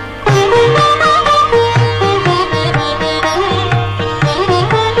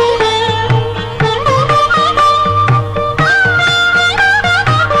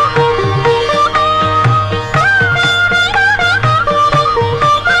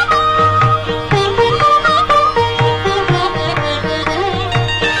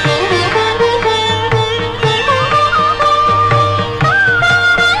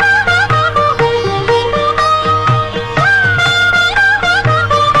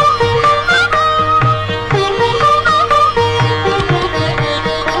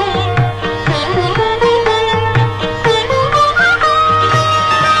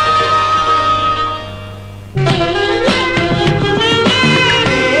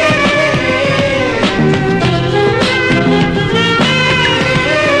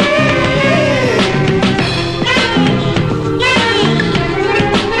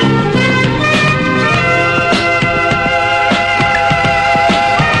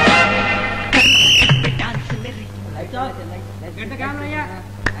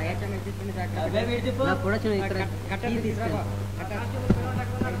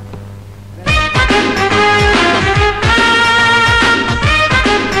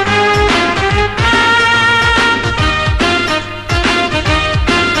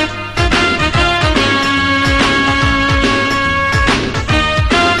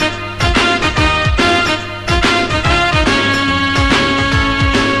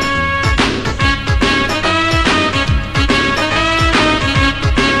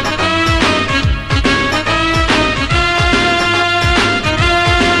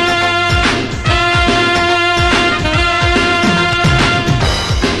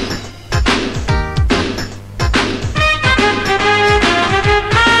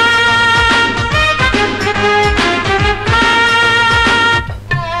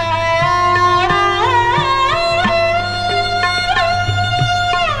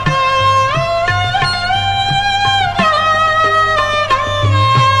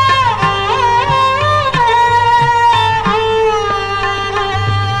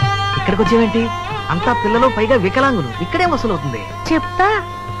 వచ్చేవేంటి? అంతా పిల్లలు, పైగా వికలాంగులు. ఇక్కడే వసూలు అవుతుంది. చెప్తా.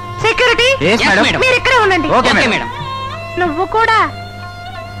 సెక్యూరిటీ, మీరు ఇక్కడే ఉండండి. నువ్వు కూడా.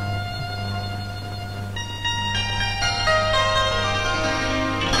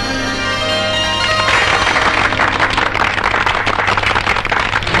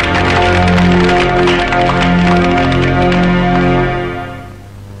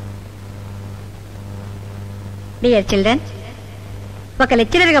 డియర్ చిల్డ్రన్, ఒక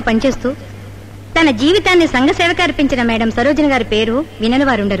లెక్చరర్ గా పనిచేస్తూ తన జీవితాన్ని సంఘ సేవకు అర్పించిన మేడం సరోజిని గారి పేరు వినని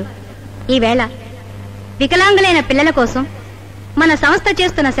వారుండరు. ఈవేళ వికలాంగులైన పిల్లల కోసం మన సంస్థ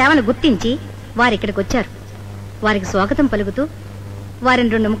చేస్తున్న సేవను గుర్తించి వారిక్కడికి వచ్చారు. వారికి స్వాగతం పలుకుతూ వారిని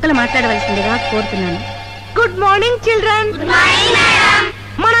 2 ముక్కలు మాట్లాడవలసిందిగా కోరుతున్నాను. Good morning children.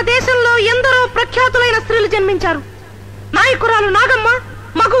 మన దేశంలో ఎందరో ప్రఖ్యాతులైన స్త్రీలు జన్మించారు. నాయకురాలు నాగమ్మ,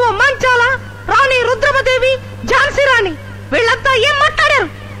 మగువ మంచాల, రాణి రుద్రమదేవి, ఝాన్సీ రాణి. వీళ్ళంతా ఏం మాట్లాడారు?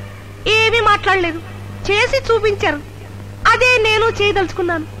 ఏమీ మాట్లాడలేదు, చేసి చూపించారు. అదే నేను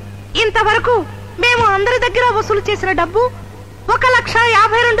చేయదలుచుకున్నాను. ఇంతవరకు మేము అందరి దగ్గర వసూలు చేసిన డబ్బు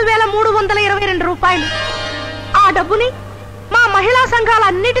 1,52,322 రూపాయలు. ఆ డబ్బుని మా మహిళా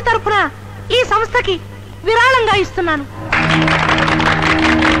సంఘాలన్నిటి తరపున ఈ సంస్థకి విరాళంగా ఇస్తున్నాను.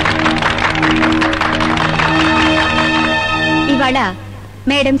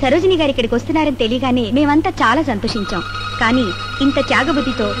 మేడం సరోజిని గారు ఇక్కడికి వస్తున్నారని తెలియగానే మేమంతా చాలా సంతోషించాం. కానీ ఇంత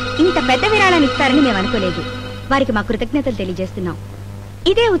త్యాగబుద్ధితో ఇంత పెద్ద విరాళాన్ని ఇస్తారని మేము అనుకోలేదు. వారికి మా కృతజ్ఞతలు తెలియజేస్తున్నాం.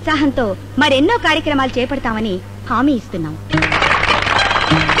 ఇదే ఉత్సాహంతో మరెన్నో కార్యక్రమాలు చేపడతామని హామీ ఇస్తున్నాం.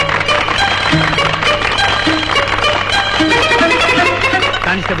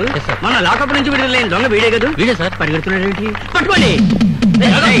 కానిస్టేబుల్, మన లాకప్ నుంచి విడుదలైన దొంగ వీడే కదా? వీడే సార్. పరిగెడుతున్నాడు ఏంటి? పట్టుకోండి.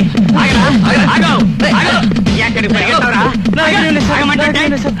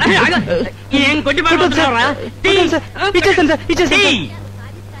 ఏం కొట్టి పడుతున్నారా?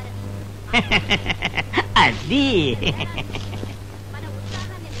 అది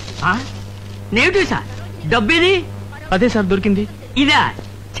నేటివ్ సార్. డబ్బేది? అదే సార్ దొరికింది. ఇదా?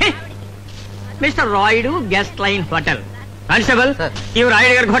 Mister Rayudu guest line hotel. Constable, ఈ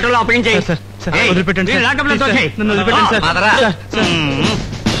రాయుడు గారి హోటల్లో అప్పగించేయి.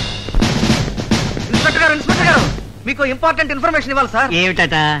 ఇన్స్పెక్టర్ గారు, మీకు ఇంపార్టెంట్ ఇన్ఫర్మేషన్ ఇవ్వాలి సార్.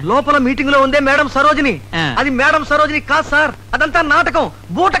 ఏమిటట? లోపల మీటింగ్ లో ఉందే మేడం సరోజిని. అది మేడం సరోజిని కాదు సార్, అదంతా నాటకం,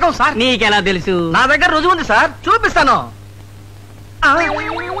 బూటకం సార్. నీకెలా తెలుసు? నా దగ్గర రుజువు ఉంది సార్, చూపిస్తాను.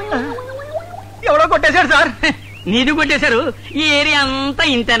 ఎవడో కొట్టేశాడు సార్. నీది కొట్టేశారు? ఈ ఏరియా అంతా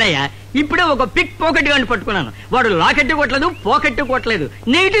ఇంతేనయ్యా. ఇప్పుడే ఒక పిక్ పాకెట్ గాని పట్టుకున్నాను. వాడు లాకెట్ కొట్టలేదు, పాకెట్ కొట్టలేదు,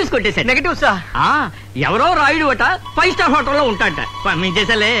 నెగిటివ్స్ కొట్టేశాడు. నెగిటివ్స్? ఎవరో రాయుడు అట 5 స్టార్ హోటల్లో ఉంటాడట.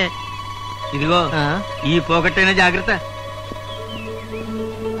 పంపించేసాలే. ఇదిగో ఈ పాకెట్ అయినా జాగ్రత్త.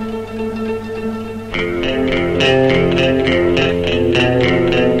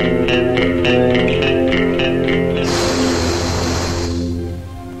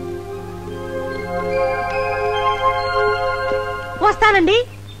 వస్తానండి.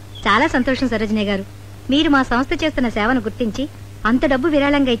 చాలా సంతోషం సరోజిని గారు. మీరు మా సంస్థ చేస్తున్న సేవను గుర్తించి అంత డబ్బు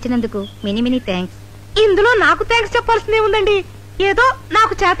విరాళంగా ఇచ్చినందుకు మెనీ థ్యాంక్స్. ఇందులో నాకు థ్యాంక్స్ చెప్పాల్సిందే ఉందండి. ఏదో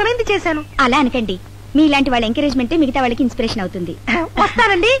నాకు చేతనైంది చేశాను. అలా అనకండి. మీలాంటి వాళ్ళ ఎంకరేజ్మెంటే మిగతా వాళ్ళకి ఇన్స్పిరేషన్ అవుతుంది.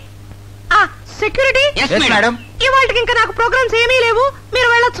 వస్తానండి. సెక్యూరిటీ మేడం, ఇవాళకి ఇంకా నాకు ప్రోగ్రామ్స్ ఏమీ లేవు, మీరు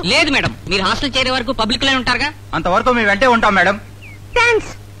వెళ్ళొచ్చు. లేదు మేడం, మీరు హాస్టల్ చేరే వరకు పబ్లిక్ లైన్ ఉంటారుగా. అంతవరకు మేము వెంటే ఉంటాం మేడం.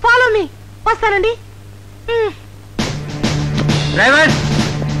 Thanks, follow me. వస్తానండి. డ్రైవర్,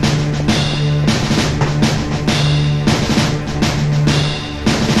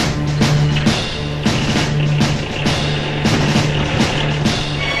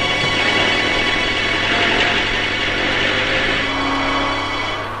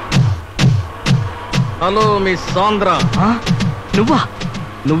 హలో మిస్ సాంద్ర. నువ్వా?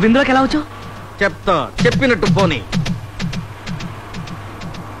 నువ్విందులోకి ఎలా వచ్చావు? చెప్తా, చెప్పినట్టు పోనీ.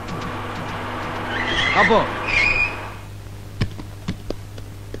 అబ్బో,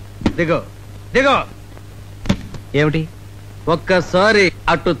 దిగో దిగో. ఏమిటి? ఒక్కసారి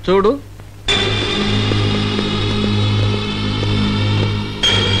అటు చూడు.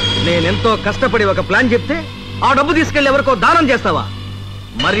 నేనెంతో కష్టపడి ఒక ప్లాన్ చెప్తే ఆ డబ్బు తీసుకెళ్లి ఎవరికో దానం చేస్తావా?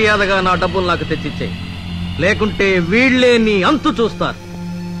 మర్యాదగా నా డబ్బులు నాకు తెచ్చిచ్చేయి, లేకుంటే వీళ్లే నీ అంతు చూస్తారు.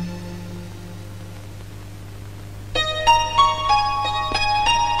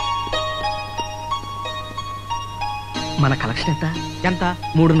 మన కలెక్షన్ ఎంత?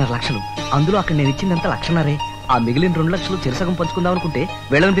 3.5 లక్షలు. అందులో అక్కడ నేను ఇచ్చిందంత 1.5 లక్షలే. ఆ మిగిలిన 2 లక్షలు చిరసగం పంచుకుందాం అనుకుంటే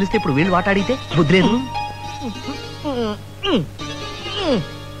వీళ్ళని తెలిస్తే ఇప్పుడు వీళ్ళు వాట అడిగితే బుద్ధి లేదు.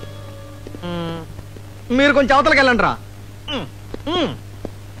 మీరు కొంచెం అవతలకి వెళ్ళండి రా.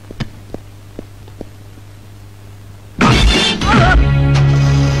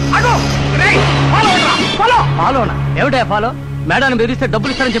 ఫాలోనా? ఏమిటా ఫాలో? మేడాన్ని బెదిరిస్తే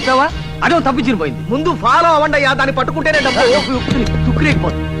డబ్బులు ఇస్తారని చెప్పావా? అదే తప్పించిన పోయింది. ముందు ఫాలో అవ్వండి అయ్యా, దాన్ని పట్టుకుంటేనే డబ్బు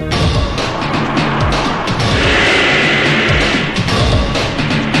తుక్కులేకపోతుంది.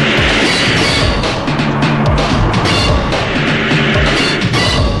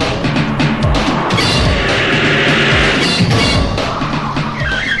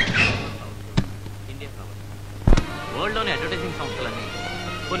 వరల్డ్లోని అడ్వర్టైజింగ్ సంస్థలన్నీ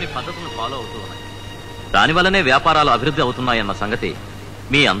కొన్ని పద్ధతులను ఫాలో అవుతూ ఉన్నాయి. దానివల్లనే వ్యాపారాలు అభివృద్ధి అవుతున్నాయన్న సంగతి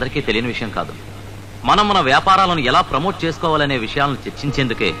మీ అందరికీ తెలియని విషయం కాదు. మనం మన వ్యాపారాలను ఎలా ప్రమోట్ చేసుకోవాలనే విషయాలను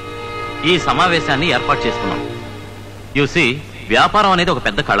చర్చించేందుకే ఈ సమావేశాన్ని ఏర్పాటు చేసుకున్నాం. యూసీ, వ్యాపారం అనేది ఒక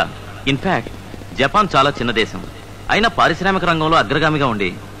పెద్ద కళ. ఇన్ఫాక్ట్ జపాన్ చాలా చిన్న దేశం అయినా పారిశ్రామిక రంగంలో అగ్రగామిగా ఉండి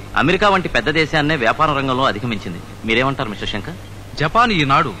అమెరికా వంటి పెద్ద దేశాన్నే వ్యాపార రంగంలో అధిగమించింది. మీరేమంటారు మిస్టర్ శంకర్? జపాన్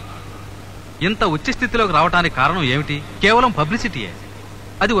ఈనాడు ఇంత ఉచ్చ స్థితిలోకి రావడానికి కారణం ఏమిటి? కేవలం పబ్లిసిటీయే.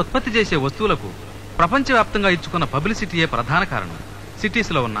 అది ఉత్పత్తి చేసే వస్తువులకు ప్రపంచవ్యాప్తంగా ఇచ్చుకున్న పబ్లిసిటీయే ప్రధాన కారణం.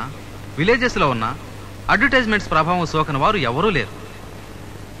 సిటీస్ లో ఉన్నా విలేజెస్ లో ఉన్నా అడ్వర్టైజ్మెంట్స్ ప్రభావం సోకని వారు ఎవరూ లేరు.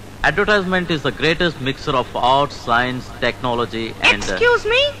 Advertisement is the greatest mixer of art, science, technology and excuse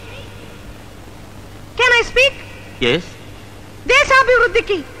me, can I speak? yes.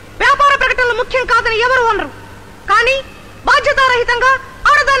 దేశాభివృద్ధికి వ్యాపార ప్రకటనలు ముఖ్యం కాదని ఎవరు అనరు, కానీ బాధ్యతారహితంగా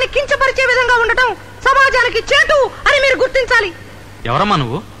ఆడదాన్ని కించపరిచే విధంగా ఉండటం సమాజానికి చేటు అని మీరు గుర్తించాలి. ఎవరమ్మా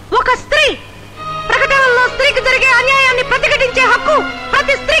నువ్వు? ఒక స్త్రీ. ప్రకటనలో స్త్రీకి జరిగే అన్యాయాన్ని ప్రతిఘటించే హక్కు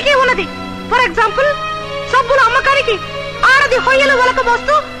ప్రతి స్త్రీకి ఉన్నది. ఫర్ ఎగ్జాంపుల్, సబ్బుల అమ్మకానికి ఆడది హొయ్యలు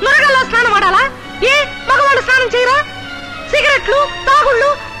ఒలకబోస్తూ నురగల్లో స్నానం ఆడాలా? ఏ మగవాళ్ళు స్నానం చేయరా? సిగరెట్లు, తాగుళ్ళు,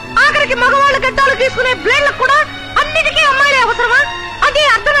 ఆఖరికి మగవాళ్ళు గడ్డాలు తీసుకునే బ్లేడ్లకు కూడా అన్నిటికీ అమ్మాయిలే అవసరమా? అదే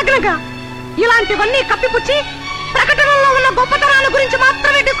అర్ధనగ్నంగా. ఇలాంటివన్నీ కప్పిపుచ్చి ప్రకటనలో ఉన్న గొప్పతనాల గురించి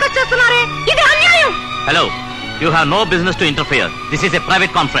మాత్రమే డిస్కస్ చేస్తున్నారే, ఇది అన్యాయం. Hello, you have no business to interfere. This is a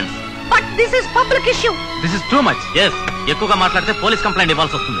private conference. But this is public issue. This is too much. yes, ఎక్కువగా మాట్లాడితే పోలీస్ కంప్లైంట్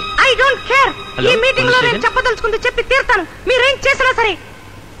ఇవ్వాల్సి వస్తుంది. I don't care. ఈ మీటింగ్ లో నేను చెప్పదలుచుకుంది చెప్పి తీర్తాను. మీరేం చేసినా సరే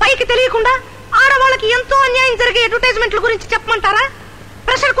పైకి తెలియకుండా ఆడవాళ్ళకి ఎంతో అన్యాయం జరిగే అడ్వర్టైజ్మెంట్ల గురించి చెప్పమంటారా?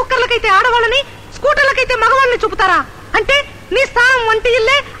 ప్రెషర్ కుక్కర్లకైతే ఆడవాళ్ళని, స్కూటర్లకైతే మగవాళ్ళని చూపుతారా? అంటే నీ స్థానం వంటి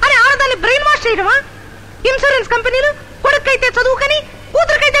ఇల్లే అని ఆడదాన్ని బ్రెయిన్ వాష్ చేయడమా? ఇన్సూరెన్స్ కంపెనీలు కొడుకైతే చదువుకని,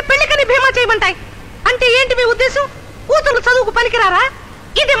 కూతురుకైతే పెళ్లికని బీమా చేయమంటాయి. అంటే ఏంటి మీ ఉద్దేశం? కూతురు చదువుకు పనికిరారా?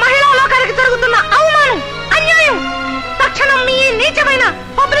 ఇది మహిళా లోకానికి జరుగుతున్న అవమానం, అన్యాయం. తక్షణం మీ నీచమైన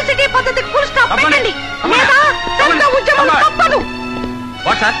పబ్లిసిటీ పద్ధతికి ఫుల్ స్టాప్ పెట్టండి, లేదా పెద్ద ఉద్యమం తప్పదు.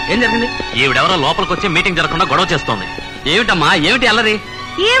 వాట్ సార్, ఏం జరిగింది? ఈవిడెవరో లోపలికి వచ్చి మీటింగ్ జరగకుండా గొడవ చేస్తోంది. ఏమిటమ్మా, ఏమిటి అల్లరి?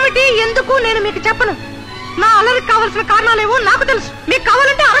 ఏమిటి, ఎందుకు నేను మీకు చెప్పను. నా అల్లరికి కావాల్సిన కారణాలేవో నాకు తెలుసు. మీకు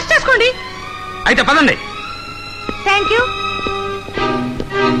కావాలంటే అరెస్ట్ చేసుకోండి. అయితే పదండి. Thank you.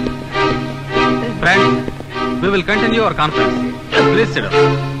 Friends, we will continue our conference. Please sit down.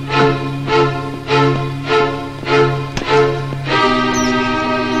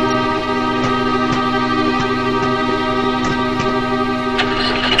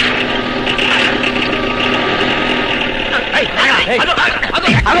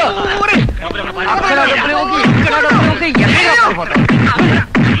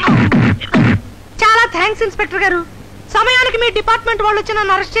 చాలా థ్యాంక్స్ ఇన్స్పెక్టర్ గారు. సమయానికి మీ డిపార్ట్మెంట్ వాళ్ళు వచ్చి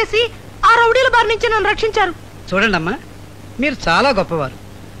నన్ను అరెస్ట్ చేసి ఆ రౌడీల బారి నుంచి నన్ను రక్షించారు. చూడండి అమ్మా, మీరు చాలా గొప్పవారు.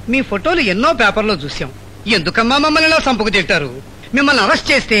 మీ ఫోటోలు ఎన్నో పేపర్లో చూసాం. ఎందుకమ్మా మమ్మల్ని ఇలా సంపకు తింటారు? మిమ్మల్ని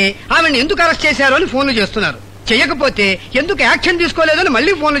అరెస్ట్ చేస్తే ఆమెను ఎందుకు అరెస్ట్ చేశారు అని ఫోన్లు చేస్తున్నారు. చేయకపోతే ఎందుకు యాక్షన్ తీసుకోలేదని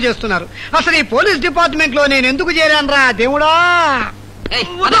మళ్ళీ ఫోన్లు చేస్తున్నారు. అసలు ఈ పోలీస్ డిపార్ట్మెంట్ లో నేను ఎందుకు చేరానరా దేవుడా?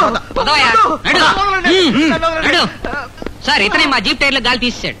 సార్, ఇతనే మా జీప్ టైర్లో గాలి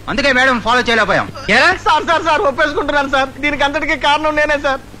తీసాడు. అందుకే మేడం ఫాలో చేయలేకపోయాం. Sir ఒప్పేసుకుంటున్నాను sir. దీనికి అంతటికీ కారణం నేనే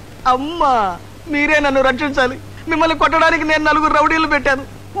సార్. అమ్మా, మీరే నన్ను రక్షించాలి. మిమ్మల్ని కొట్టడానికి నేను 4 రౌడీలు పెట్టాను.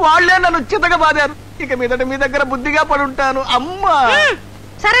 వాళ్లే నన్ను చితక బాదారు. ఇక మీదట మీ దగ్గర బుద్ధిగా పడుంటాను. అమ్మా.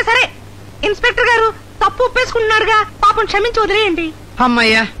 సరే సరే, ఇన్స్పెక్టర్ గారు తప్పు ఒప్పేసుకుంటున్నారుగా, పాపం క్షమించి వదిలేయండి.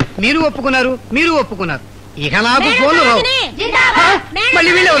 అమ్మయ్యా, మీరు ఒప్పుకున్నారు. ఇక నాకు ఫోన్లు రావు.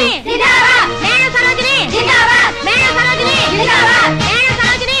 మళ్ళీ వీళ్ళెవరు?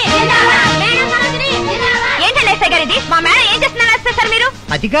 మా మేడం ఏం చేస్తున్నారు సార్ మీరు?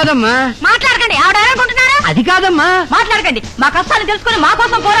 అది కాదమ్మా. మాట్లాడకండి. ఆవిడనుకుంటున్నారా? అది కాదమ్మా. మాట్లాడకండి. మా కష్టాలు తెలుసుకుని మా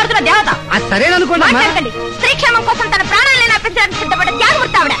కోసం పోరాడుతున్న దేవత. అది సరేననుకోండి. మాట్లాడకండి. స్త్రీ క్షేమం కోసం తన ప్రాణాలను అర్పించడానికి సిద్ధపడ్డ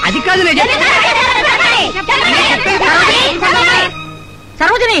త్యాగమూర్తి ఆవిడ. అది కాదు.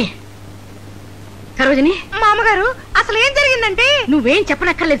 సరోజిని, మా అమ్మగారు, అసలు ఏం జరిగిందంటే నువ్వేం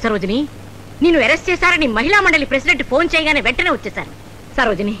చెప్పనక్కర్లేదు సరోజిని. నిన్ను అరెస్ట్ చేశారని మహిళా మండలి ప్రెసిడెంట్ ఫోన్ చేయగానే వెంటనే వచ్చేశారు.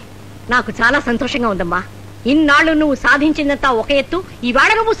 సరోజిని, నాకు చాలా సంతోషంగా ఉందమ్మా. ఇన్నాళ్ళు నువ్వు సాధించిందంతా ఒక ఎత్తు,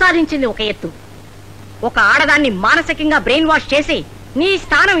 ఇవాళ నువ్వు సాధించింది ఒక ఎత్తు. ఒక ఆడదాన్ని మానసికంగా బ్రెయిన్ వాష్ చేసి నీ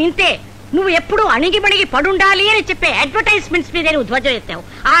స్థానం ఇంతే, నువ్వు ఎప్పుడూ అణిగిమణిగి పడుండాలి అని చెప్పే అడ్వర్టైజ్మెంట్స్ మీద నువ్వు ధ్వజం ఎత్తావు.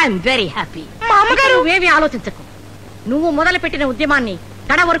 I'm very happy. మా అమ్మగారు, నువ్వేమీ ఆలోచించకు. నువ్వు మొదలుపెట్టిన ఉద్యమాన్ని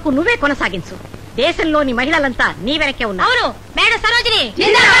కడ వరకు నువ్వే కొనసాగించు. దేశంలోని మహిళలంతా నీ వెనకే ఉన్నారు. అవును, మేడం సరోజిని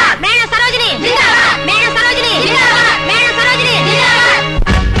జిందాబాద్, మేడం సరోజిని జిందాబాద్, మేడం సరోజిని జిందాబాద్, మేడం సరోజిని జిందాబాద్.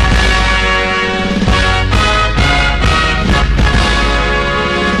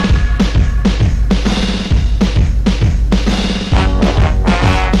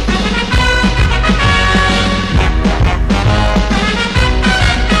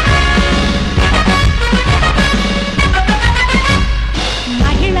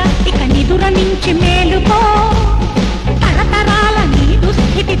 నుంచి మేలుకో, తరతరాల నీ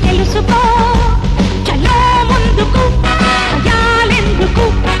దుస్థితి తెలుసుకో. చలో ముందుకు, భయాలెందుకు?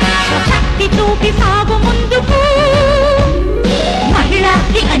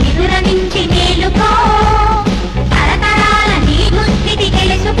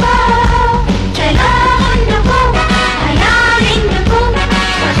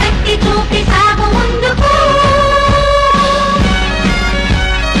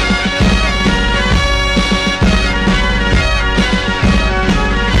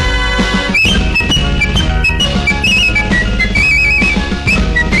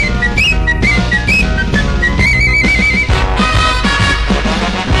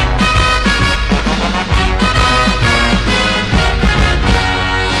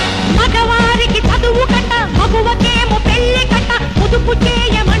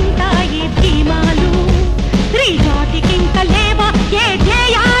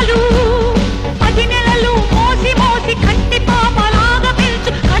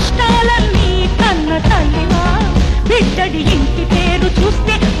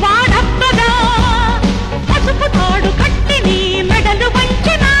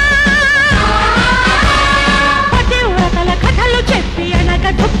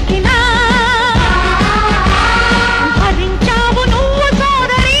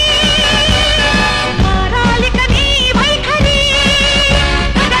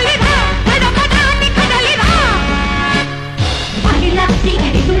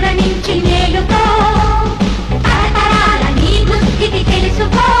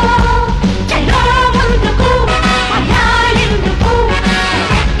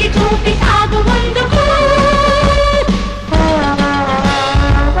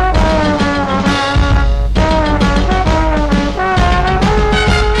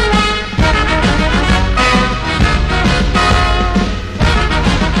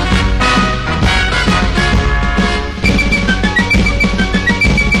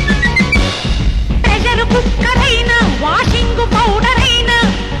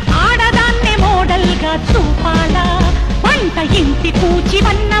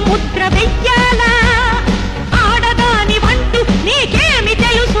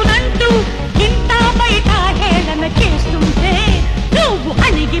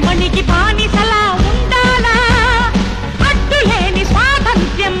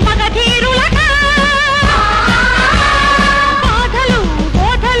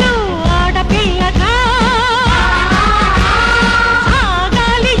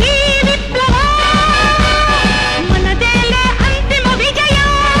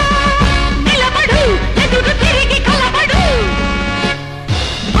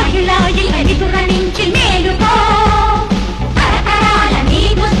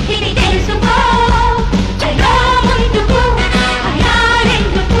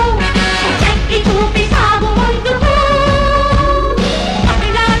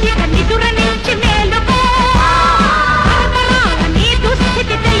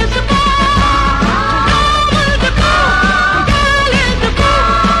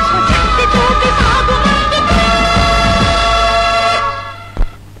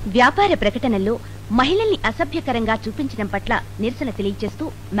 వ్యాపార ప్రకటనల్లో మహిళల్ని అసభ్యకరంగా చూపించడం పట్ల నిరసన తెలియజేస్తూ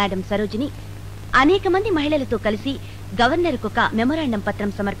మేడం సరోజిని అనేక మంది మహిళలతో కలిసి గవర్నర్కొక మెమొరాండం పత్రం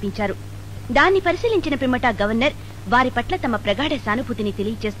సమర్పించారు. దాన్ని పరిశీలించిన పిమ్మట గవర్నర్ వారి పట్ల తమ ప్రగాఢ సానుభూతిని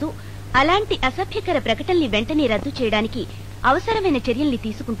తెలియజేస్తూ అలాంటి అసభ్యకర ప్రకటనల్ని వెంటనే రద్దు చేయడానికి అవసరమైన చర్యల్ని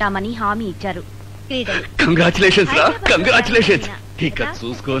తీసుకుంటామని హామీ ఇచ్చారు. కంగ్రాచులేషన్స్ రా, కంగ్రాచులేషన్స్. ఇక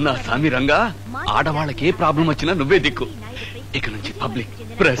చూసుకో నా సామి రంగా, ఆడవాళ్ళకి ఏ ప్రాబ్లం వచ్చినా నువ్వే దిక్కు. ఇక నుంచి పబ్లిక్,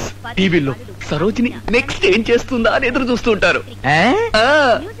 ప్రెస్, టీవీలో సరోజిని నెక్స్ట్ ఏం చేస్తుందా అని ఎదురు చూస్తూ ఉంటారు.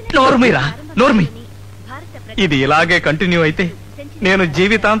 నోర్మీరా, నోర్మి. ఇది ఇలాగే కంటిన్యూ అయితే నేను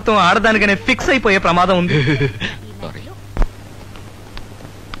జీవితాంతం ఆడదానిగానే ఫిక్స్ అయిపోయే ప్రమాదం ఉంది.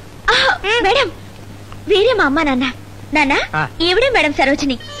 మేడం, వీరే మా అమ్మ నాన్న. నాన్న, ఈవిడే మేడం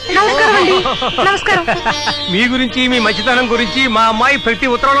సరోజిని. నమస్కారం. మీ గురించి, మీ మంచితనం గురించి మా అమ్మాయి ప్రతి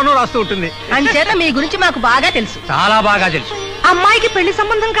ఉత్తరంలోనూ రాస్తూ ఉంటుంది. అంచేత మీ గురించి మాకు బాగా తెలుసు. చాలా బాగా తెలుసు. అమ్మాయికి పెళ్లి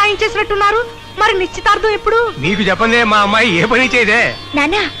సంబంధం ఖాయించేసినట్టున్నారు. మరి నిశ్చితార్థం ఎప్పుడు? మీకు చెప్పందే మా అమ్మాయి ఏ పని చేయదే.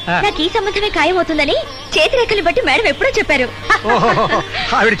 నాన్న, నాకు ఈ సంబంధమే ఖాయమవుతుందని చేతిరేఖలు బట్టి మేడం ఎప్పుడో చెప్పారు.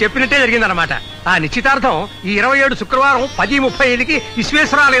 ఆవిడ చెప్పినట్టే జరిగిందన్నమాట. ఆ నిశ్చితార్థం ఈ 27 శుక్రవారం 10:35కి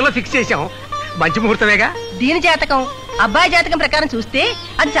విశ్వేశ్వరాలయంలో ఫిక్స్ చేశాం. మంచి ముహూర్తమేగా. దీని జాతకం, అబ్బాయి జాతకం ప్రకారం చూస్తే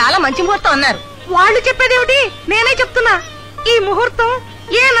అది చాలా మంచి ముహూర్తం అన్నారు. వాళ్ళు చెప్పేదేమిటి? నేనే చెప్తున్నా. ఈ ముహూర్తం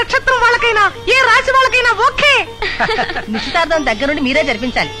ఏ నక్షత్రం వాళ్ళకైనా, ఏ రాశి వాళ్ళకైనా ఓకే. నిశ్చితార్థం దగ్గర నుండి మీరే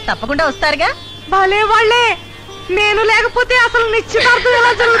జరిపించాలి. తప్పకుండా వస్తారుగా. భలే వాళ్ళే. నేను లేకపోతే అసలు నిశ్చితార్థం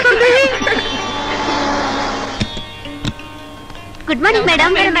ఎలా జరుగుతుంది? Good morning madam.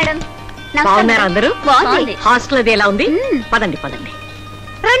 మేడం బాగున్నారా అందరూ? బాగుంది. హాస్టల్ అది ఎలా ఉంది? పదండి పదండి.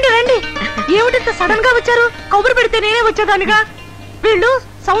 రండి రండి. ఏమిటింత సడన్ గా వచ్చారు? కబురు పెడితే నేనే వచ్చేదానిగా. వీళ్ళు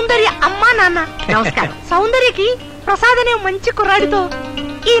సౌందర్య అమ్మా నాన్న. నమస్కారం. సౌందర్యకి ప్రసాద్ అనే మంచి కుర్రాడితో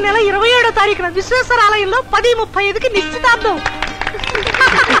ఈ నెల 27వ తారీఖున విశ్వేశ్వరాలయంలో 10:35కి నిశ్చితార్థం.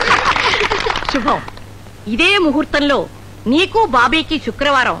 శుభం. ఇదే ముహూర్తంలో నీకు బాబీకి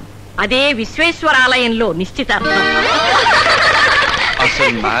శుక్రవారం అదే విశ్వేశ్వరాలయంలో నిశ్చితార్థం.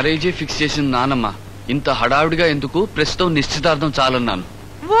 అసలు మ్యారేజే ఫిక్స్ చేసిన నానమ్మ ఇంత హడావిడిగా ఎందుకు, ప్రస్తుతం నిశ్చితార్థం చాలన్నాను.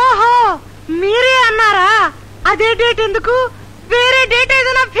 ఓహో, మీరే అన్నారా? అదే డేట్ ఎందుకు? వేరే డేట్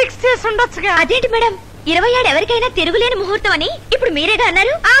ఏదైనా ఫిక్స్ చేసి ఉండొచ్చుగా. అదేంటి మేడం, 27 ఎవరికైనా తిరుగులేని ముహూర్తం అని ఇప్పుడు మీరేగా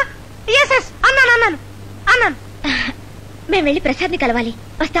అన్నారు. అన్నాను. మేము వెళ్ళి ప్రసాద్ ని కలవాలి.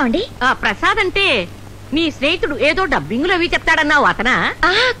 వస్తామండి. ప్రసాద్ అంటే నీ స్నేహితుడు ఏదో డబ్బింగులు అవి చెప్తాడన్నావు, అతనా?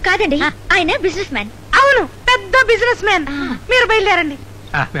 కాదండి, ఆయన బిజినెస్ మ్యాన్. అవును, పెద్ద బిజినెస్ మ్యాన్. మీరు బయలుదేరండి.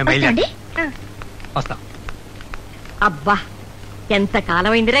 వస్తాం. అబ్బా, ఎంత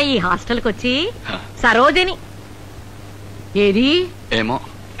కాలమైందిరా ఈ హాస్టల్కి వచ్చి. సరోజిని ఏది? ఏమో.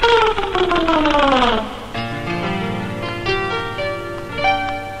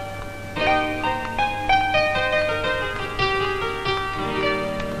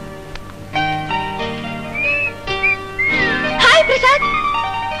 హాయ్ ప్రసాద్.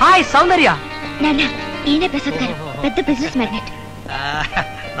 హాయ్ సౌందర్య. నాన్న, ఈయనే ప్రసాద్ గారు, పెద్ద బిజినెస్ మ్యాగ్నెట్.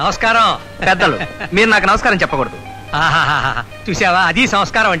 నమస్కారం. పెద్దలు, మీరు నాకు నమస్కారం చెప్పకూడదు. చూసావా, అది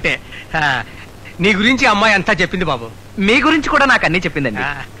సంస్కారం అంటే. నీ గురించి అమ్మాయి అంతా చెప్పింది బాబు. మీ గురించి కూడా నాకు అన్ని చెప్పిందండి.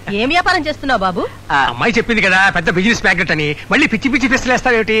 ఏం వ్యాపారం చేస్తున్నావు బాబు? అమ్మాయి చెప్పింది కదా పెద్ద బిజినెస్ మ్యాగ్నెట్ అని. మళ్ళీ పిచ్చి పిచ్చి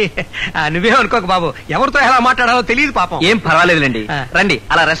పిస్తలేస్తావేమిటి? నువ్వేం అనుకోక బాబు, ఎవరితో ఎలా మాట్లాడాలో తెలియదు పాపం. ఏం పర్వాలేదులేండి. రండి,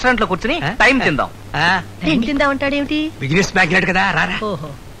 అలా రెస్టారెంట్ లో కూర్చుని టైం తిందాం. తిందా ఉంటాడేమిటి? బిజినెస్ మ్యాగ్నెట్ కదా, రారా.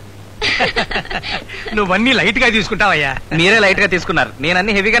 ఓహో, నువ్వన్నీ లైట్ గా తీసుకుంటావయ్యా. మీరే లైట్ గా తీసుకున్నారు, నేను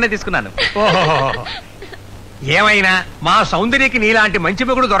అన్ని హెవీగానే తీసుకున్నాను. ఓహో, ఏమైనా మా సౌందర్యకి నీలాంటి మంచి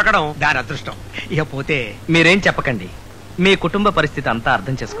మొగుడు దొరకడం దాని అదృష్టం. ఇక పోతే మీరేం చెప్పకండి. మీ కుటుంబ పరిస్థితి అంతా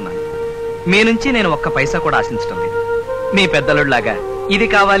అర్థం చేసుకున్నాను. మీ నుంచి నేను ఒక్క పైసా కూడా ఆశించడం లేదు. మీ పెద్దలులాగా ఇది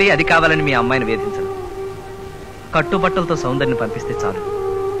కావాలి అది కావాలని మీ అమ్మాయిని వేధించను. కట్టుబట్టలతో సౌందర్యని పంపిస్తే చాలు,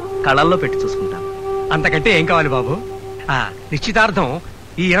 కళల్లో పెట్టి చూసుకుంటాను. అంతకంటే ఏం కావాలి బాబు? నిశ్చితార్థం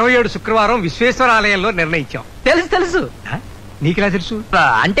ఈ 27 శుక్రవారం విశ్వేశ్వరాలయంలో నిర్ణయించాం. తెలుసు. నీకెలా తెలుసు?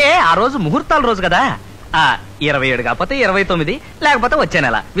 అంటే ఆ రోజు ముహూర్తాల రోజు కదా. 27 కాకపోతే 29, లేకపోతే వచ్చే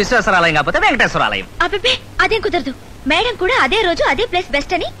నెల విశ్వేశ్వరాలయం కాకపోతే వెంకటేశ్వరాలయం. అబ్బే, అదేం కుదరదు. మేడం కూడా అదే రోజు అదే ప్లేస్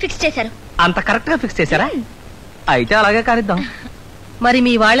బెస్ట్ అని ఫిక్స్ చేశారు. అంత కరెక్ట్ గా ఫిక్స్ చేశారా? అయితే అలాగే కానిద్దాం. మరి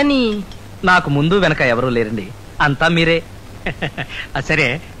మీ వాళ్ళని? నాకు ముందు వెనక ఎవరూ లేరండి, అంతా మీరే. సరే,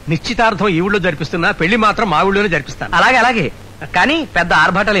 నిశ్చితార్థం ఈ ఊళ్ళో జరిపిస్తున్నా, పెళ్లి మాత్రం మా ఊళ్ళోనే జరిపిస్తాను. అలాగే కానీ పెద్ద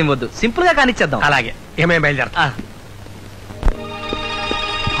ఆర్భాటాలు ఏం వద్దు, సింపుల్ గా కానిచ్చేద్దాం. అలాగే. ఏమేమి బయలుదేరతా?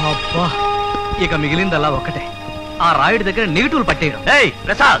 అబ్బా, ఇక మిగిలిందల్లా ఒక్కటే, ఆ రాయుడి దగ్గర నెగిటివ్లు పట్టేయడం.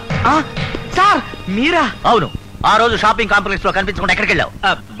 ప్రసాద్. సార్ మీరా? అవును. ఆ రోజు షాపింగ్ కాంప్లెక్స్ లో కనిపించకుండా ఎక్కడికి వెళ్ళావు?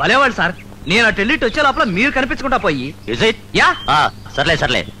 భలేవాళ్ళు సార్, నేను అటు వెళ్ళి వచ్చే లోపల మీరు కనిపించకుండా పోయి. యా,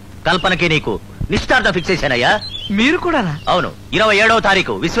 సర్లే కల్పనకి నీకు నిశ్చితార్థం ఫిక్స్ చేశానయ్యా. మీరు కూడా? అవును, 27వ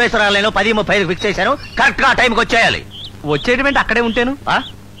తారీఖు విశ్వేశ్వరాలయంలో 10:35 ఫిక్స్ చేశాను. కరెక్ట్ గా టైంకి వచ్చేయాలి. వచ్చేటువంటి అక్కడే ఉంటాను.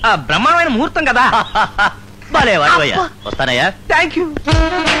 బ్రహ్మాండమైన ముహూర్తం కదా. భలే వాడివయ్యా. వస్తానయ్యా. Thank you.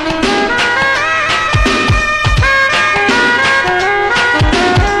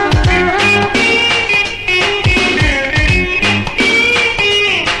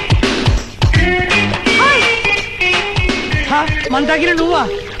 మందాగిని నువ్వా?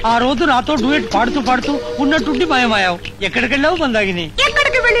 ఆ రోజు నాతో డూయట్ పాడుతూ పాడుతూ ఉన్నట్టుండి మాయమాయావు. ఎక్కడికి వెళ్ళావు మందాగిని?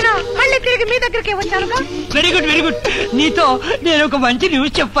 ఎక్కడికి వెళ్ళినా మళ్ళీ తిరిగి మీ దగ్గరికి వచ్చానుగా. Very good very good. నీతో నేను ఒక మంచి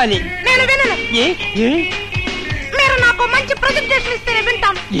న్యూస్ చెప్పాలి. నేను వినను. ఏ మీరు నాకు మంచి ప్రజెంటేషన్ ఇస్తేనే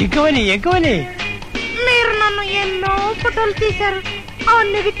వింటాను. ఎక్కువని మీరు నన్ను ఎన్నో ఫోటోలు తీశారు. ఆ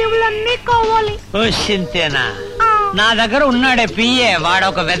నెగిటివ్లన్నీ కావాలి. ఓ సింతేనా? నా దగ్గర ఉన్నాడే పిఏ, వాడు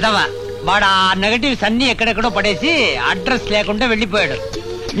ఒక వెధవ. వాడు ఆ నెగటివ్స్ అన్ని ఎక్కడెక్కడో పడేసి అడ్రస్ లేకుండా వెళ్ళిపోయాడు.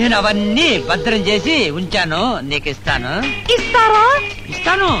 నేను అవన్నీ భద్రం చేసి ఉంచాను, నీకు ఇస్తాను. ఇస్తారా?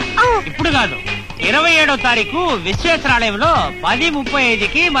 ఇస్తాను. ఇప్పుడు కాదు, 27వ తారీఖు విశ్వేశ్వరాలయంలో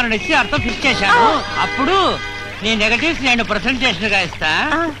 10:35కి మన నిశ్చయార్థం ఫిక్స్ చేశాను. అప్పుడు నీ నెగటివ్స్ నేను ప్రెసెంటేషన్ గా ఇస్తా.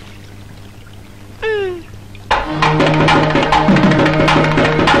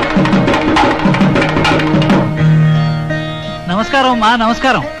 నమస్కారం అమ్మా.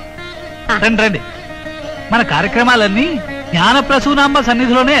 నమస్కారం. రండి రండి. మన కార్యక్రమాలన్నీ జ్ఞాన ప్రసూనాంబ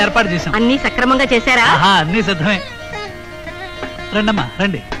సన్నిధిలోనే ఏర్పాటు చేశాం. అన్ని సక్రమంగా చేశారా? అన్ని సిద్ధమే. రండమ్మా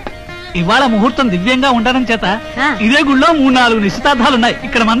రండి. ఇవాళ ముహూర్తం దివ్యంగా ఉండడం చేత ఇదే గుళ్ళో 3-4 నిశ్చితార్థాలున్నాయి.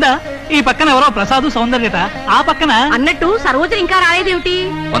 ఇక్కడ మంద, ఈ పక్కన ఎవరో ప్రసాద్ సౌందర్యత, ఆ పక్కన. అన్నట్టు సరోజని ఇంకా రాలేదేమిటి?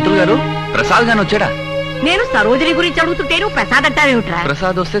 మంత్రులు గారు, ప్రసాద్ గాని వచ్చాడా? నేను సరోజని గురించి అడుగుతుంటే నువ్వు ప్రసాద్ అంటావేమిట్రా?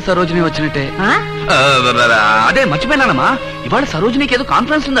 ప్రసాద్ వస్తే సరోజిని వచ్చినట్టే. అదే మర్చిపోయినానమ్మా, ఇవాళ సరోజినికి ఏదో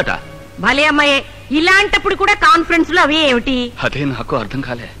కాన్ఫరెన్స్ ఉందట. భలే అమ్మాయే. ఇలాంటప్పుడు కూడా కాన్ఫరెన్స్ లో అవి ఏమిటి? అదే నాకు అర్థం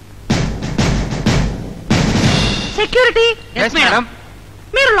కాలే. సెక్యూరిటీ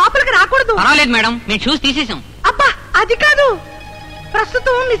మీరు లోపలికి రాకూడదు. పర్వాలేదు మేడం, మేము చూసి తీసేసాం. అబ్బా అది కాదు,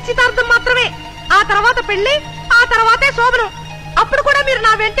 ప్రస్తుతం నిశ్చితార్థం మాత్రమే. ఆ తర్వాత పెళ్లి, ఆ తర్వాతే శోభనం. అప్పుడు కూడా మీరు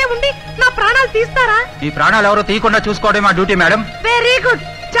నా వెంటే ఉండి నా ప్రాణాలు తీస్తారా? ఈ ప్రాణాలు ఎవరో తీయకుండా చూసుకోవడం మా డ్యూటీ మేడం. వెరీ గుడ్,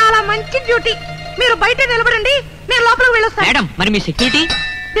 చాలా మంచి డ్యూటీ. మీరు బయట నిలబడండి, నేను లోపలికి వెళ్ళొస్తాను. మేడం, మరి మీ సెక్యూరిటీ?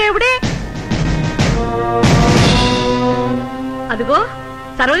 దేవుడే. అదిగో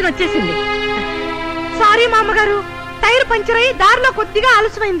సరోజని వచ్చేసింది. సారీ మా అమ్మగారు, టైర్ పంచర్ అయి దారిలో కొద్దిగా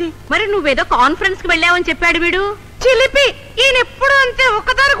ఆలస్యమైంది. మరి నువ్వేదో కాన్ఫరెన్స్ కి వెళ్ళావని చెప్పాడు వీడు. చిలిపి, ఈయన ఎప్పుడు అంతే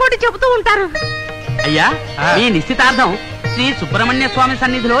ఒక్కదారి కూడా చెబుతూ ఉంటారు. అయ్యా, ఈ నిశ్చితార్థం శ్రీ సుబ్రహ్మణ్య స్వామి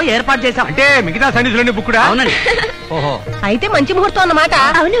సన్నిధిలో ఏర్పాటు చేశాం. అంటే మిగతా సన్నిధిలోని బుక్కుడా? అవునండి. ఓహో, అయితే మంచి ముహూర్తం అన్నమాట.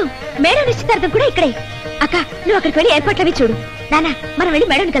 అవును, మేడం నిశ్చితార్థం కూడా ఇక్కడే. అక్క, నువ్వు అక్కడికి వెళ్ళి ఏర్పాట్లవి చూడు. నాన్న, మనం వెళ్ళి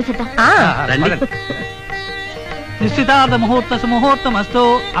మేడం కలిసిద్దాం. నిశ్చితార్థ ముహూర్త సుముహూర్తం అస్తు.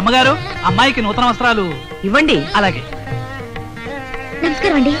 అమ్మగారు, అమ్మాయికి నూతన వస్త్రాలు ఇవ్వండి. అలాగే.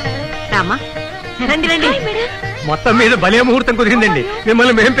 నమస్కారం అండి. రామా, రండి రండి. మొత్తం మీద భలే ముహూర్తం కుదిరిందండి.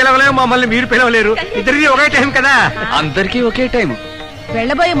 మిమ్మల్ని మేము పిలవలేము, మమ్మల్ని మీరు పిలవలేరు. ఇద్దరికి ఒకే టైం కదా. అందరికీ ఒకే టైం.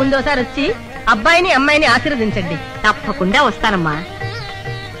 వెళ్ళబోయే ముందోసారి వచ్చి అబ్బాయిని అమ్మాయిని ఆశీర్వదించండి. తప్పకుండా వస్తానమ్మా.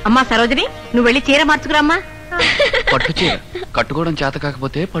 అమ్మా సరోజిని, నువ్వు వెళ్ళి చీర మార్చుకురామ్మా. పట్టు చీర కట్టుకోవడం చేత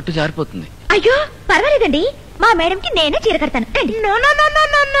కాకపోతే పట్టు జారిపోతుంది. అయ్యో పర్వాలేదండి, మా మేడంకి నేనే చీర కడతాను. రండి.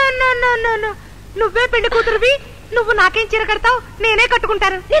 నువ్వే పెళ్లి కూతురువి, నువ్వు నాకేం చీర కడతావు? నేనే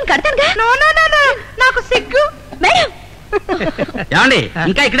కట్టుకుంటాను. నేను కడతానుగా. నాకు సిగ్గు. మేడం, ఏమండి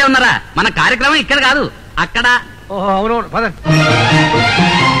ఇంకా ఇక్కడే ఉన్నారా? మన కార్యక్రమం ఇక్కడ కాదు, అక్కడ. అవునవును, పదండి.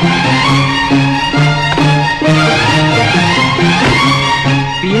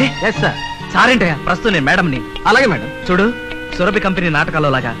 సారేంటయ్యా, ప్రస్తుతం నేను మేడంని. అలాగే మేడం. చూడు, సురభి కంపెనీ నాటకాల్లో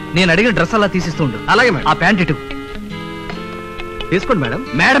లాగా నేను అడిగిన డ్రెస్ అలా తీసిస్తుండు. అలాగే మేడం. ఆ ప్యాంట్ ఇటు తీసుకోండి మేడం.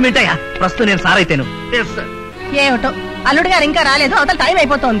 మేడం ఏంటయ్యా, ప్రస్తుతం నేను సార్ అయితేను. ఏమిటో అల్లుడు గారు ఇంకా రాలేదు, అవతల టైం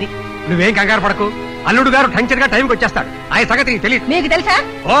అయిపోతోంది. నువ్వేం కంగారు పడకు, అల్లుడు గారు టెన్షన్ గా టైంకి వచ్చేస్తాడు. ఆయన సంగతి తెలియదు. మీకు తెలుసా?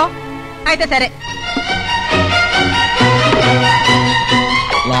 ఓ అయితే సరే.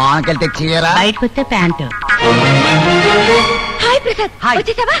 లోనకెళ్తే చీర, బయటకు వస్తే ప్యాంటు. హాయ్ ప్రసాద్,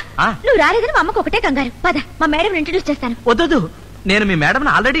 వచ్చేసావా? నువ్వు రాలేదని మా అమ్మకు ఒకటే కంగారు. పద, మా మేడం ఇంట్రడ్యూస్ చేస్తాను. వద్దు, నేను మీ మేడం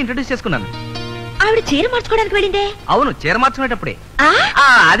ఆల్రెడీ ఇంట్రడ్యూస్ చేసుకున్నాను. ఆవిడ చీర మార్చుకోవడానికి వెళ్ళిందే. అవును, చీర మార్చుకునేటప్పుడే.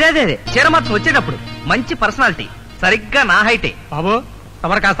 అదే అదే అదే చీర మార్చుకు వచ్చేటప్పుడు. మంచి పర్సనాలిటీ, సరిగ్గా నా హైటే. బాబు,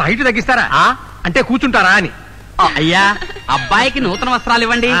 తమరు కాస్త హైట్ తగ్గిస్తారా? అంటే కూర్చుంటారా అని. అయ్యా, అబ్బాయికి నూతన వస్త్రాలు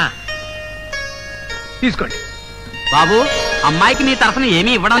ఇవ్వండి. తీసుకోండి. బాబు, అమ్మాయికి మీ తరఫున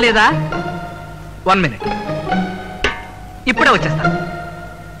ఏమీ ఇవ్వడం లేదా? 1 minute. ఇప్పుడే వచ్చేస్తా.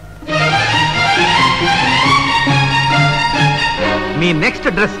 మీ నెక్స్ట్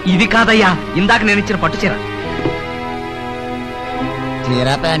డ్రెస్ ఇది కాదయ్యా, ఇందాక నేను ఇచ్చిన పట్టు చీర. చీర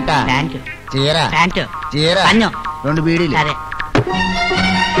ప్యాంట. చీర ప్యాంటు చీర అన్నం 2 బీడీలు సరే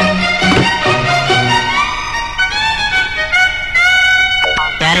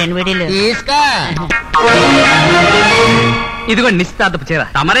తీసుకో. ఇదిగోండి నిశ్చితార్థపు చీర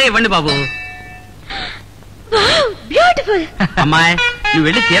తమరే ఇవ్వండి బాబు. బ్యూటిఫుల్. అమ్మాయి నువ్వు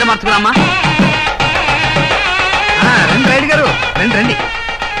వెళ్ళి చీర మార్చుకురామ్మా. రండి రైడ్ గారు, రండి రండి.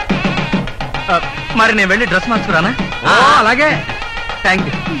 మరి నేను వెళ్ళి డ్రెస్ మార్చుకురానా? అలాగే. Thank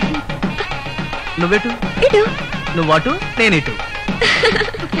you. నువ్వెటు? ఇటు. నువ్వు అటు, నేను ఇటు.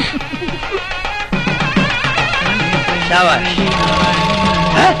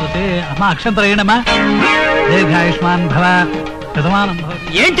 అమ్మా అక్షంతలు వేయండమ్మా. దీర్ఘాయుష్మాన్ భవ ప్రథమానం భవ.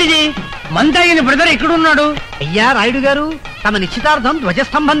 ఏంటిది మందయ్యన బ్రదర్ ఎక్కడున్నాడు? అయ్యా రాయుడు గారు, తమ నిశ్చితార్థం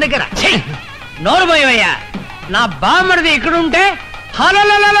ధ్వజస్తంభం దగ్గర. నోరు పోయవయ్యా, నా బామ్మడిది ఎక్కడుంటే హలో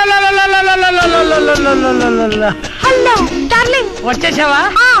డార్లింగ్, వచ్చేసావా?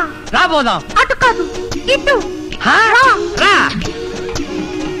 రాబోదాం. అటు కాదు ఇటు. రా.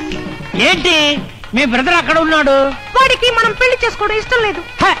 ఏంటి మీ బ్రదర్ అక్కడ ఉన్నాడు? వాడికి మనం పెళ్లి చేసుకోవడం ఇష్టం లేదు.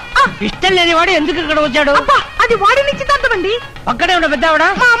 ఇష్టం లేని వాడు ఎందుకు ఇక్కడ వచ్చాడు? అది వాడి నిశ్చితార్థం అండి. ఒక్కడే ఉన్న పెద్దవాడా?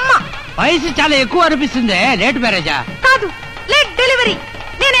 మా అమ్మ. వయసు చాలా ఎక్కువ అనిపిస్తుంది. లేట్ మ్యారేజా? కాదు, లేట్ డెలివరీ.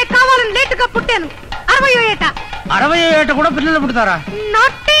 నేనే కావాలని లేట్ గా పుట్టాను. 60వ ఏట. 60వ ఏట కూడా పిల్లలు పుడతారా?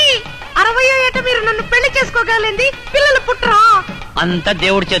 నాటి 60వ ఏట మీరు నన్ను పెళ్లి చేసుకోగలింది, పిల్లలు పుట్టరా? అంత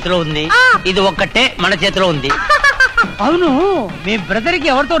దేవుడి చేతిలో ఉంది. ఇది ఒక్కటే మన చేతిలో ఉంది. అవును, మీ బ్రదర్ కి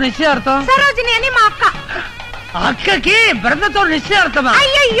ఎవరితో నిశ్చయార్థం? సరోజిని అని మా అక్క. అక్కకి బ్రదర్ తో నిశ్చయార్థమా?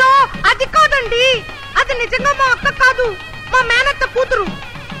 అయ్యయ్యో, అది కాదండి. అది నిజంగా మా అక్క కాదు, మా మేనత్త కూతురు.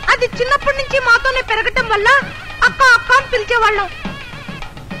 అది చిన్నప్పటి నుంచి మాతోనే పెరగటం వల్ల అక్క అక్క అని పిలిచేవాళ్ళం.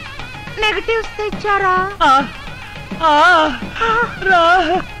 నెగటివ్స్ తెచ్చారా?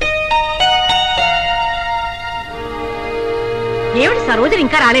 ఏమిటి సరోజని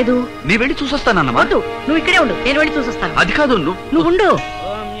ఇంకా రాలేదు? నీ వెళ్ళి చూసొస్తానన్నమా. నువ్వు ఇక్కడే ఉండు, నేను వెళ్ళి చూసొస్తాను. అది కాదు, నువ్వు ఉండు.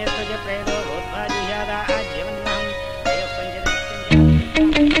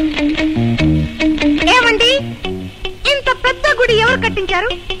 ఏమండి, ఇంత పెద్ద గుడి ఎవరు కట్టించారు?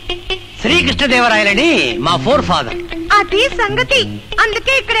 శ్రీకృష్ణదేవరాయలని మా ఫోర్ ఫాదర్. అది సంగతి.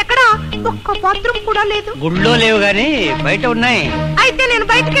 అందుకే ఇక్కడెక్కడ ఒక్క బాత్రూమ్ కూడా లేదు. గుళ్ళో లేవు గాని బయట ఉన్నాయి. అయితే నేను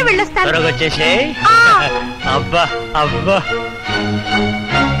బయటకే వెళ్ళొస్తాను. త్వరగా వచ్చేసే. అబ్బా అబ్బా.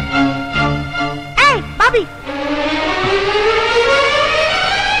 బాబీ,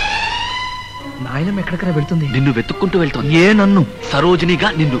 నాయనం ఎక్కడికైనా వెళ్తుంది. నిన్ను వెతుక్కుంటూ వెళ్తుంది. ఏ నన్ను? సరోజినిగా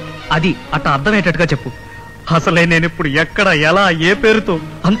నిన్ను. అది అట్ట అర్థమయ్యేటట్టుగా చెప్పు. అసలే నేను ఇప్పుడు ఎక్కడ, ఎలా, ఏ పేరుతో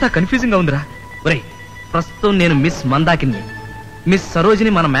అంతా కన్ఫ్యూజింగ్ గా ఉందిరా. ఒరేయ్, ప్రస్తుతం నేను మిస్ మందాకిని, మిస్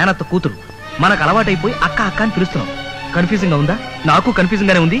సరోజిని మన మేనత్త కూతురు. మనకు అలవాటైపోయి అక్క అక్క అని పిలుస్తున్నాం. కన్ఫ్యూజింగ్ గా ఉందా? నాకు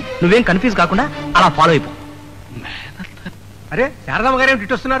కన్ఫ్యూజింగ్ గానే ఉంది. నువ్వేం కన్ఫ్యూజ్ కాకుండా అలా ఫాలో అయిపో. అరే శారదమ్మ గారు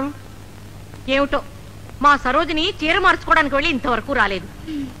ఏమిటి వస్తున్నారు? ఏమిటో మా సరోజిని చీర మార్చుకోవడానికి వెళ్ళి ఇంతవరకు రాలేదు.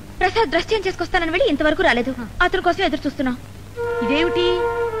 ప్రసాద్ డ్రెస్ చేంజ్ చేసుకొస్తానని వెళ్ళి ఇంతవరకు రాలేదు. అతని కోసం ఎదురు చూస్తున్నాం. ఇదేమిటి,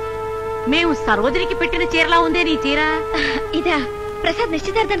 మేము సరోజినికి పెట్టిన చీరలా ఉందే నీ చీర? ఇదా ప్రసాద్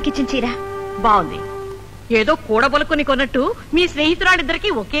నిశ్చితార్థానికి ఇచ్చిన చీర. బాగుంది. ఏదో కూడబలుకుని కొన్నట్టు మీ స్నేహితురాలిద్దరికి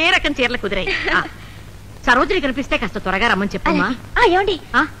ఒకే రకం చీరలు కుదిరాయి. సరోజిని కనిపిస్తే కాస్త త్వరగా రమ్మని చెప్పమ్మా. ఏమండి,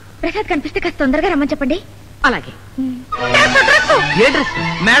 ప్రసాద్ కనిపిస్తే కాస్త తొందరగా రమ్మని చెప్పండి. అలాగే. ఏ డ్రెస్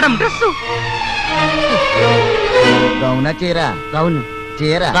మేడం? డ్రెస్ గౌనా చీర? గౌను.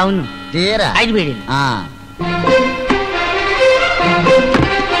 చీర? గౌను. చీర 5 బీడీలు.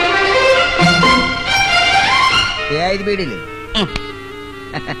 ఏ 5 బీడీలు?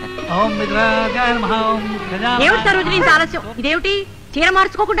 ఏమిటి సరోజిని ఇంత ఆలస్యం? ఇదేమిటి, చీర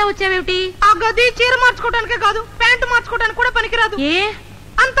మార్చుకోకుండా వచ్చావేమిటి? ఆ గది చీర మార్చుకోవడానికే కాదు, ప్యాంటు మార్చుకోవడానికి కూడా పనికిరాదు. ఏ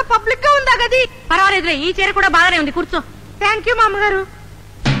అంత పబ్లిక్ గా ఉంది ఆ గది. పర్వాలేదులే, ఈ చీర కూడా బాగానే ఉంది. కూర్చో. థ్యాంక్ యూ మామగారు.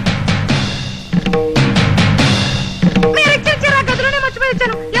 మీరు ఇచ్చిన చీర గదిలోనే మర్చిపోయి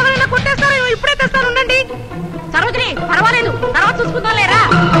వచ్చాను. ఎవరైనా కొట్టేస్తారో ఇప్పుడే తెస్తాను, ఉండండి. సరోజిని పర్వాలేదు, తర్వాత చూసుకుందాం లేరా.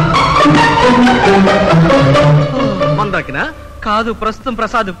 మందాకినా? కాదు, ప్రస్తుతం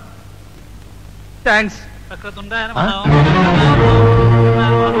ప్రసాద్. థ్యాంక్స్.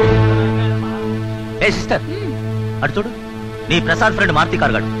 ఏ సిస్టర్, అటు చూడు. నీ ప్రసాద్ ఫ్రెండ్ మార్తి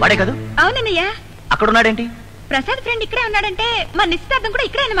కార్గాడు వాడే కదా? అవునన్నయ్యా. అక్కడున్నాడేంటి? ప్రసాద్ ఫ్రెండ్ ఇక్కడే ఉన్నాడంటే మన నిశ్చితార్థం కూడా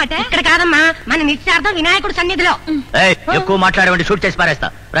ఇక్కడే అన్నమాట. ఇక్కడ కాదమ్మా, మన నిశ్చితార్థం వినాయకుడు సన్నిధిలో. ఎక్కువ మాట్లాడేవండి, షూట్ చేసి పారేస్తా.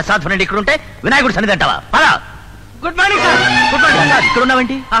 ప్రసాద్ ఫ్రెండ్ ఇక్కడ ఉంటే వినాయకుడు సన్నిధి అంటావా? పదా. Good morning sir. Good morning Prasad. ఇక్కడ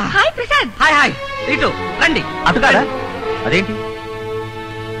ఉన్నావేంటి? హాయ్ ప్రసాద్. Hi hi. ఇటు రండి. అటు కాదా? అదేంటి?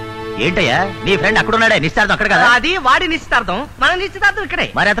 ఏంటయ్యా, నీ ఫ్రెండ్ అక్కడున్నాడే, నిశ్చితార్థం అక్కడ కదా? అది వాడి నిశ్చితార్థం, మన నిశ్చితార్థం ఇక్కడే.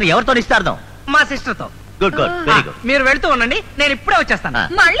 మరి అతను ఎవరితో నిశ్చితార్థం? మా సిస్టర్ తో. Good good, very good. మీరు వెళ్తూ ఉండండి, నేను ఇప్పుడే వచ్చేస్తాను.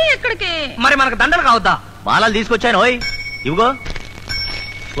 మళ్ళీ ఎక్కడికి? మరి మనకు దండలు కావద్దా? మాలలు తీసుకొచ్చాను. ఓయ్ ఇవిగో.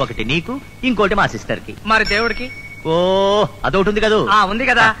 ఒకటి నీకు, ఇంకోటి మా సిస్టర్ కి. మరి దేవుడికి? ఓ అదొకటి ఉంది కదా. ఉంది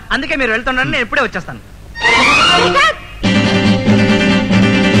కదా, అందుకే మీరు వెళ్తుండండి, నేను ఎప్పుడే వచ్చేస్తాను.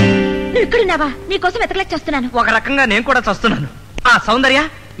 నువ్వు ఇక్కడున్నావా? నీకోసం వెతకలేక చేస్తున్నాను. ఒక రకంగా నేను కూడా చూస్తున్నాను. ఆ సౌందర్య,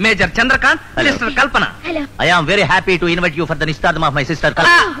 major Chandrakant, sister Kalpana. I am very happy to invite you for the నిశ్చితార్థం ఆఫ్ మై సిస్టర్.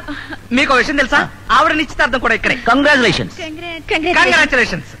 మీకు విషయం తెలుసా? ఆవిడ నిశ్చితార్థం కూడా ఇక్కడే. కంగ్రాచులేషన్స్.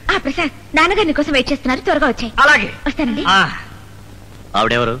 కంగ్రాచులేషన్స్. ప్రసాద్, నాన్నగారు నీకోసం వెయిట్ చేస్తున్నారు, త్వరగా వచ్చాయి. అలాగే వస్తానండి.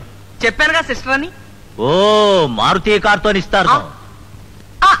 ఆవిడెవరు? చెప్పానుగా సిస్టర్ అని. ఓ మారుతి కార్తో నిశ్చితార్థం.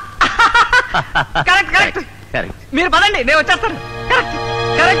 Correct correct correct. మీరు పదండి, నేను వచ్చేస్తాను. Correct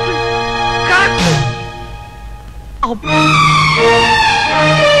correct correct.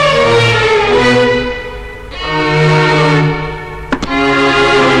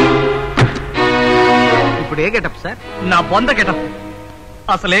 ఇప్పుడు ఏ గెటప్ సార్? నా బొంద గెటప్.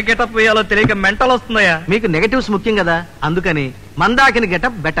 అసలు ఏ గెటప్ వేయాలో తెలియక మెంటల్ వస్తుందయ్యా. మీకు నెగటివ్స్ ముఖ్యం కదా, అందుకని మందాకిని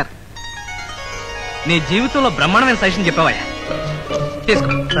గెటప్ బెటర్. నీ జీవితంలో బ్రహ్మాండమైన సజెషన్ చెప్పావయ్యా.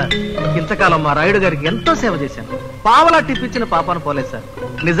 తీసుకో సార్. ఇంతకాలం మా రాయుడు గారికి ఎంతో సేవ చేశాను. పావలా టిప్ ఇచ్చిన పాపాను పోలేదు సార్.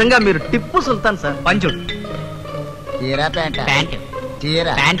 నిజంగా మీరు టిప్పు సుల్తాన్ సార్. పంచుడు. చీర ప్యాంట్ ప్యాంట్ చీర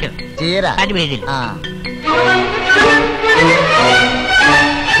ప్యాంట్ చీర అది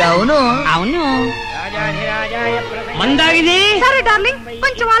అవును అవును. మందాగిని. సరే డార్లింగ్,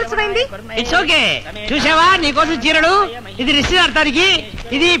 కొంచెం ఆలస్యమైంది. It's okay. చూసావా, నీకోసం చీరలు. ఇది నిశ్చితార్థానికి,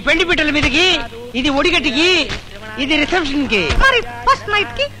 ఇది పెళ్లి పిట్టల మీదకి, ఇది ఒడిగట్టికి, ఇది రిసెప్షన్ కి. మరి ఫస్ట్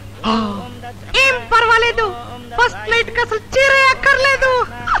నైట్ కి ఏం పర్వాలేదు. ఫస్ట్ నైట్ కి అసలు చీర అక్కర్లేదు.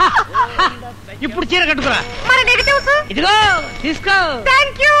 ఇప్పుడు చీర కట్టుకురా. మరి నెగటివ్స్ ఇదిగో తీసుకో.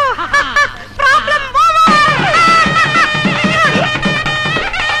 Thank you. ప్రాబ్లం బాబు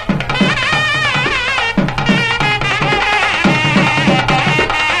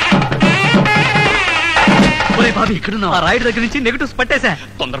ఇక్కడున్నావు. ఆ రైడ్ దగ్గర నుంచి నెగటివ్స్ పట్టేశా.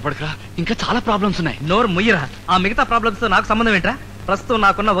 తొందరపడకరా, ఇంకా చాలా ప్రాబ్లమ్స్ ఉన్నాయి. నోరు ముయ్యరా. ఆ మిగతా ప్రాబ్లమ్స్ తో నాకు సంబంధం ఏంట్రా? ప్రస్తుతం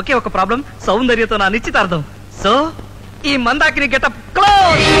నాకున్న ఒకే ఒక ప్రాబ్లం, సౌందర్యతో నా నిశ్చితార్థం. సో ఈ మందాకిని గెటప్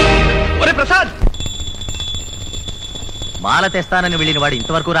క్లోజ్. ఒరే ప్రసాద్, మాల తెస్తానని వెళ్ళిన వాడు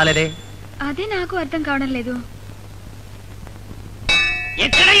ఇంతవరకు రాలేదే? అదే నాకు అర్థం కావడం లేదు.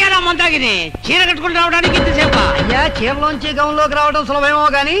 ఎక్కడయ్యారా మందాకిని? చీర కట్టుకుని రావడానికి ఇంతసేపు? అయ్యా, చీరలోంచి గౌన్లోకి రావడం సులభమేమో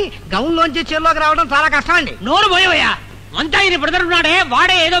గానీ గౌన్లోంచి చీరలోకి రావడం చాలా కష్టం అండి. నోరు పోయవయ్యా. మందాకిని బ్రదర్ ఉన్నాడే,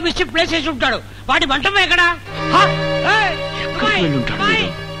 వాడే ఏదో మిస్టేక్ ప్లేస్ చేసి ఉంటాడు. వాడి మంటపం ఎక్కడ?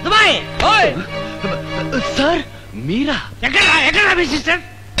 దుబాయ్. సార్ మీరా? ఎక్కడ మీ సిస్టర్?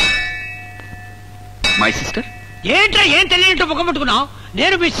 My sister? ఏంట్రా ఏం తెలియనట్టు ముఖం పెట్టుకున్నావు?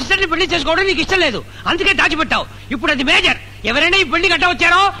 నేను మీ సిస్టర్ ని పెళ్లి చేసుకోవడం నీకు ఇష్టం లేదు, అందుకే దాచిపెట్టావు. ఇప్పుడు అది మేజర్. ఎవరైనా ఈ పెళ్లి గట్ట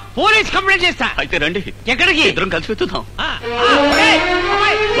వచ్చారో పోలీస్ కంప్లైంట్ చేస్తా. అయితే రండి. ఎక్కడికి? ఇద్దరం కలిసి వెతుకుతాం.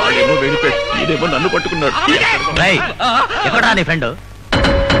 వాడేమో వెళ్ళిపోయి ఇదేమో నన్ను పట్టుకున్నాడు. ఎక్కడా నీ ఫ్రెండ్?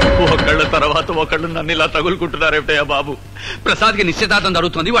 ఒకళ్ళ తర్వాత ఒకళ్ళు నన్ను ఇలా తగులుకుంటున్నారేమిటయ్యా బాబు. ప్రసాద్ కి నిశ్చితార్థం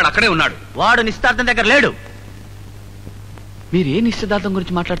జరుగుతుంది, వాడు అక్కడే ఉన్నాడు. వాడు నిశ్చితార్థం దగ్గర లేడు. మీరు ఏ నిశ్చితార్థం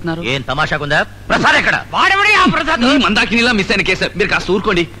గురించి మాట్లాడుతున్నారు? ఏం తమాషాకుందా? ప్రసాద్ ఎక్కడ? వాడెవడే ఆ ప్రసాద్? మందాకినిలా మిస్ అయిన కేసు. మీరు కాస్త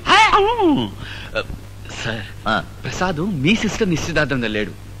ఊరుకోండి సార్. ప్రసాద్ మీ సిస్టర్ నిశ్చితార్థం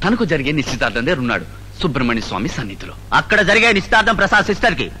లేడు, తనకు జరిగే నిశ్చితార్థం దగ్గర ఉన్నాడు, సుబ్రహ్మణ్య స్వామి సన్నిధిలో. అక్కడ జరిగే నిశ్చితార్థం ప్రసాద్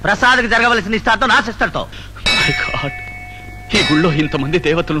సిస్టర్ కి, ప్రసాద్ కి జరగవలసిన నిశ్చితార్థం నా సిస్టర్ తో. ఈ గుళ్ళో ఇంతమంది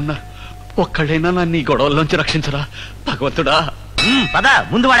దేవతలున్నారు, ఒక్కళ్ళైనా నన్ను ఈ గొడవల్లోంచి రక్షించరా భగవంతుడా. పద,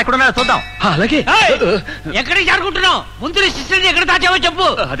 ముందు వాడు ఎక్కడున్నాడో చూద్దాం. అలాగే. ఎక్కడికి జరుగుతున్నావు? ముందు సిస్టర్ ఎక్కడ దాచావో చెప్పు.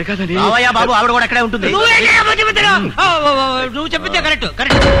 అది కాదండి బాబు, ఆవిడ కూడా అక్కడే ఉంటుంది. నువ్వు చెప్పిందే కరెక్ట్.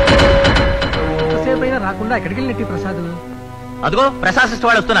 కరెక్ట్. సేపు అయినా రాకుండా ఎక్కడికి వెళ్ళినట్టు ప్రసాద్? అదిగో ప్రసాద్ సిస్టర్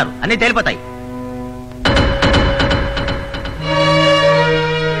వాళ్ళు వస్తున్నారు, అన్ని తేలిపోతాయి.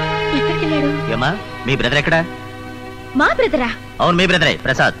 ఎక్కడికి వెళ్ళాడు? ఏమా మీ బ్రదర్ ఎక్కడా? మా బ్రదరా? అవును, మీ బ్రదరే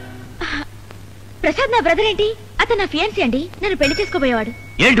ప్రసాద్. ప్రసాద్ నా బ్రదర్ ఏంటి? అతను నా ఫియాన్సీ అండి, నన్ను పెళ్లి చేసుకోబోయేవాడు.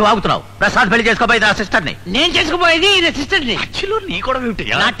 ఏంటి వాగుతున్నావు? ప్రసాద్ పెళ్లి చేసుకోబోయేది నా సిస్టర్ ని. నేను చేసుకోబోయేది ఈయన సిస్టర్ ని. నీ కూడా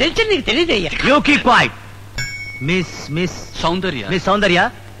ఏమిటయ్యా? నా టెన్షన్ నీకు తెలియదయ్యా. You keep quiet. Miss Soundarya. Miss సౌందర్య,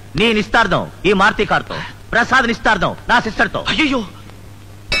 నీ నిస్తార్థం ఈ మారుతి కార్తో, ప్రసాద్ నిస్తార్థం నా సిస్టర్ తో. అయ్యో,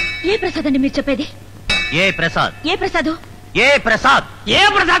 ఏ ప్రసాద్ అండి మీరు చెప్పేది? ఏ ప్రసాద్? ఏ ప్రసాద్? ఏ ప్రసాద్? ఏ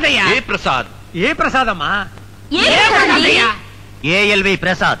ప్రసాద్ అయ్యా? ఏ ప్రసాద్? ఏ ప్రసాదమ్మా? ఏఎల్వి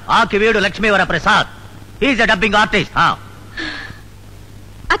ప్రసాద్, ఆకి వీడు Lakshmivara Prasad. Is a dubbing artist.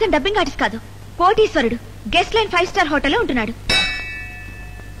 అతను డబ్బింగ్ ఆర్టిస్ట్ కాదు, కోటీశ్వరుడు. గెస్ట్ లైన్ 5 స్టార్ హోటల్లో ఉంటున్నాడు.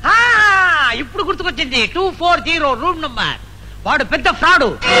 ఇప్పుడు గుర్తుకొచ్చింది, 240 రూమ్ నంబర్. వాడు పెద్ద ఫ్రాడు,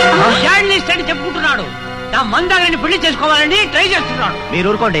 జర్నలిస్ట్ అని చెప్పుకుంటున్నాడు. నా మందాలని పెళ్లి చేసుకోవాలని ట్రై చేస్తున్నాడు. మీరు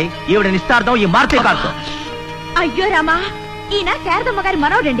ఊరుకోండి, ఈవిడ నిస్తార్థం ఈ మారుతి కార్తో. అయ్యో రామా, ఈయన శారదమ్మ గారి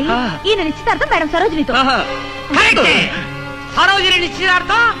మనవడండి. ఈయన నిశ్చితార్థం మేడం సరోజినితో. సరోజిని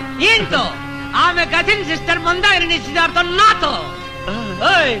నిశ్చితార్థం ఈయనతో, ఆమె కజిన్ సిస్టర్ మందాగిని నిశ్చితార్థం నాతో.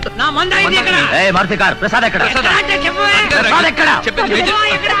 నా మందాగిని ఎక్కడ? మారుతికార్ ప్రసాద్ ఎక్కడ? ప్రసాద్ ఎక్కడ?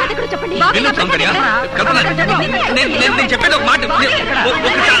 నేను చెప్పేది ఒక మాట,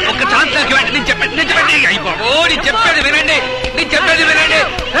 ఒక ఛాన్స్ నాకు ఇవ్వండి. నేను చెప్పేది వినండి, నేను చెప్పేది వినండి.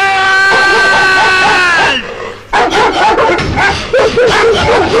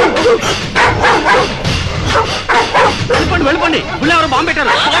 వెళ్ళిపోండి. గుళ్ళు ఎవరు బాంబు పెట్టారు?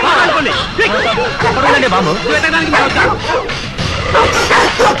 వెళ్ళిపోండి. బాంబు వెతకడానికి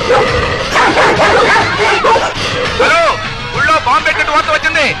హలో, ఊళ్ళో బాంబు పెట్టినట్టు వార్త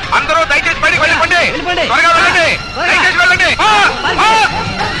వచ్చింది. అందరూ దయచేసి బయటికి వెళ్ళిపోండి. త్వరగా వెళ్ళండి, దయచేసి వెళ్ళండి.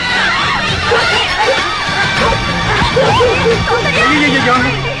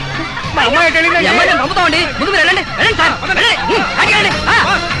 మా అమ్మాయి నమ్ముతామండి. ముందు మీరు వెళ్ళండి, వెళ్ళండి సార్, వెళ్ళండి.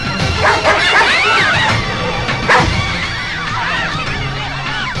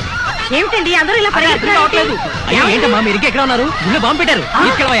 ఏమిటండి అందరూ ఇలా రావట్లేదు? అయ్యో ఏంటమ్మా మీరు ఇంకా ఎక్కడ ఉన్నారు? గుళ్ళో బాంబు పెట్టారు.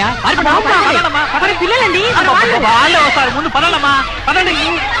 తీసుకెళ్ళవయ్యా. పిల్లలండి వాళ్ళే వస్తారు. ముందు పదాలమ్మా, పదండి.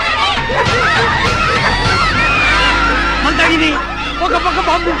 మందాగిని, ఒక పక్క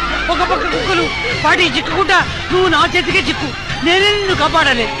బాంబు, ఒక పక్క కుక్కలు. వాటి చిక్కుకుంటా నువ్వు నా చేతికే చిక్కు. నేనే నిన్ను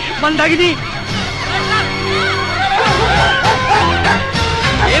కాపాడాలి. మందాగిని.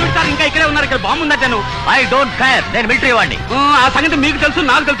 ఏమిటి సార్ ఇంకా ఇక్కడే ఉన్నారు? ఇక్కడ బాంబు ఉందట. ఐ డోంట్ కేర్, నేను మిలిటరీ వాడిని. ఆ సంగతి మీకు తెలుసు,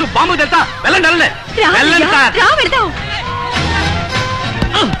 నాకు తెలుసు. బాంబు తెలుసా? వెళ్ళండి వెళ్ళండి వెళ్ళండి సార్.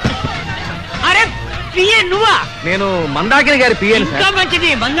 అరే పిఏ నువ్వా? నేను మందాకిని గారి పిఎన్ ఇంకా మంచిది,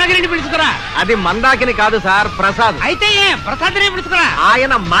 మందాగిని పిలుచుకురా. అది మందాకిని కాదు సార్, ప్రసాద్. అయితే ప్రసాద్ పిలుచుకురా.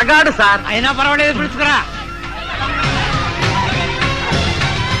 ఆయన మగాడు సార్. అయినా పర్వాలేదు, పిలుచుకురా.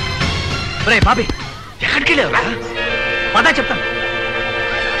 రే బాబీ, ఎక్కడికి వెళ్ళావురా? పదా చెప్తాను.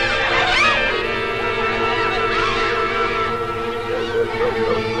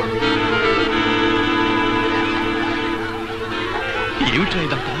 ఏమిట్రా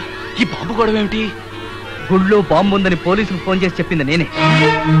ఇదంతా? ఈ బాంబు గొడవ ఏమిటి? గుళ్ళో బాంబు ఉందని పోలీసులు ఫోన్ చేసి చెప్పింది నేనే.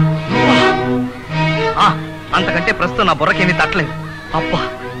 అంతకంటే ప్రస్తుతం నా బుర్రకేమీ తట్టలేదు. అబ్బా,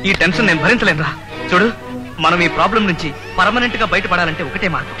 ఈ టెన్షన్ నేను భరించలేనురా. చూడు, మనం ఈ ప్రాబ్లం నుంచి పర్మనెంట్ గా బయటపడాలంటే ఒకటే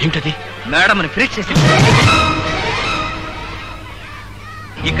మార్గం. ఏమిటది? మేడం అని ఫినిష్ చేసి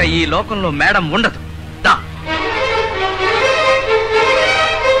ఇక ఈ లోకంలో మేడం ఉండదు. దా.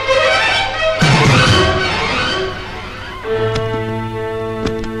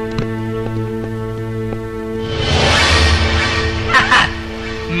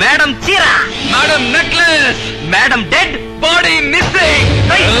 మేడం చీర, madam necklace, madam dead, body missing.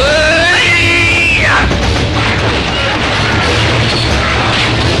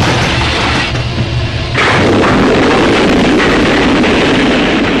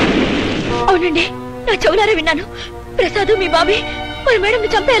 అవునండి, నా చెవులారా విన్నాను. ప్రసాద్ మీ బాబీ మరి మేడం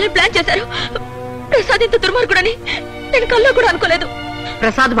చంపేయాలని ప్లాన్ చేశారు. ప్రసాద్ ఇంత దుర్మార్గుడని నేను కల్లో కూడా అనుకోలేదు.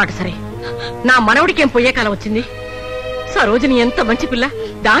 ప్రసాద్ మాట సరే, నా మనవడికి ఏం పోయే కాలం వచ్చింది? సరోజిని ఎంత మంచి పిల్ల,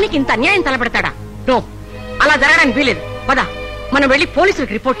 దానికి ఇంత అన్యాయం తలపెడతాడా? నో, అలా జరగడానికి వీలేదు. పద, మనం వెళ్ళి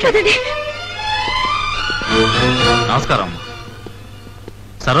పోలీసులకు రిపోర్ట్ చేద్దాం. నమస్కారం అమ్మా.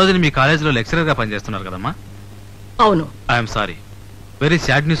 సరోజిని మీ కాలేజీలో లెక్చరర్ గా పనిచేస్తున్నారు కదమ్మా? అవును. I'm sorry, very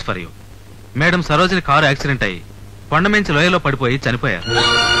sad news for you. Madam Sarojini car accident అయ్యి కొండమెంచి లోయలో పడిపోయి చనిపోయారు.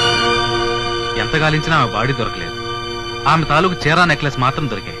 ఎంత గాలించినా ఆమె బాడీ దొరకలేదు. ఆమె తాలూకు చీరా నెక్లెస్ మాత్రం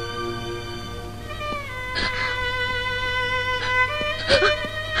దొరికాయి.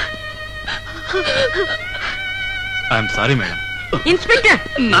 I'm sorry madam. Inspector,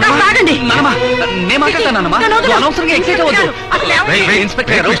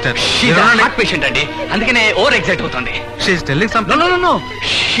 heart patient అండి, అందుకనే ఓవర్ ఎగ్జైట్ అవుతుంది.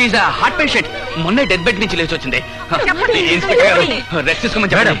 She heart patient. మొన్నే డెత్ బెడ్ నుంచి లేచి వచ్చింది. ఇన్స్పెక్టర్ గారు రెస్ట్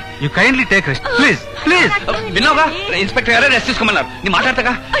తీసుకోమని చెప్పండి. You kindly take rest please. Please విన్నావుగా, ఇన్స్పెక్టర్ గారే రెస్ట్ తీసుకోమన్నారు. నీ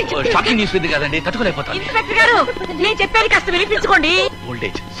మాట్లాడతాగా? షాకింగ్ న్యూస్ ఇది కదండి, తట్టుకోలేకపోతాను. ఇన్స్పెక్టర్ గారు, నేను చెప్పేది కాస్త వినిపించుకోండి.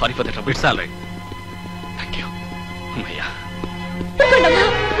 Old age, sorry for the trouble. It's all right. Thank you. అమ్మయ్యా.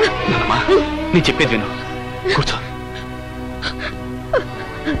 నాన్నమ్మా, నీ చెప్పేది విను. కూర్చో.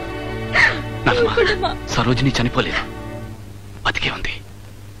 నాన్నమ్మా, సరోజిని చనిపోలేదు, బతికే ఉంది.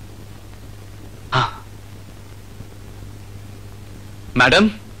 Madam,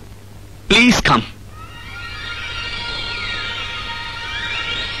 please come.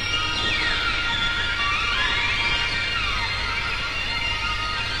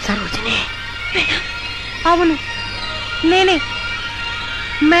 సరోజిని. అవును, నేనే.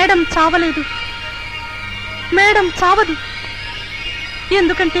 మేడం చావలేదు, మేడం చావదు.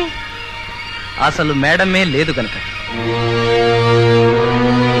 ఎందుకంటే అసలు మేడమే లేదు కనుక.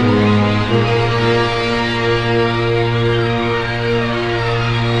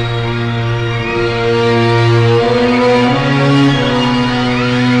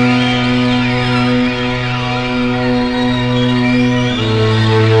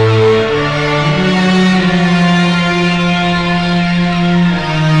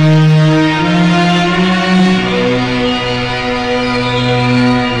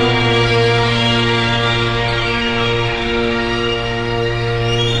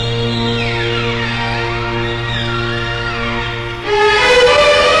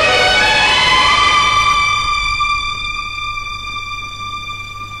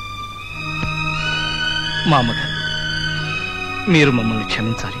 మీరు మమ్మల్ని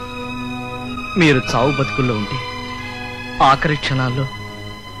క్షమించాలి. మీరు చావు బతుకుల్లో ఉంటే ఆఖరి క్షణాల్లో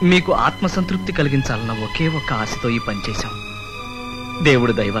మీకు ఆత్మసంతృప్తి కలిగించాలన్న ఒకే ఒక్క ఆశతో ఈ పని చేశాం.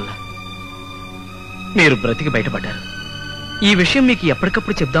 దేవుడు దయ వల్ల మీరు బ్రతికి బయటపడ్డారు. ఈ విషయం మీకు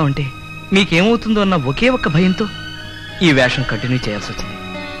ఎప్పటికప్పుడు చెప్దామంటే మీకేమవుతుందో అన్న ఒకే ఒక్క భయంతో ఈ వేషం కంటిన్యూ చేయాల్సి వచ్చింది.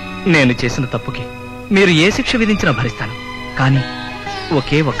 నేను చేసిన తప్పుకి మీరు ఏ శిక్ష విధించినా భరిస్తాను. కానీ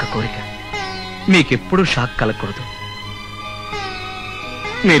ఒకే ఒక్క కోరిక, మీకెప్పుడూ షాక్ కలగకూడదు.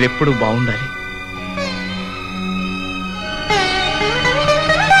 మీరెప్పుడూ బాగుండాలి.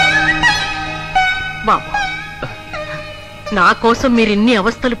 బాబు, నా కోసం మీరు ఇన్ని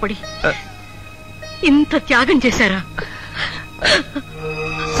అవస్థలు పడి ఇంత త్యాగం చేశారా?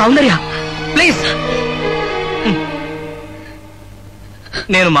 సౌందర్య ప్లీజ్.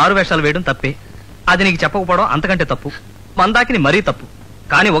 నేను మారు వేషాలు వేయడం తప్పే. అది నీకు చెప్పకపోవడం అంతకంటే తప్పు. మందాకిని మరీ తప్పు.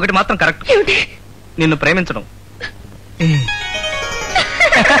 కానీ ఒకటి మాత్రం కరెక్ట్, నిన్ను ప్రేమించడం.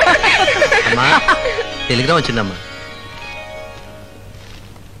 అమ్మా టెలిగ్రామ్ వచ్చిందమ్మా.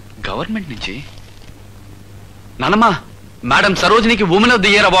 గవర్నమెంట్ నుంచి నానమ్మా, madam సరోజినికి women of the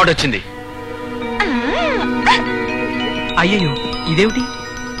year award వచ్చింది. అయ్యయ్యో, ఇదేమిటి?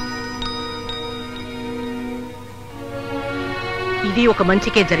 ఇది ఒక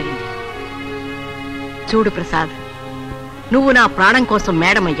మంచికే జరిగింది. చూడు ప్రసాద్, నువ్వు నా ప్రాణం కోసం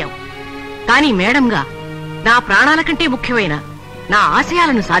మేడం అయ్యావు. కానీ మేడంగా నా ప్రాణాల కంటే ముఖ్యమైన నా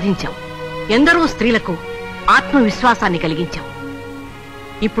ఆశయాలను సాధించావు. ఎందరో స్త్రీలకు ఆత్మవిశ్వాసాన్ని కలిగించావు.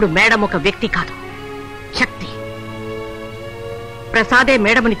 ఇప్పుడు మేడం ఒక వ్యక్తి కాదు, శక్తి. ప్రసాదే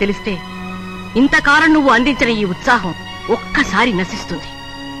మేడమని తెలిస్తే ఇంతకాలం నువ్వు అందించిన ఈ ఉత్సాహం ఒక్కసారి నశిస్తుంది.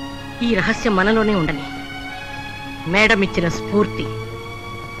 ఈ రహస్యం మనలోనే ఉండని. మేడం ఇచ్చిన స్ఫూర్తి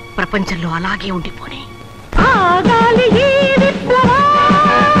ప్రపంచంలో అలాగే ఉండిపోని. ఆగాలి ఈ విప్లవం,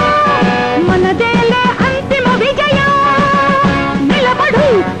 మనదేలే అంతిమ విజయం. నిలబడు,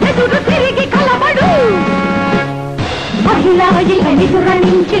 ఎదురు తిరిగి కలబడు. మహిళా ఎదుర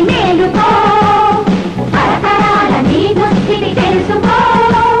నుంచి మేలుకో, తరతరాల నీ దుస్థితి తెలుసుకో.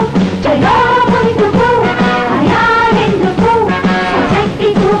 చలో ముందుకు, అయాలెందుకు, శక్తి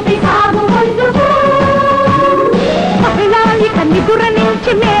చూపి సాగు ముందుకు. మహిళా ఎదుర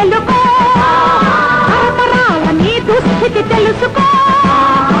నుంచి మేలుకో, తరతరాల నీ దుస్థితి తెలుసుకో.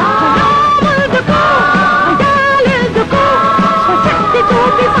 చలో ముందుకు, అయాలెందుకు, శక్తి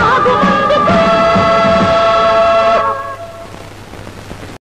చూపి సాగు